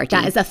pity party.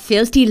 That is a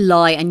filthy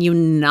lie, and you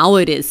know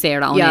it is,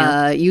 Sarah.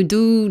 Yeah, you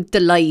do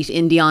delight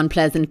in the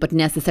unpleasant but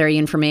necessary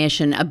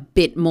information a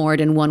bit more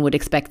than one would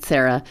expect,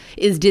 Sarah.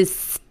 Is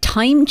this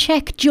time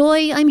check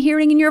joy I'm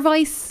hearing in your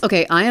voice?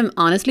 Okay, I am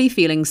honestly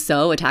feeling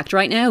so attacked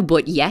right now,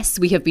 but yes,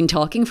 we have been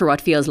talking for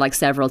what feels like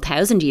several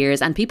thousand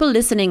years, and people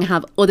listening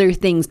have other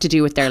things to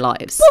do with their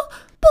lives.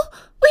 But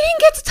we didn't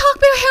get to talk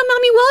about how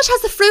Mammy Walsh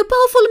has a fruit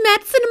bowl full of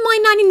medicine and my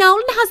Nanny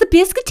Nolan has a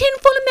biscuit tin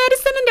full of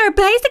medicine, and they're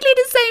basically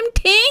the same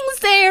thing,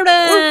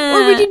 Sarah.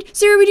 Or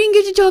we didn't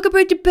get to talk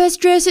about the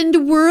best dress in the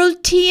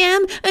world,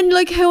 TM, and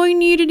like how I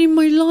need it in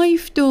my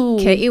life though.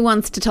 Katie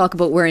wants to talk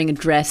about wearing a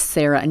dress,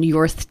 Sarah, and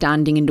you're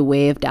standing in the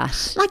way of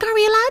that. Like, are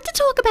we allowed to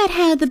talk about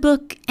how the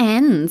book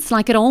ends,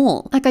 like at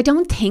all? Like, I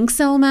don't think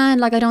so, man.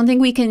 Like, I don't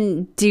think we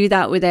can do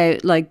that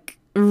without like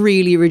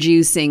really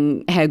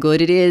reducing how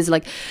good it is.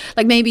 Like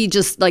maybe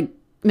just like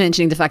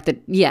mentioning the fact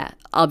that, yeah,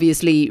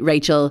 obviously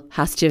Rachel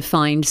has to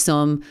find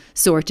some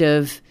sort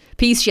of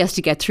peace. She has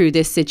to get through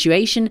this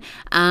situation,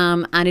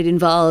 and it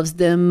involves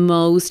the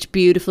most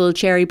beautiful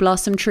cherry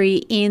blossom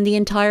tree in the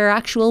entire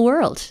actual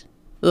world.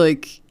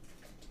 Like,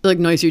 like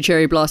nicer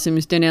cherry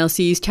blossoms than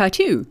Elsie's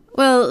tattoo?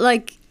 Well,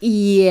 like,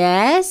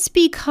 yes,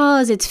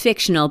 because it's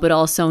fictional, but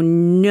also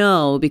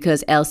no,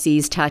 because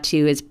Elsie's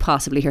tattoo is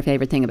possibly her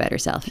favourite thing about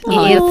herself.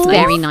 It's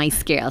very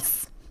nice,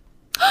 girls.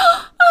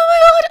 Oh my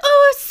god,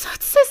 oh,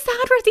 it's so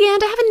sad we're at the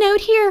end. I have a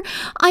note here.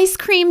 Ice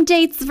cream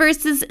dates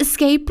versus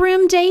escape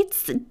room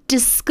dates.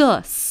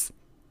 Discuss.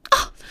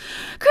 Oh,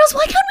 girls,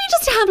 why can't we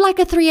just have like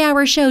a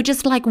 3-hour show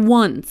just like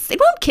once? It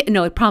won't kill.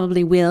 No, it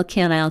probably will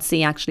kill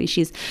Elsie, actually.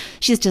 She's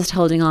just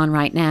holding on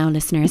right now,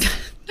 listeners.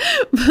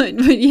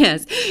 But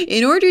yes,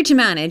 in order to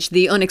manage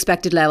the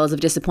unexpected levels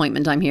of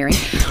disappointment I'm hearing,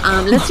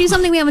 let's do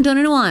something we haven't done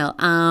in a while,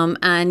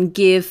 and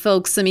give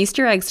folks some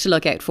Easter eggs to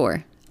look out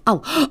for.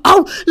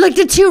 Oh, like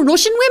the 2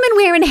 Russian women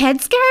wearing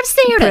headscarves,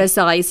 Sarah.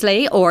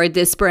 Precisely, or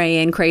the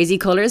spray in crazy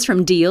colours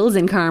from Deals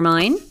in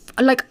Carmine.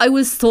 Like, I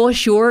was so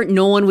sure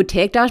no one would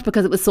take that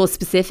because it was so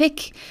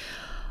specific.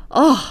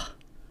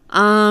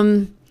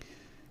 The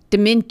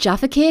mint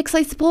Jaffa cakes,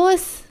 I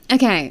suppose.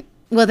 Okay,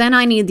 well then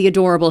I need the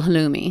adorable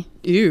halloumi.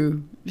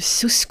 Ew,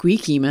 so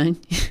squeaky, man.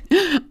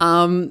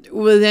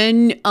 Well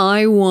then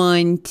I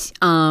want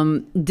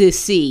the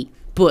sea,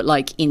 but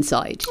like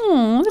inside.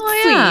 Oh,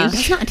 yeah.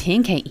 that's not a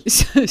thing, Katie.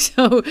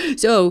 So,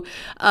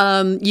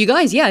 you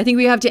guys, yeah, I think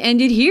we have to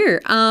end it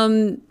here.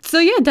 So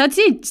yeah, that's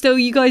it. So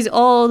you guys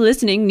all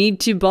listening need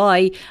to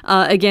buy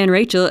Again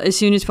Rachel as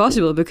soon as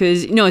possible,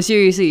 because no,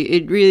 seriously,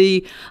 it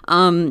really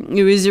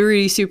it was a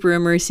really super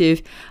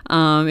immersive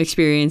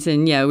experience,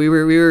 and yeah, we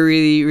were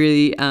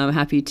really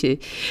happy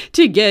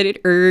to get it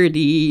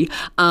early.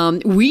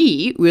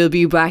 We will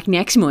be back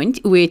next month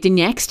with the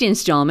next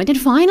installment and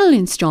final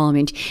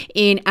installment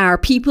in our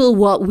People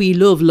What We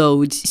Love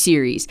Loads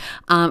series.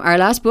 Our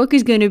last book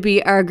is going to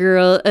be our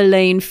girl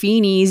Elaine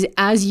Feeney's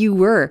As You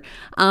Were.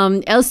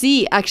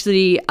 Elsie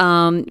actually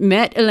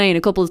met Elaine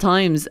a couple of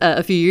times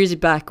a few years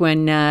back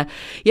when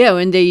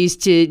they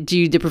used to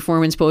do the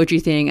performance poetry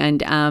thing,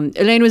 and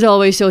Elaine was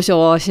always so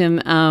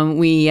awesome.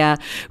 We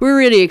were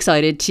really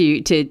excited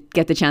to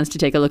get the chance to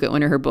take a look at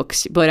one of her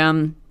books,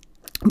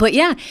 but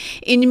yeah,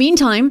 in the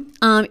meantime,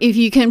 if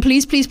you can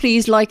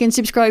please like and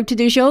subscribe to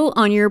the show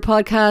on your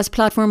podcast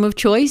platform of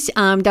choice.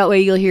 That way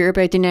you'll hear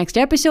about the next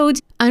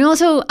episodes. And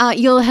also,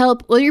 you'll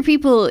help other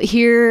people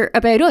hear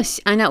about us.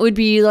 And that would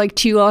be like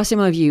too awesome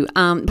of you.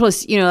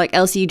 Plus, you know, like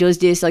Elsie does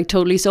this like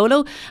totally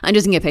solo and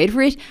doesn't get paid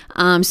for it.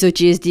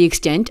 Such is the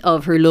extent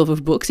of her love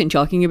of books and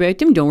talking about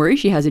them. Don't worry,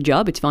 she has a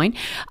job, it's fine.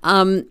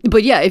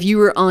 But yeah, if you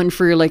were on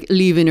for like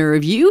leaving a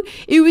review,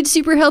 it would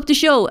super help the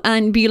show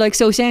and be like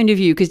so sound of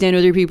you, because then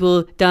other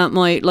people that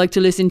might like to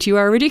listen to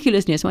our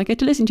ridiculousness might get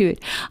to listen to it.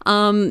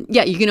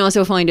 Yeah, you can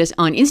also find us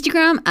on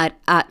Instagram at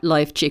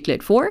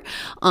LifeChicklet4,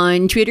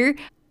 on Twitter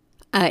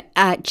at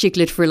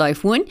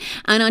ChickletForLife1,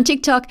 and on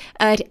TikTok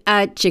at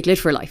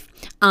ChickletForLife.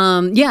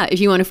 Yeah, if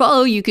you want to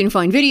follow, you can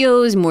find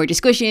videos, more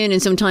discussion,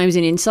 and sometimes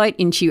an insight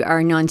into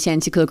our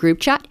nonsensical group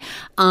chat.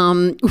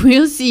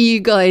 We'll see you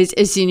guys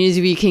as soon as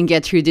we can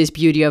get through this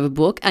beauty of a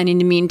book. And in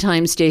the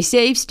meantime, stay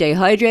safe, stay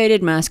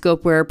hydrated, mask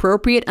up where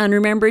appropriate, and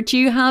remember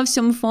to have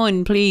some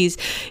fun, please.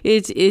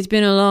 It's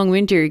been a long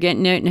winter.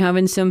 Getting out and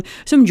having some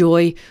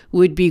joy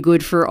would be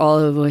good for all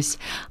of us.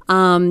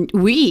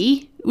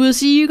 We'll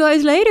see you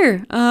guys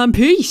later.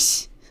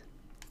 Peace.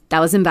 That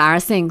was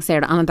embarrassing,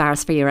 Sarah. I'm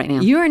embarrassed for you right now.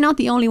 You are not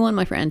the only one,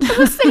 my friend.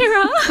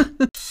 Sarah.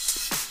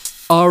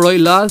 Alright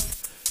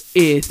lads,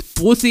 it's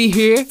Bussy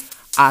here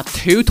at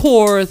 2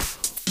 tours,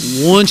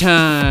 1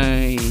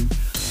 chain.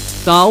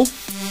 So,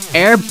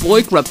 our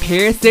bike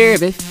repair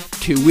service,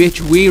 to which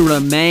we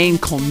remain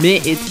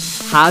committed,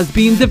 has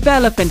been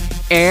developing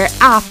our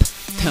app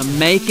to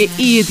make it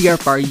easier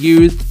for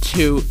you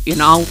to,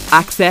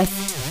 access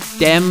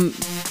them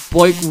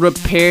bike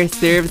repair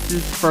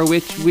services for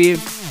which we've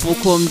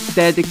become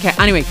dedicated.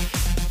 Anyway,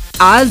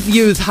 as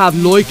you have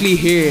likely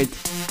heard,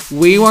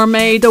 we were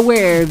made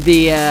aware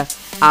via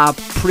a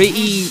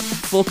pretty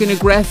fucking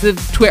aggressive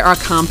Twitter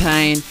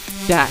campaign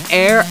that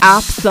our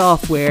app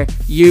software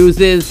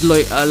uses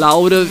like a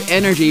lot of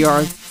energy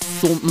or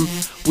something,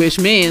 which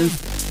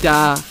means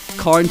that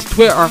according to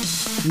Twitter,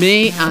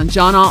 me and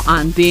Jono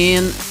and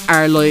Dean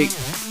are like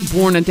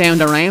burning down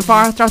the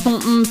rainforest or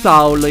something.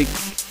 So like,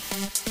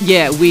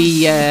 yeah,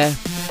 we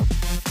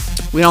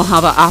don't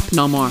have an app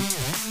no more.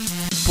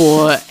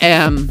 But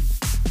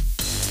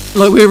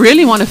like we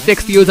really want to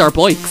fix our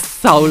bikes.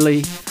 So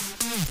like,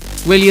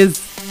 will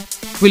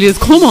you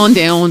come on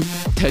down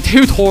to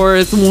 2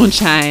 tours, 1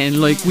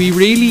 chain? Like we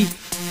really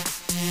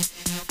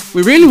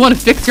want to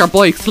fix your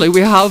bikes. Like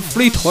we have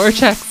free tour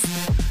checks.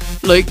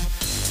 Like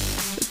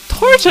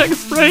tour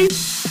checks, right?